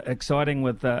 but exciting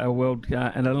with a world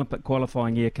and Olympic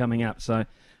qualifying year coming up. So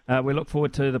we look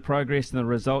forward to the progress and the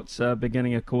results,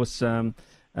 beginning, of course,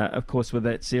 with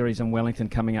that series in Wellington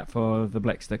coming up for the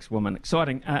Black Sticks women.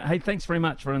 Exciting. Hey, thanks very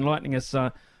much for enlightening us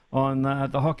on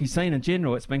the hockey scene in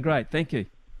general. It's been great. Thank you.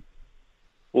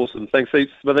 Awesome. Thanks,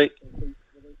 heaps, Smithy.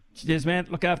 Cheers, man.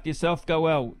 Look after yourself. Go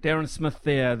well. Darren Smith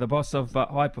there, the boss of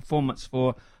High Performance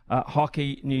for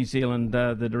Hockey New Zealand,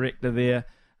 the director there.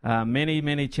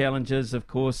 Many challenges, of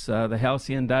course, the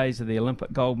halcyon days, the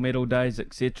Olympic gold medal days,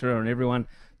 etc., and everyone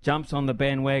jumps on the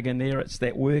bandwagon there. It's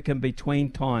that work in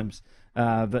between times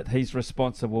that he's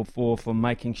responsible for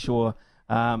making sure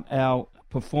our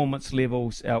performance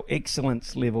levels, our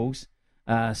excellence levels,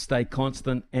 stay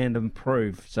constant and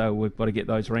improve. So we've got to get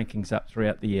those rankings up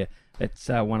throughout the year. It's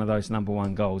one of those number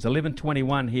one goals.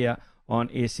 11:21 here on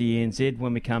SENZ.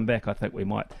 When we come back, I think we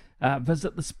might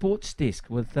visit the sports desk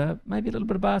with maybe a little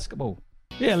bit of basketball.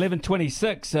 Yeah,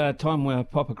 11:26. Time we'll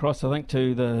pop across, I think,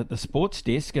 to the sports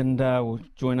desk, and we'll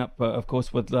join up, of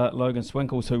course, with Logan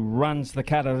Swinkles, who runs the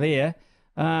cutter there.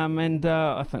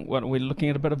 I think we're looking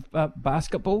at a bit of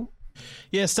basketball.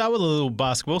 Yeah, start with a little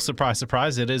basketball. Surprise,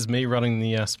 surprise. It is me running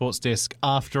the sports desk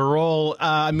after all.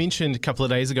 I mentioned a couple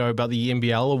of days ago about the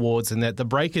NBL awards and that the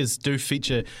Breakers do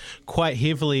feature quite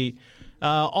heavily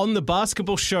on the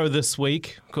basketball show this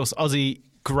week. Of course, Aussie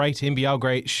great, NBL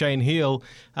great, Shane Heal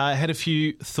had a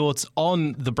few thoughts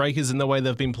on the Breakers and the way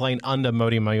they've been playing under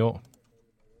Mody Maor.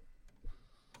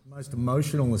 Most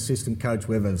emotional assistant coach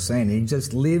we've ever seen. He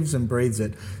just lives and breathes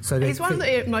it. So he's one of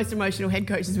the most emotional head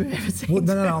coaches we've ever seen. Well,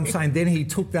 no, I'm saying then he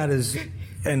took that as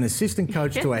an assistant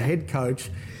coach to a head coach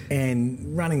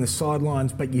and running the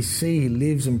sidelines, but you see he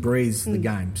lives and breathes the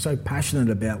game. So passionate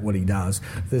about what he does.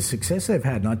 The success they've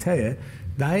had, and I tell you,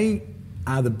 they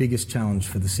are the biggest challenge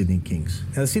for the Sydney Kings.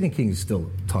 Now, the Sydney Kings are still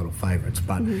title favourites,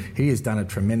 but he has done a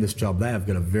tremendous job. They have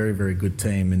got a very, very good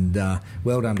team, and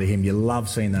well done to him. You love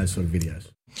seeing those sort of videos.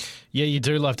 Yeah, you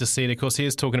do love to see it. Of course,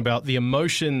 here's talking about the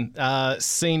emotion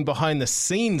seen behind the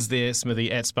scenes there,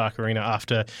 Smithy, at Spark Arena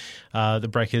after the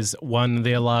Breakers won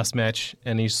their last match,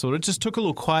 and he sort of just took a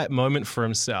little quiet moment for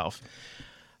himself.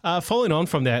 Following on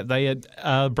from that, they had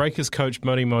Breakers coach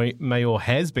Mody Maor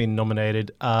has been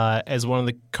nominated as one of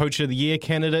the Coach of the Year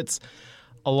candidates,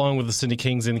 along with the Sydney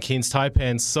Kings and the Cairns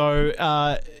Taipans. So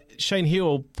Shane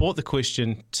Hill brought the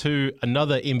question to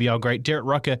another NBL great, Derek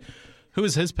Rucker. Who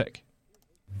is his pick?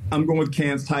 I'm going with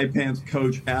Cairns Taipans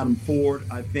coach Adam Ford.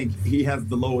 I think he has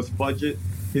the lowest budget.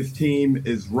 His team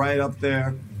is right up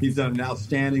there. He's done an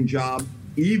outstanding job,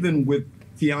 even with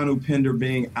Keanu Pinder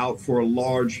being out for a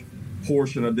large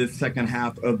portion of this second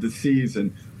half of the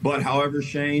season. But however,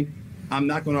 Shane, I'm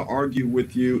not going to argue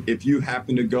with you if you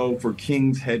happen to go for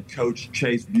Kings head coach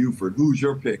Chase Buford. Who's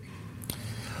your pick?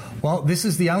 Well, this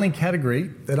is the only category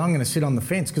that I'm going to sit on the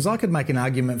fence, because I could make an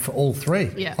argument for all three.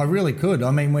 Yeah. I really could.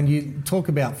 I mean, when you talk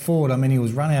about Ford, I mean, he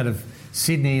was run out of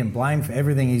Sydney and blamed for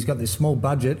everything. He's got this small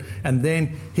budget, and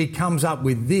then he comes up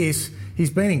with this.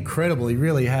 He's been incredible, he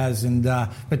really has. And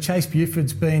but Chase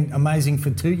Buford's been amazing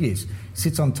for 2 years.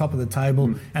 Sits on top of the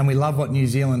table, and we love what New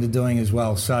Zealand are doing as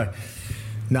well. So,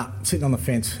 sitting on the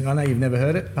fence. I know you've never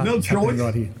heard it, but no it's choice.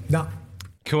 right here. No.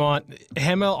 Come on,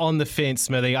 hammer on the fence,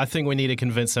 Smithy. I think we need to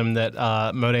convince him that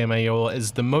Mody Maor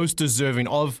is the most deserving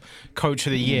of Coach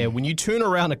of the Year. When you turn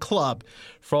around a club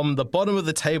from the bottom of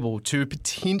the table to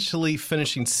potentially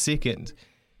finishing second,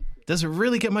 does it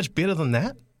really get much better than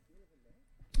that?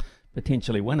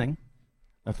 Potentially winning.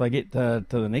 If they get to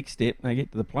the next step, they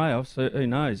get to the playoffs, who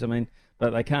knows? I mean,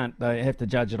 but they can't. They have to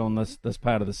judge it on this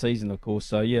part of the season, of course.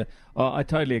 So yeah, I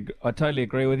totally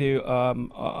agree with you.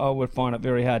 I would find it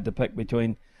very hard to pick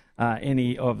between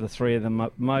any of the three of them.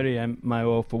 Mody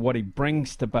Maor, for what he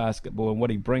brings to basketball and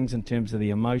what he brings in terms of the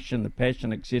emotion, the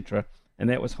passion, etc. And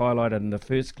that was highlighted in the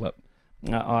first clip.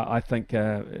 I think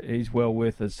he's well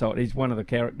worth his salt. He's one of the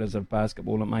characters of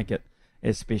basketball that make it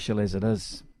as special as it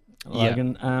is.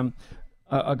 Logan. Yeah.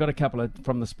 I got a couple of,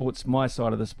 from my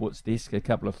side of the sports desk, a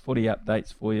couple of footy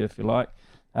updates for you, if you like.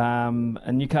 And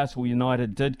Newcastle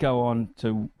United did go on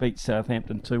to beat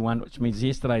Southampton 2-1, which means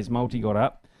yesterday's multi got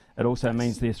up. It also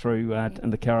means they're through in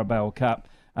the Carabao Cup.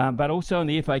 But also in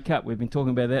the FA Cup, we've been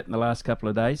talking about that in the last couple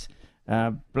of days.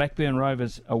 Blackburn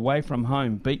Rovers, away from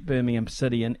home, beat Birmingham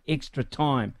City in extra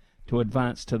time to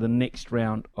advance to the next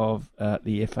round of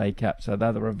the FA Cup. So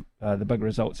they're the big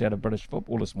results out of British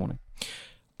football this morning.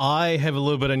 I have a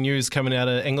little bit of news coming out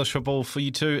of English football for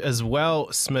you too as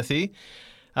well, Smithy.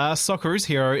 Socceroos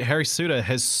hero Harry Souttar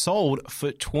has sold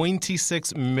for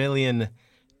 $26 million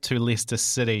to Leicester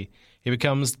City. He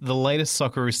becomes the latest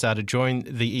Socceroos star to join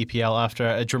the EPL after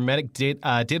a dramatic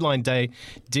deadline day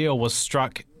deal was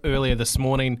struck earlier this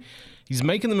morning. He's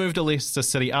making the move to Leicester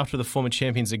City after the former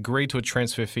champions agreed to a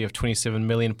transfer fee of $27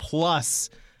 million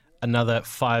plus another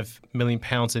 £5 million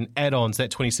in add-ons. That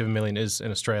 $27 million is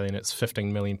in Australian. It's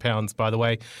 £15 million, by the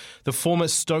way. The former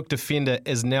Stoke defender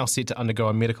is now set to undergo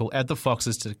a medical at the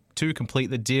Foxes to complete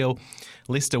the deal.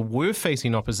 Leicester were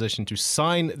facing opposition to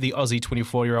sign the Aussie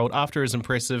 24-year-old after his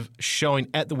impressive showing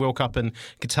at the World Cup in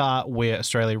Qatar, where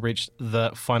Australia reached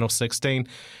the final 16.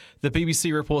 The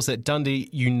BBC reports that Dundee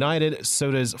United,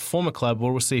 Souttar's former club,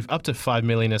 will receive up to $5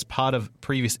 million as part of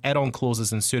previous add-on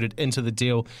clauses inserted into the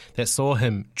deal that saw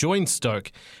him join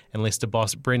Stoke. And Leicester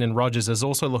boss Brendan Rodgers is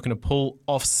also looking to pull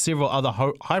off several other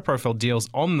high-profile deals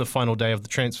on the final day of the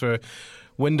transfer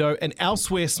window. And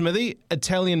elsewhere, Smithy,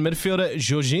 Italian midfielder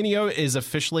Jorginho is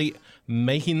officially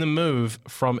making the move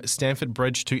from Stamford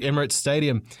Bridge to Emirates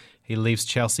Stadium. He leaves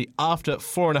Chelsea after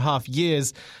 4.5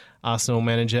 years. Arsenal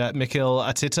manager Mikel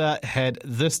Arteta had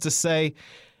this to say: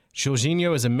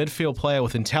 Jorginho is a midfield player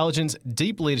with intelligence,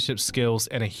 deep leadership skills,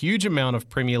 and a huge amount of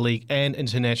Premier League and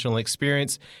international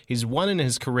experience. He's won in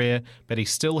his career, but he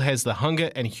still has the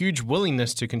hunger and huge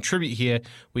willingness to contribute here.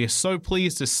 We are so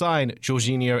pleased to sign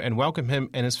Jorginho and welcome him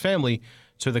and his family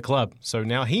to the club. So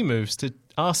now he moves to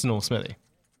Arsenal, Smithy.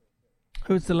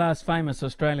 Who's the last famous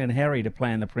Australian Harry to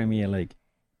play in the Premier League?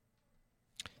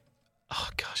 Oh,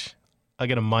 gosh. I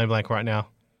get a mind blank right now.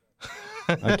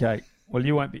 Okay. Well,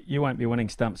 you won't be winning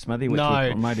Stump Smithy, which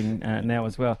we're promoting now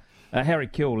as well. Harry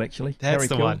Kill, actually. That's Harry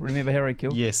the Kill. one. Remember Harry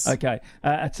Kill? Yes. Okay.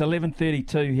 It's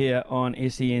 11:32 here on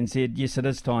SENZ. Yes, it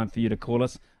is time for you to call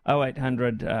us.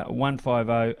 0800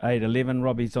 150 811.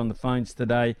 Robbie's on the phones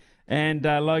today, and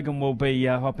Logan will be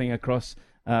hopping across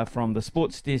from the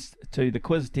sports desk to the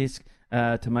quiz desk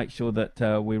to make sure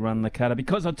that we run the cutter.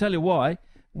 Because I'll tell you why.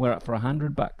 We're up for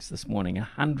 $100 this morning,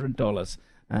 $100.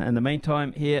 In the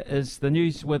meantime, here is the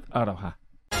news with Aroha.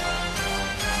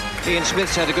 Ian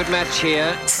Smith's had a good match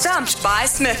here. Stumped by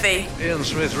Smithy. Ian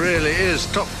Smith really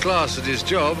is top class at his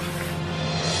job.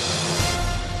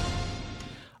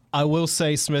 I will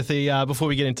say, Smithy, before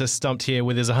we get into Stumped here,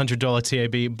 where there's a $100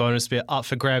 TAB bonus bet up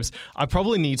for grabs, I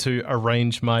probably need to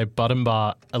arrange my button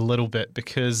bar a little bit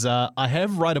because I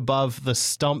have right above the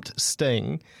Stumped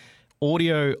Sting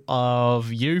audio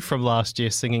of you from last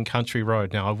year singing Country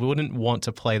Road. Now, I wouldn't want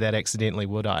to play that accidentally,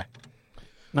 would I?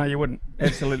 No, you wouldn't.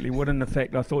 Absolutely wouldn't. In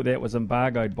fact, I thought that was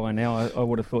embargoed by now. I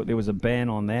would have thought there was a ban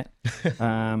on that.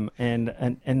 And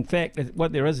in fact,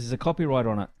 what there is a copyright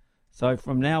on it. So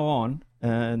from now on,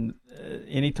 and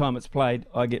any time it's played,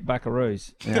 I get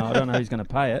buckaroos. Now, I don't know who's going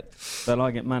to pay it, but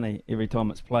I get money every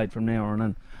time it's played from now on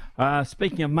in.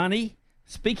 Speaking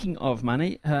of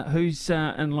money, who's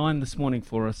in line this morning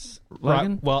for us,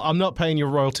 Logan? Right. Well, I'm not paying your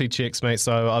royalty checks, mate,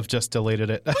 so I've just deleted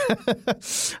it.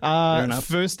 Fair enough.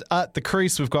 First, at the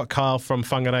crease, we've got Kyle from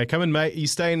Whangarei. Come in, mate. Are you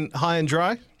staying high and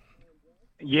dry?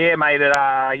 Yeah, mate.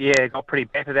 It got pretty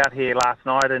battered out here last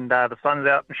night, and the sun's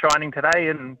out and shining today,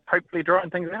 and hopefully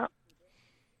drying things out.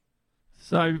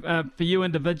 So, for you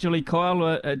individually,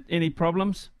 Kyle, any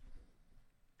problems?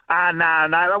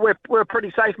 No, we're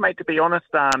pretty safe, mate. To be honest,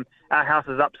 our house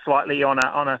is up slightly on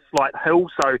a slight hill,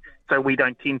 so we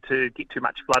don't tend to get too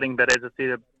much flooding. But as I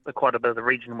said, quite a bit of the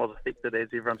region was affected, as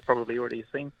everyone's probably already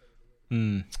seen.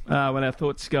 Well, our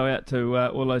thoughts go out to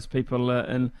all those people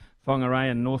in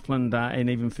Whangarei and Northland, and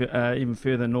even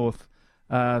further north.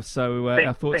 Our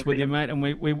thoughts with you, mate, and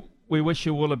we wish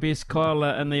you all the best, Kyle,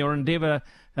 in your endeavour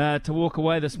to walk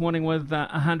away this morning with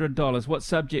 $100. What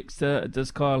subjects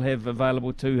does Kyle have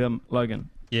available to him, Logan?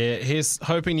 Yeah, here's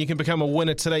hoping you can become a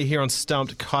winner today here on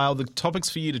Stumped. Kyle, the topics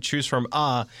for you to choose from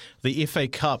are the FA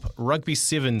Cup, rugby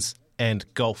sevens, and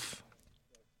golf.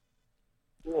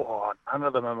 Oh, none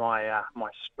of them are my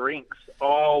strengths.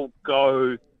 I'll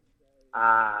go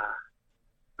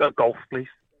golf, please.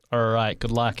 All right,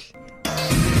 good luck.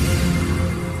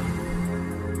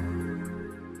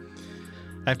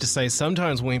 I have to say,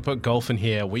 sometimes when we put golf in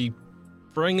here, we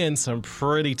bring in some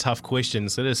pretty tough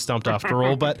questions. It is Stumped after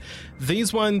all, but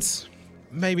these ones,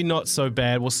 maybe not so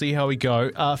bad. We'll see how we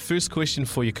go. First question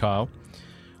for you, Kyle.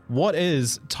 What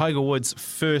is Tiger Woods'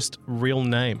 first real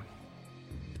name?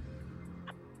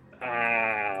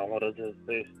 What is his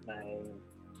first name?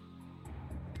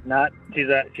 No, she's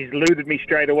eluded me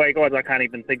straight away, guys. I can't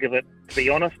even think of it, to be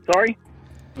honest. Sorry.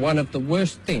 One of the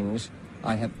worst things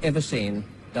I have ever seen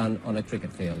done on a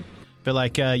cricket field. Feel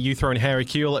like you throwing Harry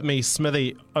Kewell at me.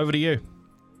 Smithy, over to you.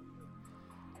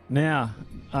 Now,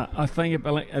 I think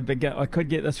I could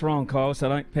get this wrong, Kyle, so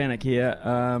don't panic here.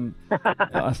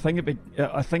 I think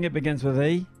it begins with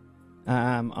E.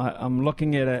 I'm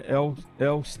looking at an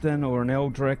Elston or an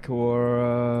Eldrick, or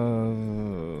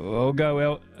I'll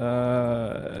go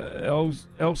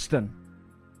Elston.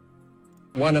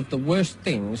 One of the worst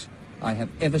things I have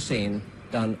ever seen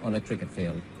done on a cricket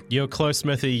field. You're close,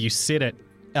 Smithy. You said it.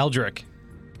 Eldrick.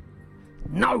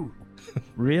 No!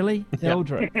 Really? Yep.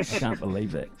 Eldrick. I can't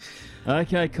believe that.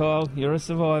 Okay, Kyle, you're a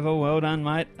survivor. Well done,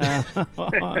 mate.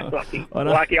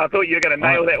 Lucky. I thought you were going to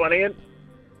nail that one, Ian.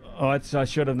 I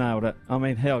should have nailed it. I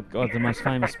mean, hell, God, the most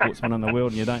famous sportsman in the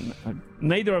world, and you don't.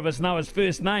 Neither of us know his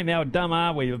first name. How dumb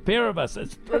are we? A pair of us.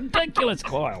 It's ridiculous,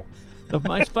 Kyle. The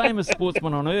most famous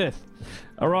sportsman on earth.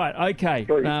 All right, okay.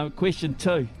 Question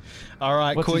 2. All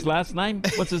right. What's his last name?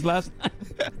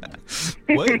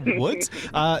 What?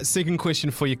 Second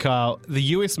question for you, Kyle. The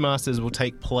US Masters will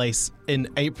take place in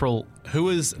April. Who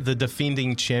is the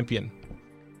defending champion?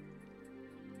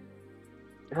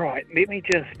 Right. Let me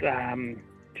just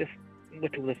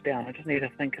whittle this down. I just need to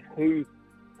think of who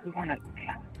won it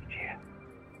last year.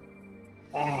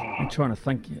 Oh. I'm trying to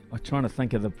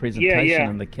think of the presentation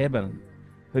in the cabin.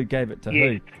 Who gave it to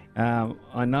who?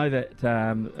 I know that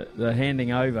the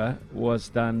handing over was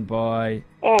done by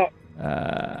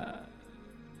the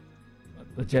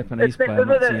Japanese player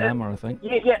Matsuyama, I think.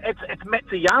 Yeah, it's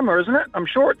Matsuyama, isn't it? I'm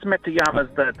sure it's Matsuyama's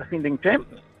the defending champ.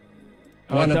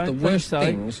 One of the worst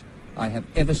things I have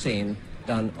ever seen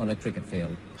done on a cricket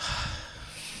field.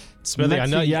 Smithy, I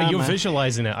know you're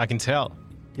visualising it. I can tell.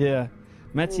 Yeah,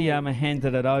 Matsuyama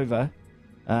handed it over,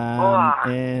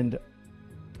 and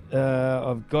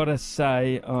I've got to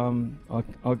say,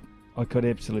 I could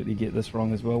absolutely get this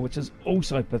wrong as well, which is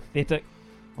also pathetic.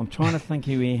 I'm trying to think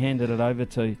who he handed it over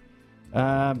to.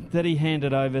 Did he hand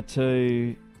it over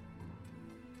to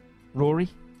Rory?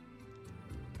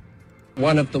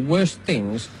 One of the worst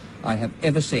things I have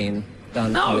ever seen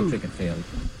done on a cricket field.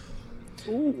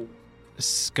 Ooh.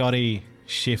 Scotty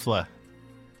Scheffler.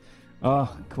 Oh,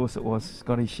 of course it was.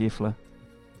 Scotty Scheffler.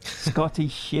 Scotty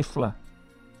Scheffler.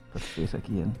 Pathetic,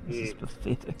 Ian. This is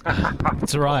pathetic.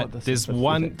 It's all right. Oh, this there's is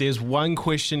pathetic. there's one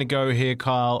question to go here,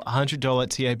 Kyle. $100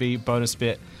 TAB bonus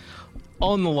bet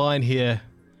on the line here.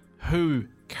 Who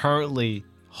currently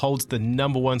holds the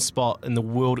number one spot in the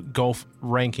world golf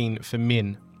ranking for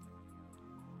men?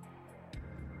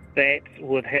 That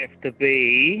would have to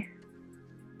be.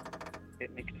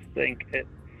 Let me just think.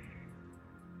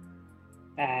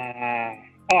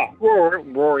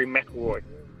 Rory McIlroy.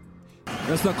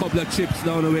 Just a couple of chips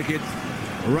down the wicket,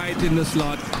 right in the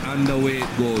slot, and away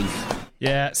it goes.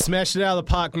 Yeah, smashed it out of the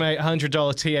park, mate.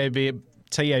 $100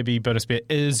 TAB bonus bet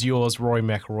is yours, Rory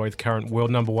McIlroy, the current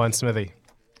world number one, Smithy.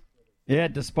 Yeah,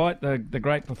 despite the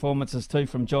great performances too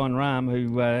from John Rahm,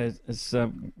 who is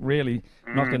really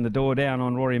knocking the door down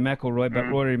on Rory McIlroy, but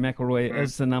Rory McIlroy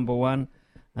is the number one.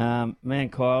 Man,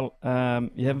 Kyle,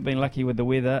 you haven't been lucky with the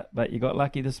weather, but you got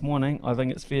lucky this morning. I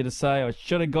think it's fair to say I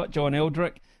should have got John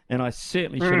Eldrick, and I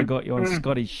certainly should have got you on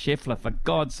Scotty Scheffler. For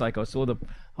God's sake, I saw the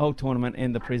whole tournament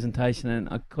and the presentation, and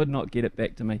I could not get it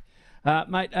back to me.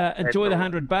 Mate, enjoy the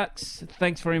 $100.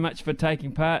 Thanks very much for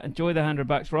taking part. Enjoy the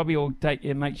 $100. Robbie will take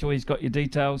you, make sure he's got your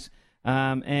details,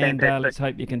 and let's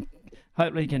hope you can.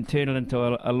 Hopefully, you can turn it into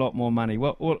a lot more money.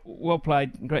 Well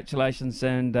played. Congratulations,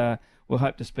 and we'll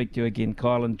hope to speak to you again,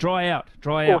 Kyle. And dry out,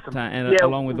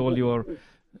 along with all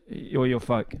your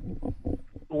folk.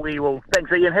 We will.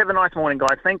 Thanks, Ian. Have a nice morning,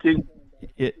 guys. Thank you.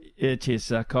 Yeah,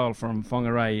 cheers, Kyle from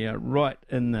Whangarei, right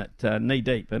in that, knee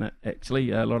deep in it,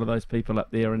 actually. A lot of those people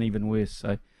up there and even worse.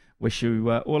 So wish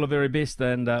you all the very best,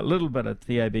 and a little bit of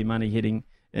TAB money heading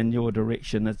in your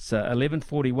direction. It's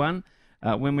 11:41.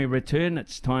 When we return,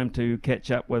 it's time to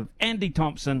catch up with Andy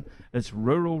Thompson. It's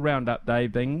Rural Roundup Day,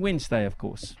 being Wednesday, of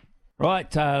course.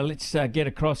 Right, let's get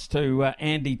across to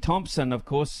Andy Thompson, of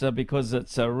course, because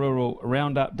it's a Rural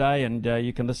Roundup Day, and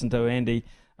you can listen to Andy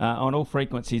on all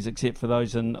frequencies except for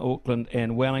those in Auckland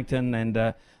and Wellington. And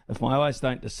if my eyes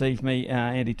don't deceive me,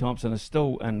 Andy Thompson is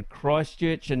still in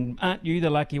Christchurch. And aren't you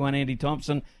the lucky one, Andy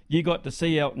Thompson? You got to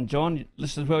see Elton John.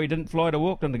 This is where he didn't fly to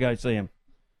Auckland to go see him.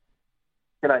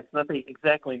 G'day, Smithy.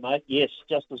 Exactly, mate. Yes,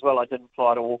 just as well I didn't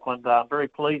fly to Auckland. Very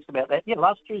pleased about that. Yeah,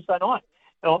 last Tuesday night,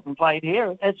 Elton played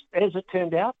here. As it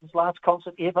turned out, his last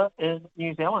concert ever in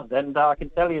New Zealand. And I can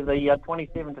tell you the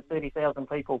 27 to 30,000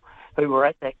 people who were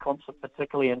at that concert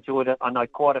particularly enjoyed it. I know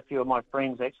quite a few of my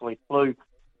friends actually flew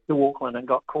to Auckland and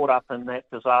got caught up in that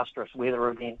disastrous weather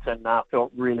event, and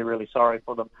felt really, really sorry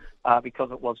for them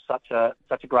because it was such a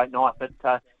great night.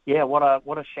 But yeah, what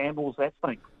a shambles that's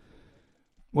been.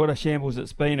 What a shambles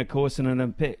it's been, of course, and it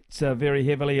impacts very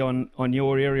heavily on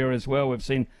your area as well. We've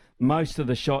seen most of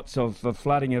the shots of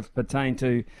flooding have pertained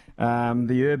to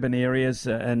the urban areas,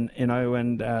 and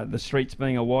the streets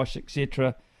being awash,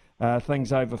 etc.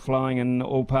 Things overflowing in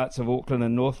all parts of Auckland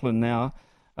and Northland now.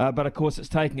 But of course, it's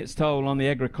taking its toll on the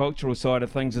agricultural side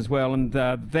of things as well, and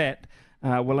that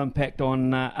will impact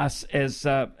on us as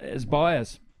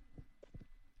buyers.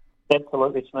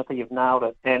 Absolutely, Smithy, you've nailed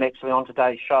it. And actually on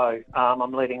today's show,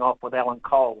 I'm leading off with Alan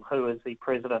Cole, who is the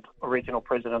original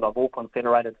president of Auckland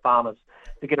Federated Farmers,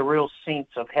 to get a real sense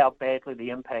of how badly the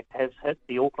impact has hit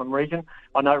the Auckland region.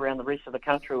 I know around the rest of the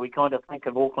country we kind of think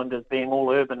of Auckland as being all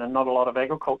urban and not a lot of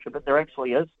agriculture, but there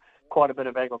actually is quite a bit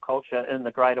of agriculture in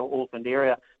the greater Auckland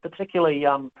area,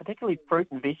 particularly fruit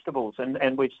and vegetables.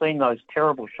 And we've seen those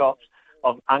terrible shots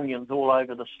of onions all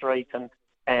over the street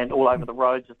and all over the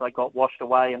roads as they got washed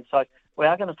away. And so we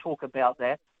are going to talk about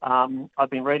that. I've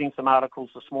been reading some articles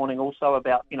this morning also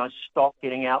about, stock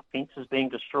getting out, fences being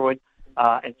destroyed,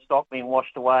 and stock being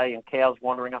washed away and cows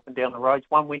wandering up and down the roads.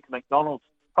 One went to McDonald's,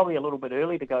 probably a little bit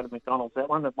early to go to McDonald's. That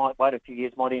one that might wait a few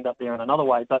years might end up there in another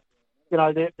way. But, there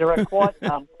are quite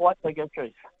big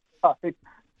issues. So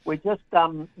we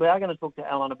are going to talk to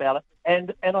Alan about it.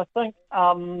 And I think,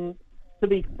 to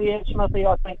be fair, Smithy,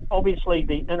 I think obviously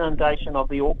the inundation of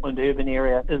the Auckland urban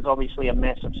area is obviously a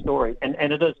massive story, and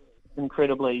it is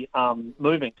incredibly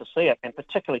moving to see it, and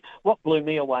particularly what blew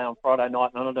me away on Friday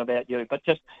night, and I don't know about you, but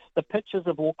just the pictures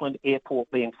of Auckland Airport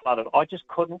being flooded. I just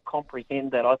couldn't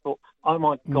comprehend that. I thought, oh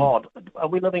my God, are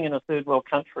we living in a third world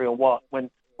country or what when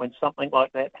something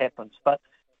like that happens? But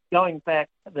going back,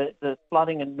 the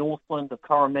flooding in Northland, the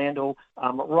Coromandel,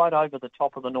 right over the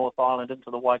top of the North Island into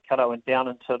the Waikato and down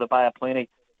into the Bay of Plenty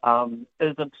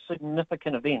is a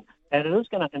significant event. And it is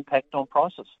going to impact on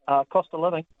prices, cost of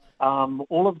living.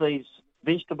 All of these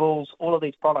vegetables, all of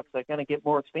these products are going to get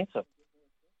more expensive.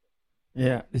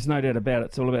 Yeah, there's no doubt about it.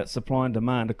 It's all about supply and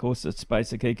demand. Of course, it's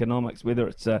basic economics, whether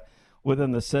it's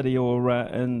within the city or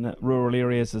in rural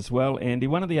areas as well. Andy,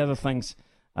 one of the other things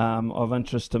of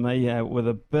interest to me, with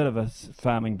a bit of a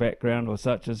farming background or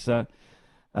such, is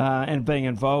and being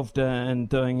involved in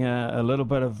doing a little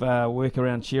bit of work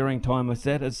around sharing time with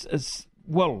that is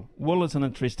wool. Wool is an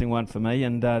interesting one for me,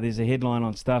 and there's a headline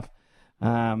on Stuff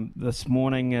this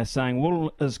morning saying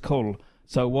wool is cool,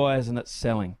 so why isn't it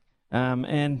selling?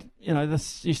 And,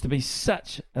 this used to be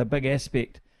such a big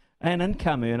aspect, an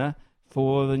income earner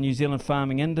for the New Zealand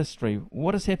farming industry.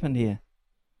 What has happened here?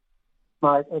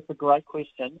 Mate, it's a great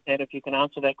question, and if you can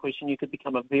answer that question, you could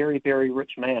become a very, very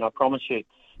rich man, I promise you.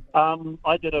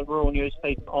 I did a rural news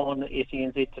piece on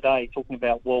SENZ today talking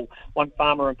about wool. One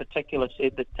farmer in particular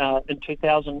said that in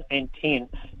 2010,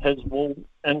 his wool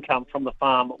income from the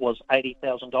farm was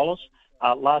 $80,000.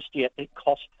 Last year, it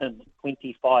cost him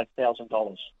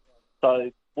 $25,000.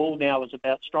 So wool now is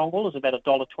about, strong wool is about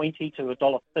 $1.20 to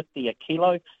 $1.50 a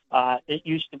kilo. It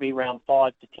used to be around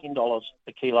 $5 to $10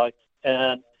 a kilo.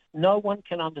 And no one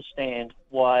can understand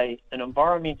why an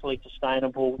environmentally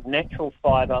sustainable natural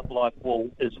fibre like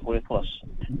wool is worthless.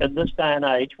 In this day and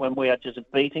age, when we are just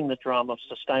beating the drum of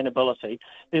sustainability,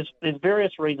 there's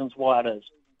various reasons why it is,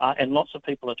 and lots of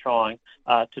people are trying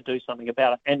to do something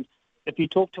about it. And if you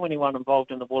talk to anyone involved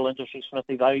in the wool industry,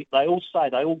 Smithy, they all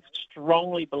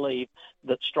strongly believe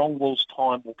that strong wool's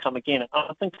time will come again. And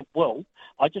I think it will.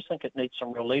 I just think it needs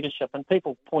some real leadership. And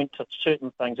people point to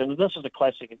certain things. And this is a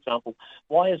classic example.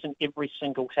 Why isn't every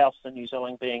single house in New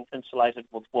Zealand being insulated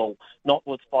with wool, not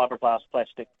with fiberglass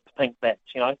plastic pink bats,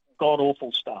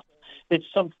 god-awful stuff? There's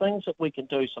some things that we can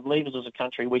do, some levers as a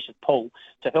country we should pull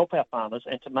to help our farmers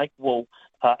and to make wool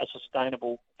a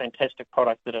sustainable, fantastic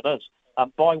product that it is.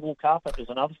 Buy wool carpet is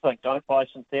another thing. Don't buy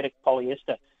synthetic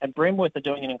polyester. And Bremworth are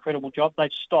doing an incredible job.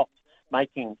 They've stopped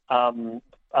making polyester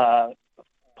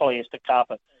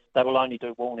carpet. They will only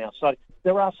do wool now. So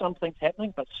there are some things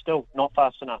happening, but still not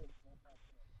fast enough.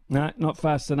 No, not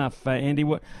fast enough, Andy.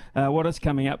 What is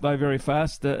coming up, though, very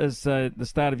fast is the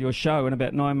start of your show in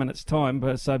about 9 minutes' time.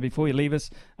 But so before you leave us,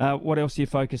 what else are you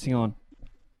focusing on?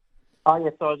 Oh,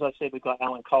 yes, so as I said, we've got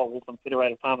Alan Cole from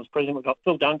Federated Farmers President. We've got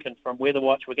Phil Duncan from Weather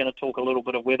Watch. We're going to talk a little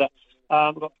bit of weather.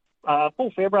 We've got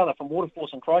Paul Fairbrother from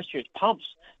Waterforce in Christchurch. Pumps.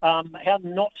 How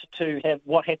not to have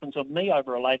what happens with me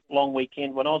over a long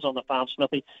weekend when I was on the farm,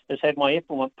 Smithy, is have my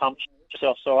effluent pump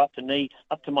yourself so up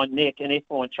to my neck in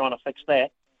effluent trying to fix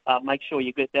that. Make sure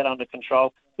you get that under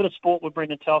control. Bit of sport with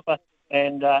Brendan Telfer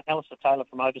and Alistair Taylor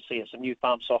from Overseer, some new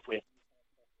farm software.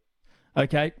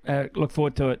 Okay, look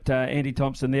forward to it. Andy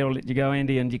Thompson there. I'll let you go,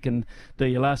 Andy, and you can do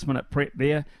your last-minute prep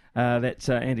there. That's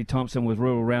Andy Thompson with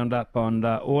Rural Roundup on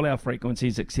all our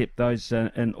frequencies except those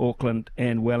in Auckland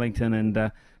and Wellington,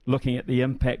 and looking at the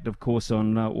impact, of course,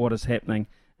 on what is happening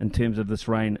in terms of this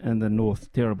rain in the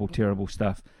north. Terrible, terrible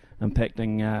stuff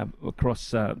impacting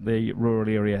across the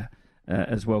rural area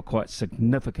as well, quite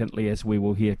significantly, as we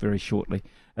will hear very shortly.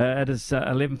 It is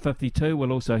 11:52.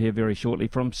 We'll also hear very shortly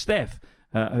from Steph,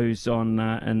 who's on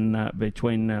in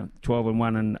between 12 and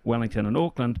 1 in Wellington and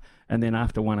Auckland, and then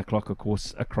after 1 o'clock, of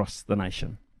course, across the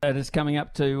nation. It is coming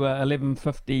up to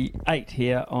 11:58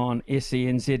 here on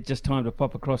SENZ. Just time to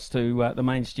pop across to the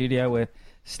main studio where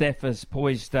Steph is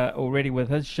poised already with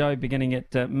his show beginning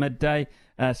at midday.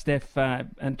 Steph,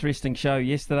 interesting show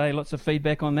yesterday. Lots of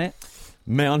feedback on that.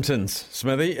 Mountains,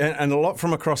 Smithy, and a lot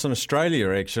from across in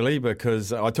Australia, actually,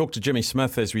 because I talked to Jimmy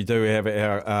Smith, as we do have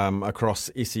our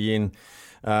across SEN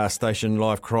station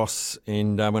live cross,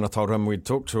 and when I told him we'd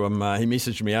talk to him, he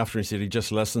messaged me after and said he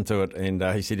just listened to it, and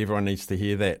he said everyone needs to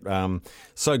hear that.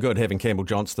 So good having Campbell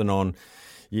Johnston on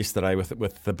yesterday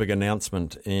with the big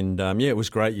announcement, and it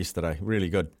was great yesterday, really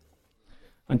good.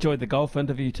 Enjoyed the golf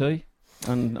interview too.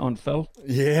 On Phil?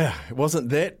 Yeah, wasn't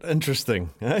that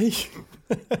interesting, eh?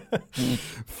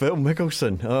 Phil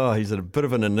Mickelson. Oh, he's a bit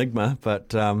of an enigma,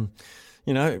 but,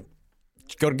 you've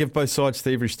got to give both sides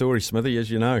to every story, Smithy, as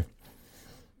you know.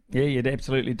 Yeah, you'd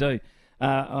absolutely do.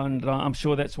 And I'm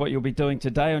sure that's what you'll be doing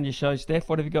today on your show, Steph.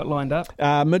 What have you got lined up?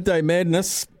 Midday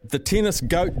Madness. The tennis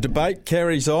GOAT debate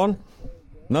carries on.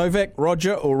 Novak,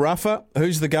 Roger or Rafa,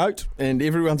 who's the GOAT? And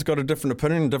everyone's got a different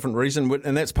opinion, a different reason,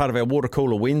 and that's part of our Water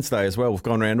Cooler Wednesday as well. We've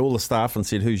gone around all the staff and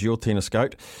said, who's your tennis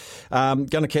GOAT? Going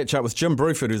to catch up with Jim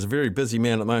Bruford, who's a very busy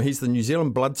man at the moment. He's the New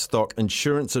Zealand Bloodstock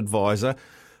Insurance Advisor.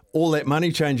 All that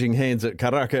money changing hands at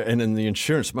Karaka and in the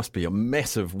insurance must be a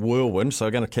massive whirlwind, so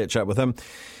I'm going to catch up with him.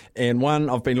 And one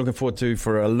I've been looking forward to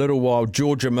for a little while,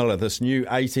 Georgia Miller, this new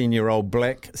 18-year-old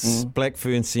black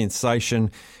fern sensation.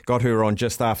 Got her on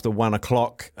just after 1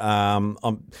 o'clock. I'm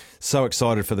so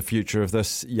excited for the future of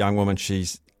this young woman.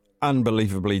 She's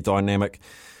unbelievably dynamic.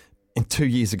 And 2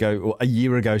 years ago, or a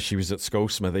year ago, she was at school,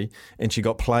 Smithy, and she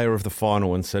got player of the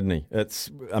final in Sydney. It's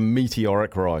a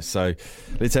meteoric rise. So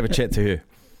let's have a chat to her.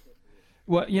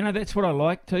 Well, that's what I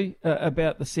like too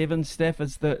about the Sevens staff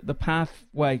is the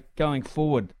pathway going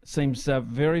forward seems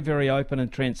very, very open and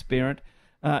transparent.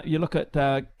 You look at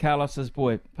Carlos's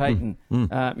boy, Peyton,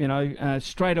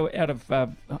 straight out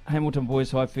of Hamilton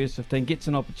Boys High First 15, gets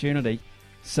an opportunity.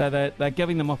 So they're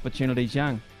giving them opportunities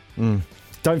young.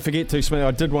 Don't forget to, Smith,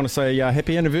 I did want to say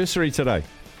happy anniversary today.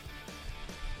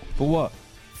 For what?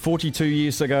 42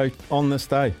 years ago on this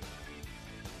day.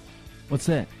 What's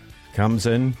that? Comes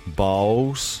in,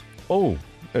 bowls. Oh,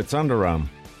 it's underarm.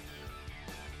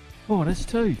 Oh, that's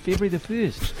two. February the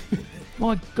 1st.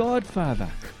 My godfather.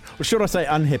 Or should I say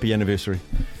unhappy anniversary?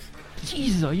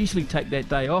 Jesus, I usually take that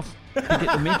day off to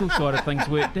get the mental side of things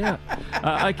worked out.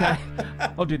 Okay,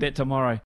 I'll do that tomorrow.